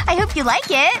 I hope you like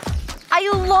it. I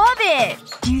love it!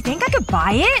 Do you think I could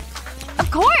buy it?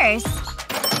 Of course!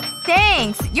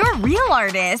 Thanks. You're a real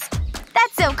artist.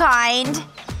 That's so kind.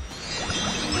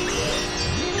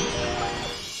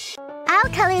 I'll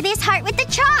color this heart with the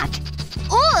chalk.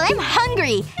 Ooh, I'm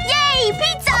hungry. Yay!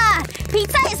 Pizza!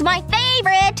 Pizza is my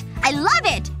favorite. I love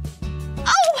it.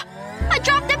 Oh! I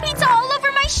dropped the pizza all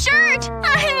over my shirt!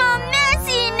 I'm all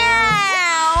messy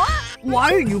now.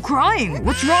 Why are you crying?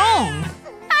 What's wrong?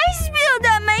 I spilled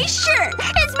on my shirt.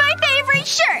 It's my favorite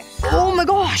shirt. Oh my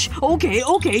gosh.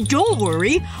 Okay, don't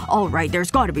worry. Alright,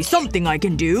 there's gotta be something I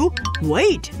can do.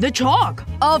 Wait, the chalk.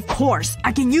 Of course,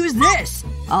 I can use this.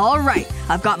 Alright,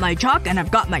 I've got my chalk and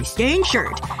I've got my stained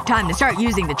shirt. Time to start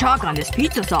using the chalk on this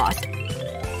pizza sauce.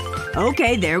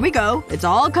 Okay, there we go. It's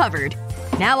all covered.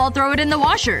 Now I'll throw it in the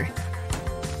washer.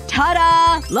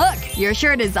 Ta-da! Look, your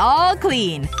shirt is all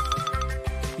clean.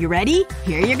 You ready?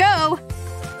 Here you go.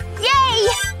 Yay!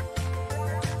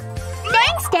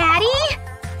 Thanks, Daddy!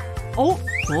 Oh,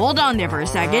 hold on there for a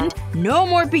second. No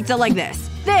more pizza like this.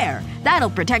 There. That'll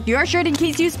protect your shirt in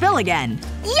case you spill again.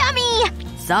 Yummy!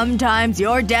 Sometimes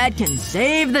your dad can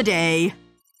save the day.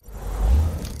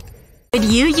 Did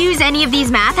you use any of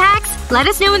these math hacks? Let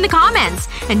us know in the comments.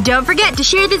 And don't forget to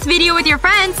share this video with your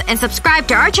friends and subscribe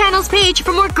to our channel's page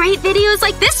for more great videos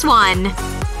like this one.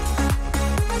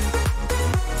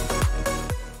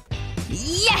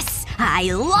 Yes!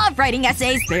 I love writing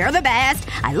essays. They're the best.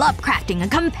 I love crafting a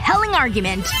compelling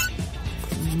argument.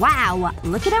 Wow.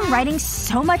 Look at him writing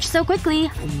so much so quickly.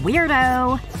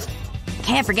 Weirdo.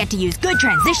 Can't forget to use good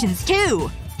transitions, too.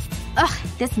 Ugh,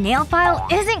 this nail file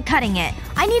isn't cutting it.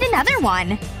 I need another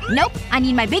one. Nope. I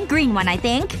need my big green one, I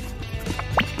think.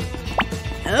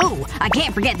 Oh, I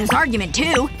can't forget this argument,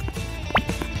 too.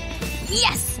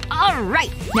 Yes!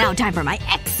 Alright. Now time for my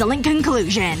excellent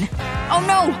conclusion. Oh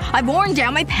no! I've worn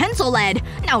down my pencil lead!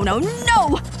 No, no,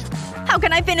 no! How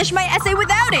can I finish my essay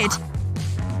without it?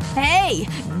 Hey!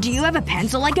 Do you have a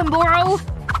pencil I can borrow?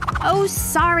 Oh,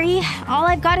 sorry. All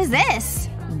I've got is this.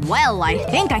 Well, I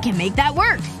think I can make that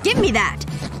work. Give me that.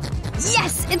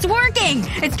 Yes! It's working!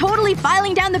 It's totally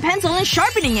filing down the pencil and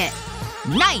sharpening it.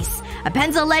 Nice! A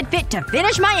pencil lead fit to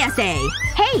finish my essay.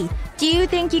 Hey! Do you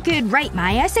think you could write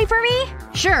my essay for me?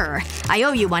 Sure. I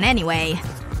owe you one anyway.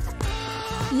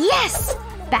 Yes!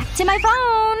 Back to my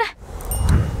phone.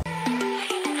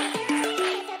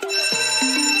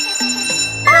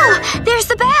 Oh! There's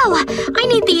the bell! I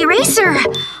need the eraser.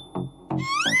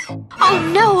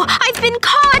 Oh no! I've been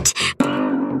caught!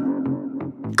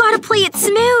 Gotta play it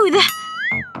smooth.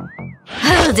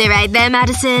 Hold it right there,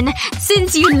 Madison.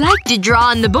 Since you like to draw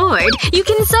on the board, you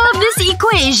can solve this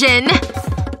equation.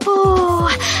 Oh,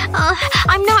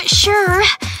 I'm not sure.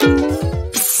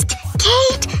 Psst!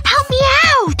 Kate! Help me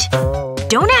out!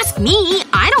 Don't ask me.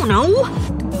 I don't know.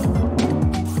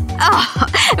 Oh,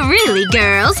 really,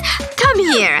 girls? Come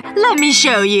here. Let me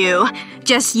show you.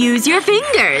 Just use your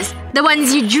fingers. The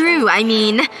ones you drew, I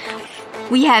mean.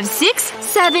 We have 6,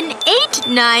 7, 8,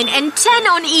 9, and 10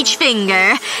 on each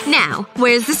finger. Now,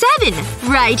 where's the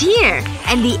 7? Right here.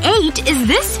 And the 8 is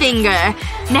this finger.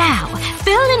 Now,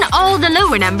 fill in all the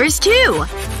lower numbers, too.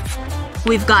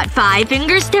 We've got 5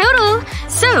 fingers total.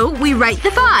 So, we write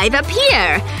the 5 up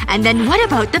here. And then what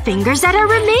about the fingers that are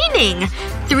remaining?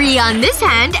 3 on this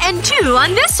hand and 2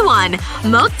 on this one.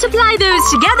 Multiply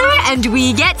those together and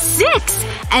we get 6.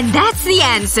 And that's the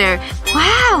answer.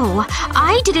 Wow.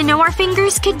 I didn't know our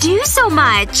fingers could do so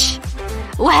much.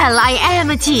 Well, I am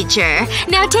a teacher.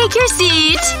 Now take your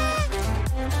seat.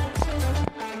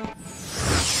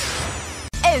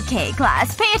 Okay,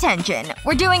 class, pay attention.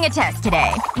 We're doing a test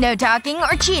today. No talking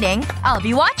or cheating. I'll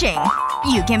be watching.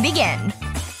 You can begin.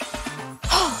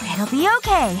 Oh, it'll be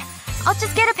okay. I'll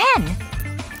just get a pen.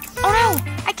 Oh no!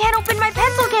 I can't open my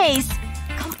pencil case!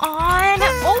 Come on,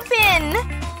 open!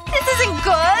 This isn't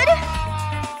good!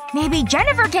 Maybe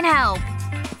Jennifer can help.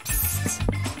 Psst.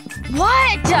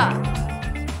 What?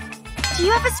 Do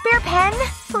you have a spare pen?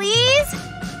 Please?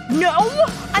 No!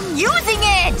 I'm using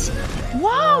it!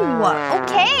 Whoa!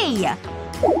 Okay.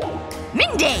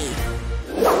 Mindy!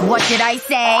 What did I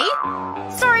say?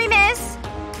 Sorry, miss.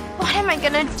 What am I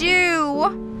gonna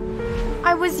do?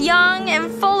 I was young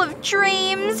and full of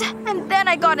dreams, and then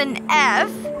I got an F.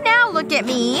 Now look at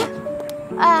me.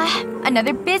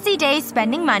 Another busy day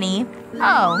spending money.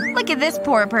 Oh, look at this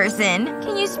poor person.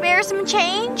 Can you spare some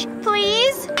change,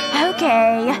 please?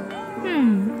 Okay.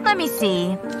 Let me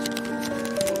see.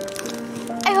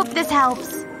 I hope this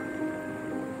helps.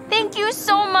 Thank you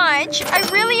so much. I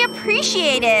really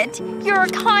appreciate it. You're a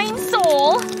kind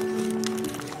soul.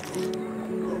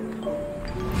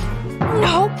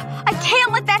 Nope. I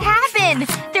can't let that happen!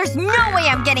 There's no way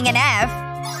I'm getting an F!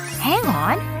 Hang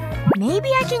on. Maybe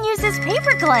I can use this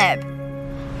paperclip.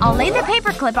 I'll lay the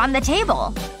paperclip on the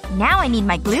table. Now I need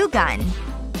my glue gun.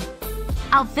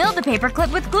 I'll fill the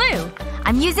paperclip with glue.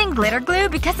 I'm using glitter glue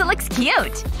because it looks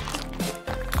cute.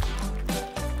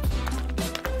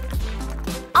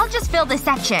 I'll just fill this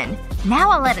section. Now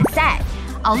I'll let it set.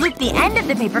 I'll loop the end of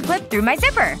the paperclip through my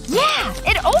zipper. Yeah!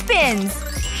 It opens!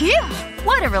 Phew!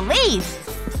 What a relief!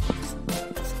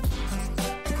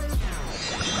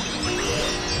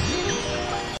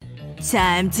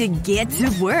 Time to get to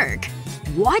work.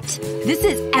 What? This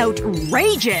is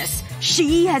outrageous!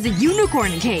 She has a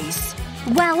unicorn case.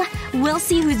 Well, we'll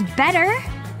see who's better.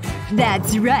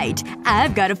 That's right.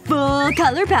 I've got a full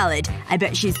color palette. I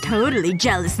bet she's totally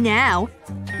jealous now.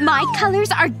 My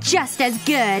colors are just as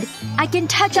good. I can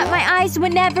touch up my eyes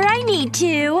whenever I need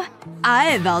to.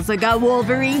 I've also got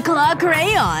Wolverine claw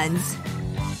crayons.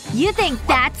 You think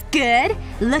that's good?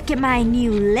 Look at my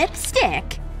new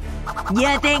lipstick.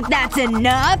 You think that's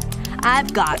enough?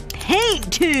 I've got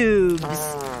paint tubes.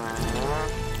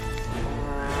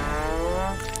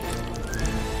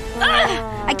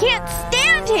 Ugh! I can't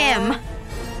stand him!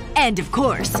 And of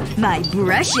course, my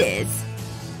brushes.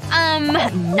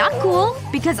 Not cool,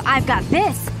 because I've got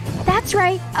this. That's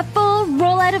right, a full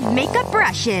rollout of makeup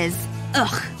brushes.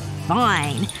 Ugh.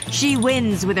 Fine. She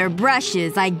wins with her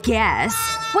brushes, I guess.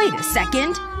 Wait a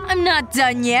second. I'm not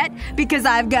done yet, because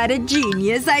I've got a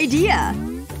genius idea.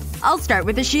 I'll start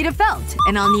with a sheet of felt,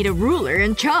 and I'll need a ruler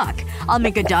and chalk. I'll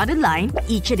make a dotted line,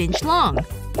 each an inch long.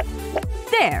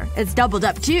 There. It's doubled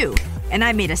up too. And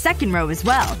I made a second row as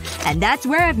well. And that's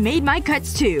where I've made my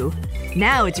cuts too.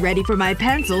 Now it's ready for my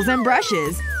pencils and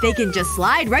brushes. They can just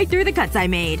slide right through the cuts I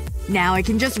made. Now I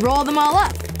can just roll them all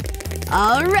up.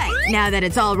 Alright, now that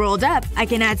it's all rolled up, I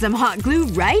can add some hot glue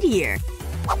right here.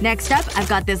 Next up, I've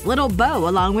got this little bow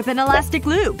along with an elastic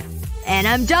loop. And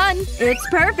I'm done! It's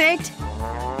perfect!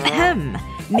 Ahem.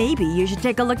 Maybe you should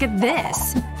take a look at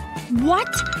this.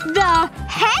 What the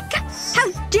heck?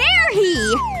 How dare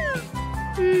he!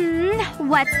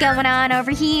 What's going on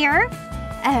over here?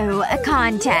 Oh, a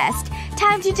contest.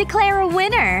 Time to declare a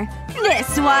winner.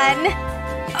 This one.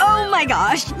 Oh my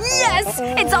gosh. Yes!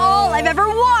 It's all I've ever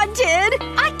wanted!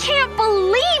 I can't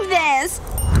believe this!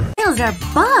 Nails are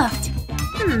buffed.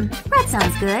 That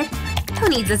sounds good. Who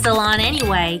needs a salon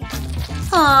anyway?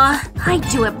 Aw, I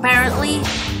do apparently.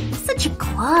 Such a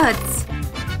klutz.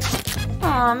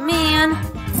 Aw, man.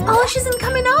 This polish isn't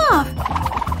coming off.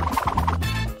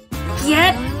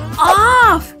 Get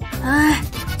off!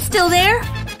 Still there?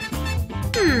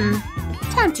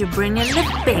 Time to bring in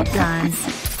the big guns.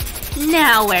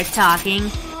 Now we're talking.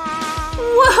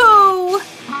 Whoa!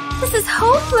 This is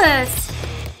hopeless.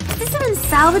 Is this even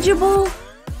salvageable?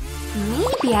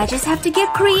 Maybe I just have to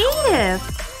get creative.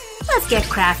 Let's get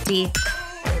crafty.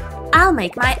 I'll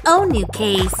make my own new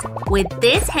case with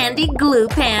this handy glue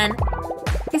pen.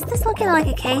 Is this looking like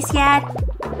a case yet?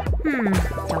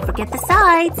 Don't forget the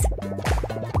sides.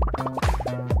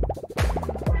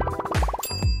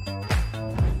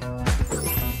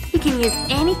 You can use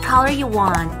any color you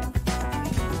want.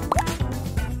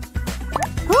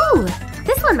 Ooh,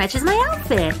 this one matches my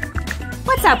outfit.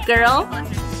 What's up, girl?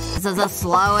 This is the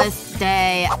slowest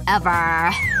day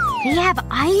ever. Do you have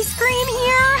ice cream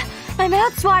here? My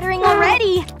mouth's watering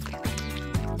already.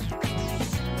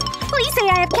 Please say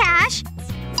I have cash.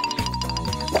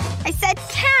 I said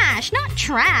cash, not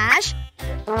trash.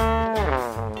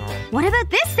 What about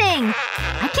this thing?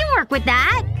 I can work with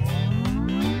that.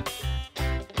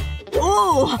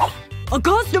 Oh! A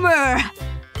customer!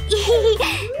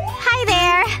 Hi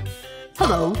there.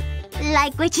 Hello.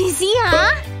 Like what you see,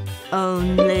 huh?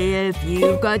 Only if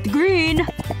you've got the green.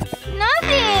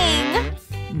 Nothing.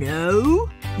 No?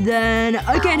 Then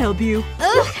I can't help you.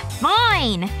 Ugh,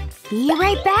 fine. Be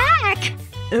right back.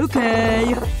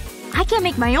 Okay. I can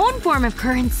make my own form of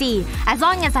currency. As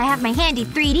long as I have my handy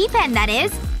 3D pen, that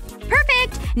is.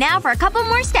 Perfect! Now for a couple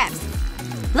more steps.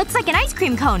 Looks like an ice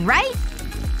cream cone, right?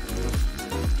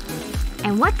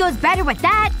 And what goes better with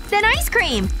that than ice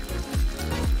cream?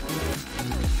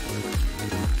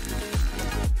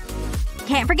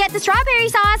 Can't forget the strawberry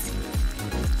sauce.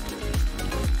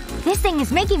 This thing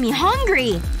is making me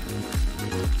hungry.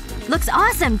 Looks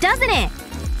awesome, doesn't it?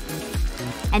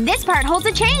 And this part holds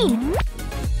a chain.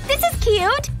 This is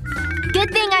cute.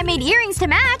 Good thing I made earrings to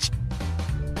match.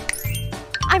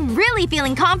 I'm really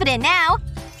feeling confident now.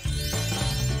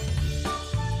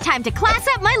 Time to class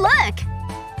up my look.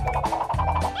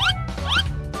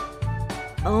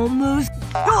 Almost…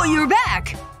 Oh, you're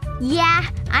back! Yeah,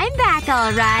 I'm back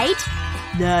alright.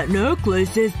 That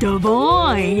necklace is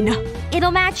divine.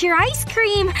 It'll match your ice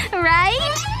cream,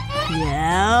 right?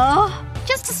 Yeah?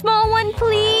 Just a small one,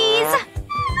 please.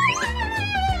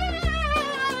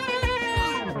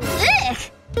 Ugh!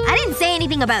 I didn't say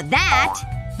anything about that.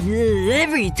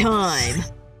 Every time.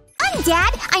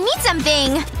 Dad, I need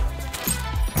something.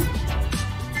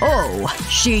 Oh,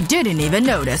 she didn't even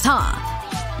notice, huh?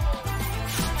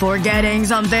 Forgetting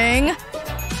something?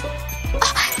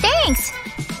 Thanks.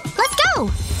 Let's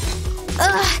go.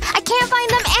 I can't find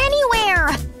them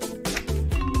anywhere.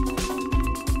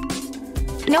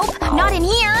 Nope, not in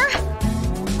here.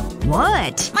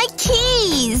 What? My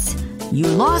keys. You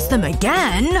lost them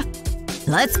again?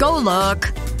 Let's go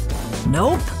look.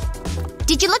 Nope.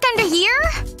 Did you look under here?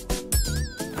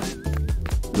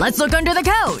 Let's look under the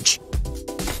couch.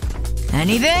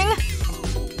 Anything?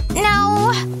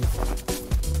 No.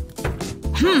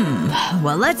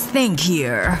 Well, let's think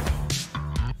here.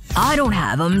 I don't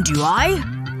have them, do I?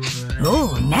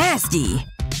 Oh, nasty.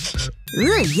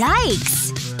 Ugh,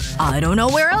 yikes. I don't know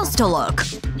where else to look.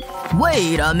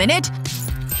 Wait a minute.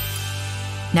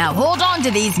 Now hold on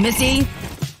to these, Missy.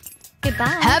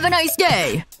 Goodbye. Have a nice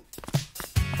day.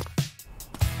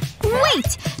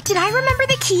 Wait! Did I remember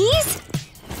the keys?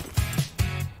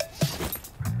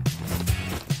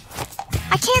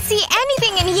 I can't see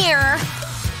anything in here.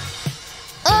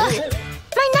 Ugh!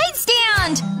 My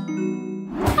nightstand!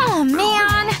 Oh,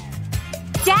 man.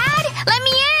 Dad? Let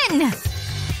me in!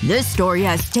 This story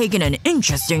has taken an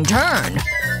interesting turn.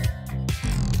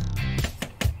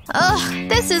 Ugh,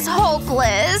 this is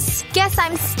hopeless. Guess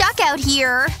I'm stuck out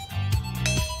here.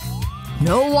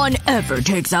 No one ever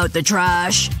takes out the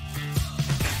trash.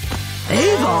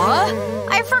 Ava?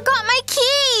 I forgot my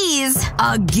keys!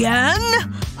 Again?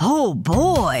 Oh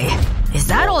boy. Is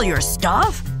that all your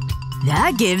stuff?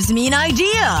 That gives me an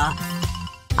idea.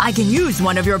 I can use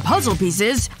one of your puzzle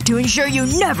pieces to ensure you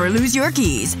never lose your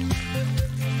keys.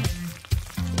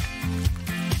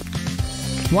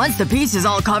 Once the piece is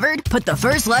all covered, put the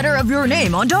first letter of your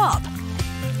name on top.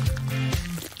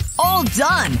 All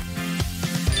done!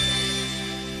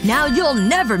 Now you'll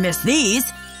never miss these.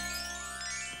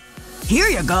 Here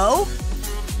you go.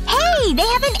 Hey! They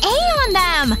have an A on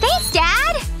them! Thanks,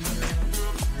 Dad!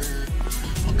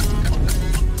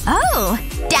 Oh!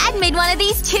 Dad made one of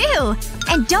these too!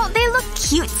 And don't they look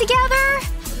cute together?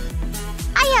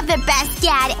 I have the best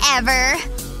dad ever!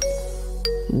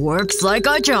 Works like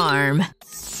a charm.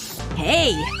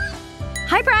 Hey.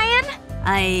 Hi, Brian.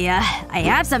 I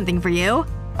have something for you.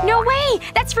 No way!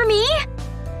 That's for me?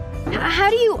 How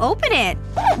do you open it?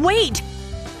 Wait!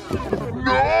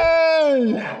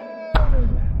 No!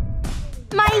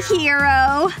 My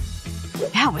hero.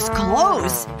 That was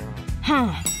close.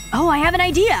 Oh, I have an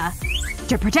idea.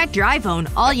 To protect your iPhone,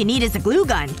 all you need is a glue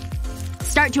gun.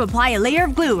 Start to apply a layer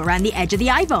of glue around the edge of the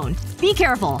iPhone. Be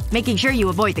careful, making sure you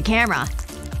avoid the camera.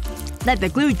 Let the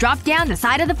glue drop down the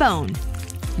side of the phone.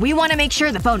 We want to make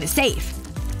sure the phone is safe.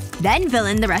 Then fill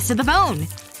in the rest of the phone.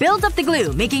 Build up the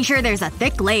glue, making sure there's a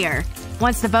thick layer.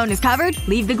 Once the phone is covered,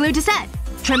 leave the glue to set.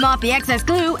 Trim off the excess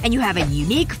glue and you have a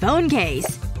unique phone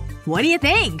case. What do you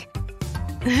think?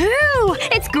 Ooh!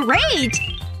 It's great!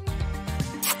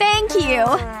 Thank you.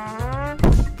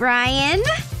 Brian?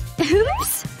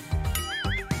 Oops.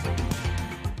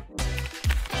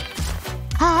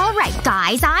 Alright,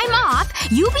 guys, I'm off.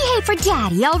 You behave for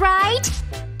Daddy, alright?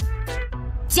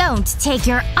 Don't take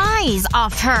your eyes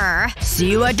off her.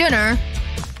 See you at dinner.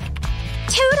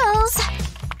 Toodles!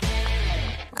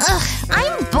 Ugh,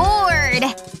 I'm bored.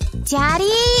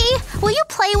 Daddy? Will you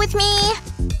play with me?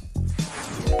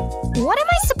 What am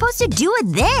I supposed to do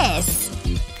with this?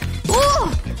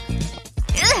 Ooh!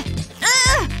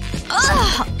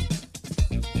 Ugh!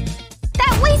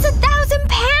 That weighs 1,000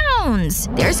 pounds!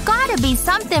 There's gotta be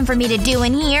something for me to do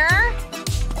in here.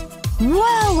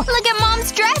 Whoa! Look at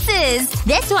Mom's dresses!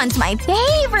 This one's my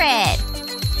favorite!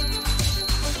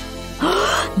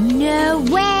 No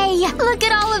way! Look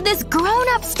at all of this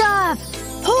grown-up stuff!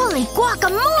 Holy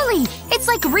guacamole! It's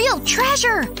like real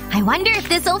treasure! I wonder if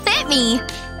this'll fit me.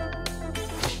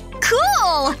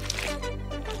 Cool!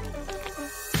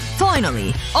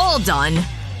 Finally, all done.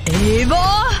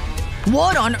 Ava?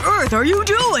 What on earth are you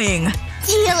doing?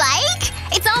 Do you like?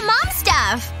 It's all Mom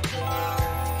stuff.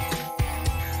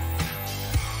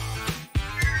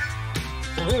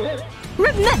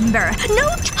 Remember,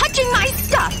 no touching my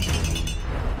stuff!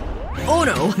 Oh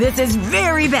no, this is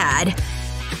very bad.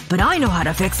 But I know how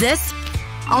to fix this.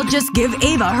 I'll just give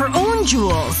Ava her own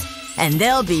jewels. And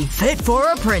they'll be fit for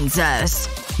a princess.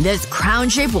 This crown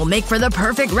shape will make for the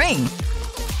perfect ring.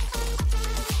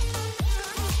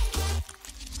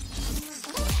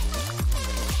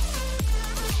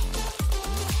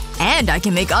 And I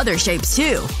can make other shapes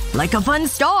too. Like a fun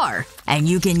star. And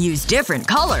you can use different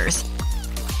colors.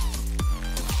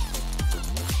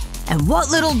 And what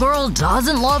little girl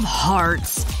doesn't love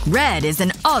hearts? Red is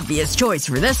an obvious choice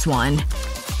for this one.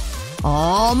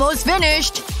 Almost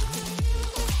finished!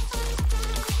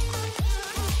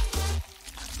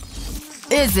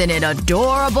 Isn't it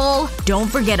adorable? Don't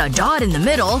forget a dot in the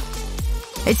middle.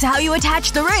 It's how you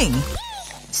attach the ring.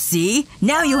 See?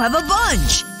 Now you have a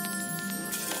bunch!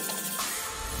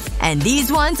 And these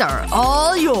ones are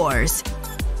all yours.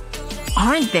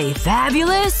 Aren't they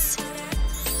fabulous?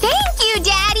 Thank you,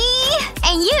 Daddy!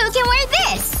 And you can wear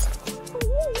this!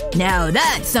 Now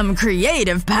that's some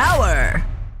creative power!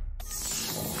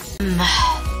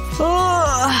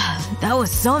 Oh, that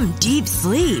was some deep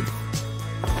sleep.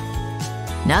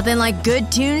 Nothing like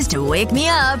good tunes to wake me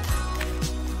up.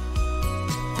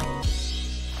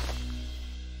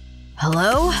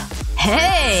 Hello?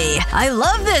 Hey! I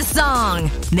love this song!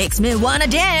 Makes me wanna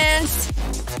dance!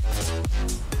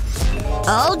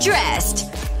 All dressed.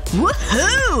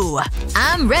 Woohoo!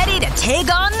 I'm ready to take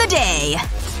on the day.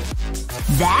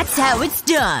 That's how it's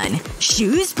done.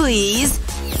 Shoes, please.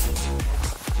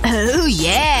 Oh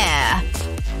yeah!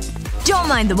 Don't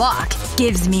mind the walk.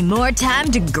 Gives me more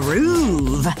time to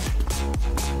groove.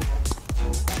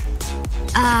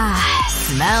 Ah,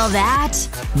 smell that?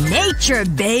 Nature,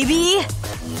 baby!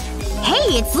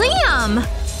 Hey, it's Liam!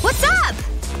 What's up?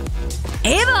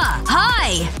 Ava!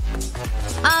 Hi!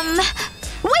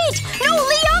 Wait! No,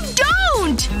 Liam,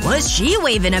 don't! What's she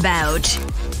waving about?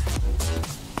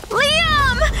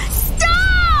 Liam!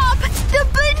 Stop! The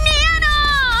banana!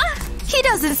 He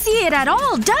doesn't see it at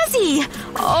all, does he?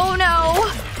 Oh no.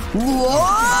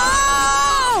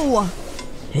 Whoa!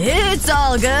 It's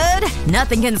all good.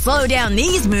 Nothing can slow down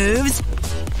these moves.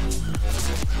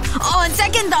 On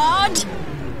second thought…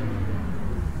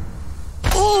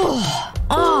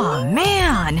 Oh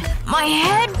man! My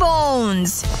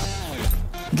headphones!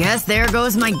 Guess there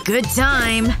goes my good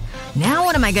time. Now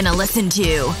what am I gonna listen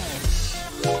to?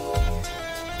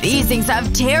 These things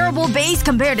have terrible bass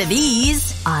compared to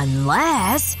these.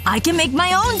 Unless I can make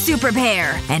my own super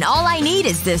pair. And all I need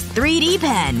is this 3D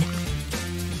pen.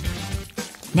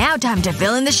 Now time to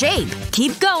fill in the shape.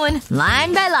 Keep going,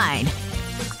 line by line.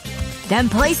 Then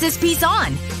place this piece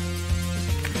on.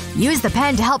 Use the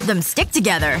pen to help them stick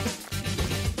together.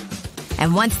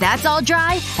 And once that's all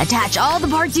dry, attach all the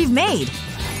parts you've made.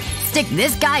 Stick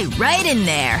this guy right in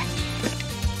there.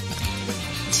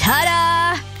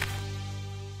 Ta-da!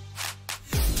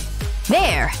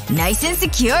 There. Nice and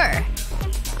secure.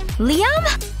 Liam?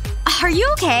 Are you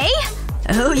okay?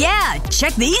 Oh yeah,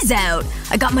 check these out.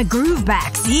 I got my groove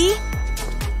back, see?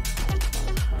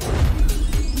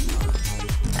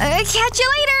 Catch you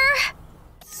later!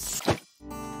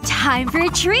 Time for a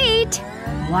treat!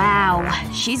 Wow,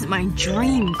 she's my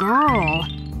dream girl.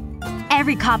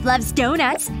 Every cop loves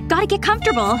donuts. Gotta get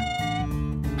comfortable.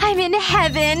 I'm in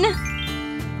heaven.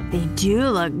 They do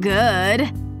look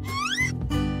good.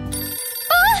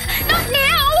 Not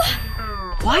now!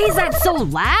 Why is that so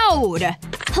loud?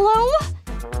 Hello?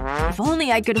 If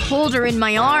only I could hold her in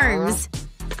my arms.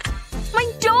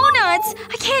 My donuts!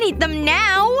 I can't eat them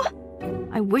now!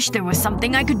 I wish there was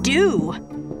something I could do.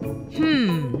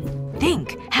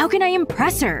 Think. How can I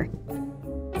impress her?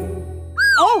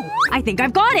 Oh! I think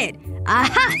I've got it!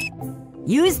 Aha!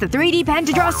 Use the 3D pen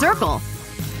to draw a circle.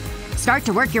 Start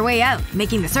to work your way out,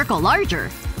 making the circle larger.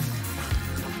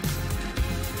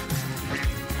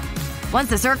 Once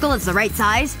the circle is the right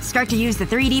size, start to use the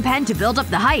 3D pen to build up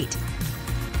the height.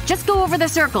 Just go over the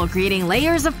circle, creating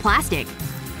layers of plastic.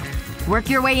 Work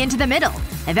your way into the middle.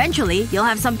 Eventually, you'll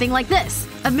have something like this.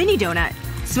 A mini donut.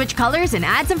 Switch colors and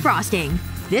add some frosting.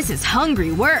 This is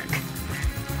hungry work.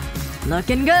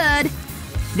 Looking good.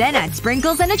 Then add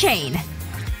sprinkles and a chain.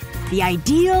 The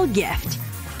ideal gift.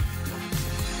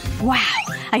 Wow.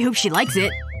 I hope she likes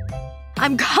it.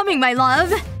 I'm coming, my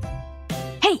love!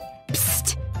 Hey!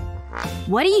 Psst!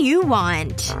 What do you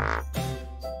want?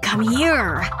 Come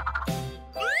here.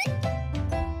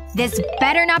 This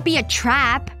better not be a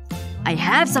trap. I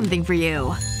have something for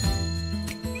you.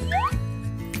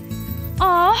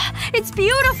 Aw, it's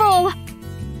beautiful!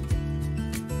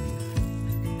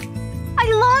 I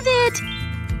love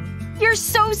it! You're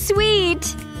so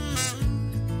sweet!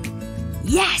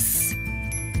 Yes!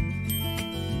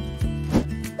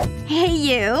 Hey,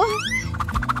 you.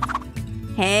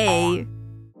 Hey.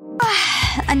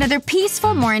 Another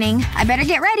peaceful morning. I better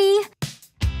get ready.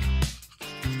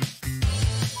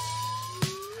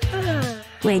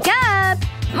 Wake up!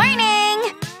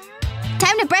 Morning!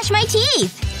 Time to brush my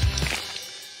teeth.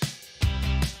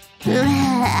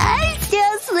 I'm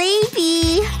still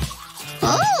sleepy.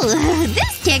 Oh,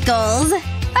 this tickles.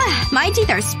 My teeth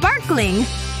are sparkling.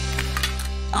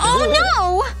 Oh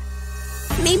no!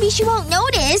 Maybe she won't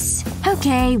notice.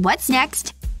 Okay, what's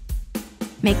next?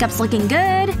 Makeup's looking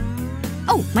good.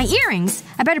 Oh, my earrings.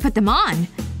 I better put them on.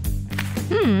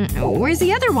 Where's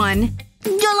the other one?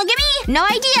 Don't look at me! No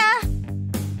idea!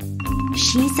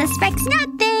 She suspects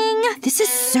nothing. This is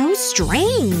so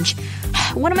strange.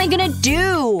 What am I gonna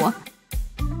do?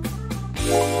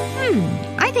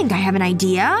 I think I have an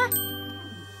idea.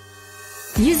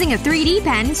 Using a 3D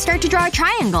pen, start to draw a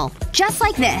triangle. Just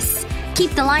like this.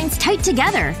 Keep the lines tight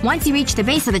together. Once you reach the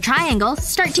base of the triangle,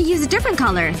 start to use a different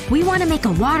color. We want to make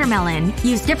a watermelon.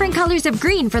 Use different colors of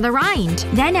green for the rind.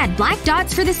 Then add black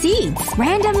dots for the seeds.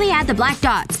 Randomly add the black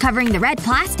dots, covering the red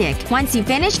plastic. Once you've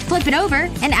finished, flip it over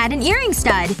and add an earring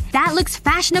stud. That looks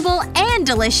fashionable and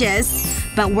delicious.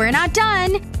 But we're not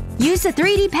done. Use the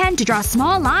 3D pen to draw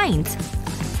small lines.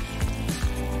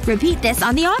 Repeat this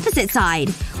on the opposite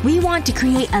side. We want to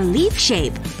create a leaf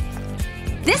shape.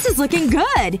 This is looking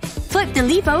good! Flip the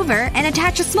leaf over and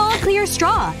attach a small clear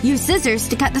straw. Use scissors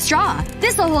to cut the straw.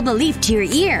 This'll hold the leaf to your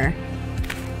ear.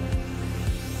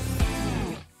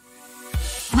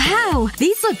 Wow!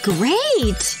 These look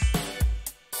great!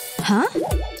 Huh?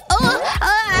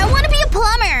 I want to be a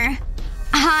plumber!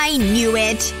 I knew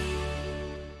it!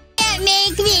 Can't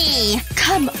make me!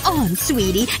 Come on,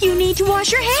 sweetie. You need to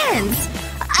wash your hands.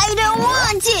 I don't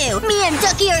want to! Me and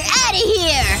Ducky are out of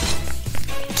here!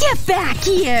 Get back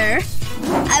here!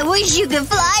 I wish you could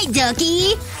fly,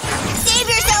 Ducky! Save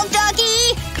yourself,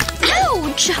 Ducky!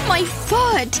 Ouch! My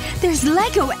foot! There's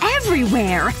Lego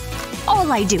everywhere!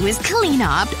 All I do is clean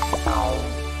up.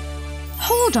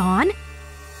 Hold on.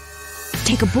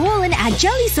 Take a bowl and add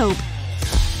jelly soap.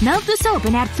 Melt the soap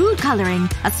and add food coloring.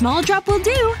 A small drop will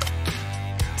do.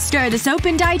 Stir the soap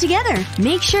and dye together.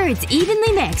 Make sure it's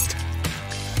evenly mixed.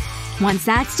 Once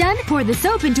that's done, pour the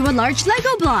soap into a large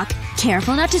Lego block.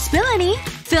 Careful not to spill any.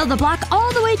 Fill the block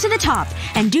all the way to the top,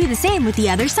 and do the same with the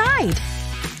other side.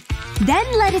 Then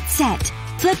let it set.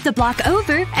 Flip the block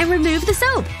over and remove the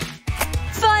soap.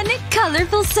 Fun,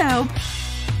 colorful soap.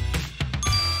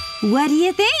 What do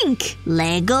you think?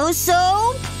 Lego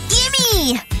soap?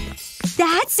 Gimme!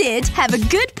 That's it! Have a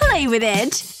good play with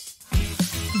it!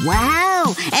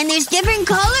 Wow! And there's different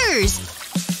colors!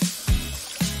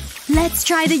 Let's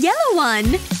try the yellow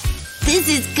one! This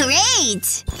is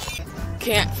great!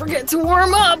 Can't forget to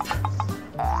warm up!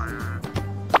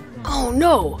 Oh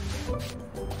no!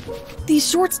 These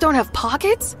shorts don't have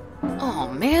pockets? Oh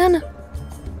man.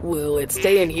 Will it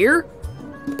stay in here?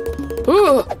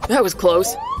 Ooh, that was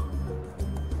close.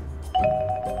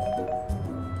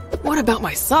 What about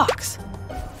my socks?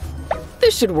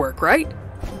 This should work, right?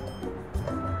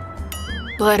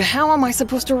 But how am I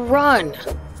supposed to run?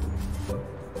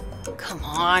 Come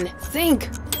on, think!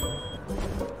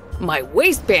 My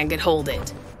waistband can hold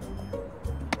it.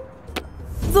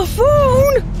 The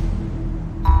phone!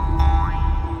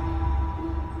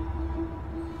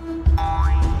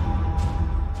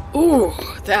 Ooh,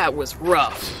 that was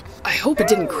rough. I hope it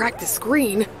didn't crack the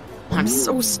screen. I'm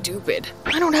so stupid.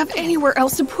 I don't have anywhere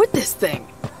else to put this thing.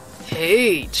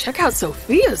 Hey, check out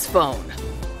Sophia's phone.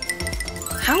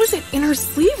 How is it in her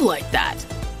sleeve like that?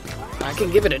 I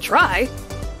can give it a try.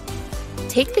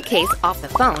 Take the case off the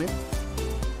phone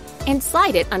and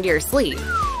slide it under your sleeve.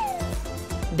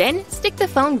 Then stick the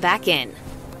phone back in.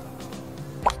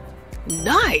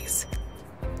 Nice!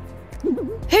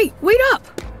 Hey, wait up!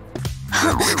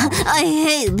 I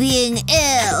hate being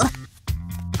ill.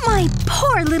 My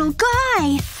poor little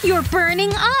guy. You're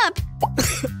burning up.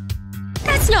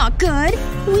 That's not good.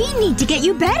 We need to get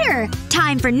you better.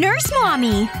 Time for Nurse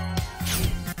Mommy.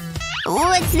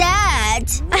 What's that?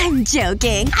 I'm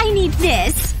joking. I need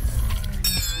this.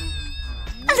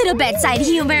 A little bedside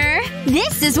humor.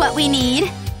 This is what we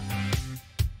need.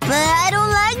 But I don't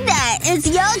like that. It's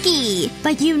yucky.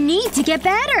 But you need to get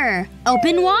better.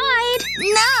 Open wide.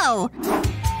 No.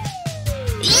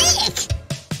 Eek!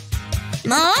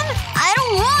 Mom? I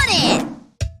don't want it.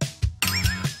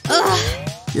 Ugh.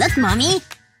 Look, Mommy.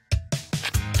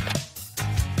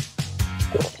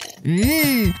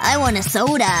 I want a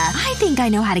soda. I think I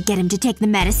know how to get him to take the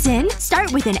medicine.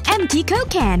 Start with an empty Coke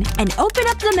can and open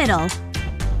up the middle.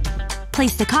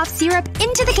 Place the cough syrup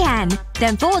into the can.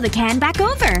 Then fold the can back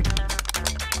over.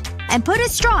 And put a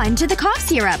straw into the cough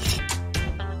syrup.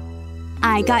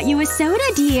 I got you a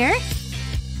soda, dear.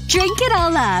 Drink it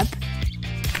all up.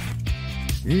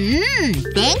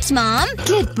 Thanks, Mom.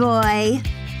 Good boy.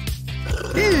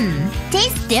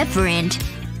 Tastes different.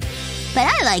 But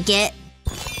I like it.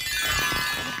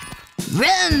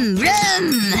 Vroom,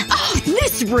 vroom. Oh,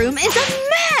 this room is a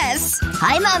mess!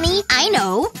 Hi, Mommy. I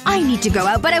know. I need to go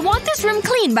out, but I want this room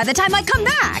clean by the time I come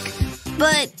back.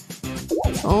 But…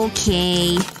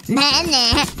 okay. Nah.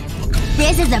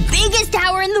 This is the biggest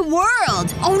tower in the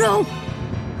world! Oh no!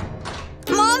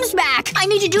 Mom's back! I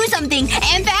need to do something,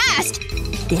 and fast!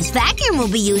 This vacuum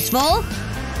will be useful.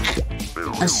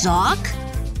 A sock?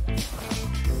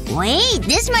 Wait,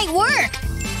 this might work!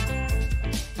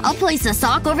 I'll place the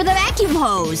sock over the vacuum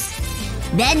hose.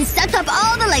 Then suck up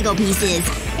all the Lego pieces.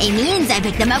 It means I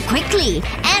pick them up quickly.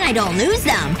 And I don't lose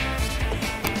them.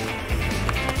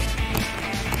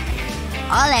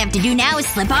 All I have to do now is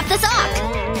slip off the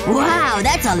sock. Wow,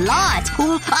 that's a lot.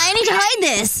 Oh, I need to hide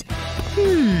this.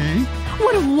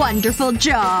 What a wonderful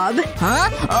job. Huh?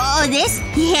 Oh, this?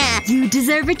 Yeah. You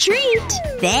deserve a treat.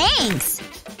 Thanks.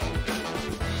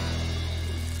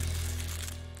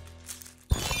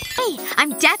 Hey,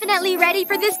 I'm definitely ready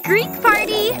for this Greek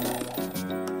party.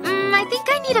 I think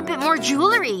I need a bit more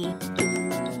jewelry.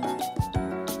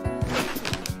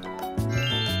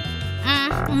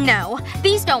 No.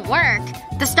 These don't work.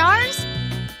 The stars?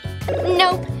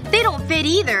 Nope. They don't fit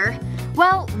either.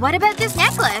 Well, what about this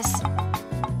necklace?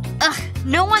 Ugh.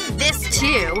 No one this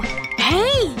too.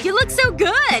 Hey! You look so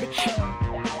good!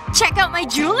 Check out my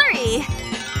jewelry!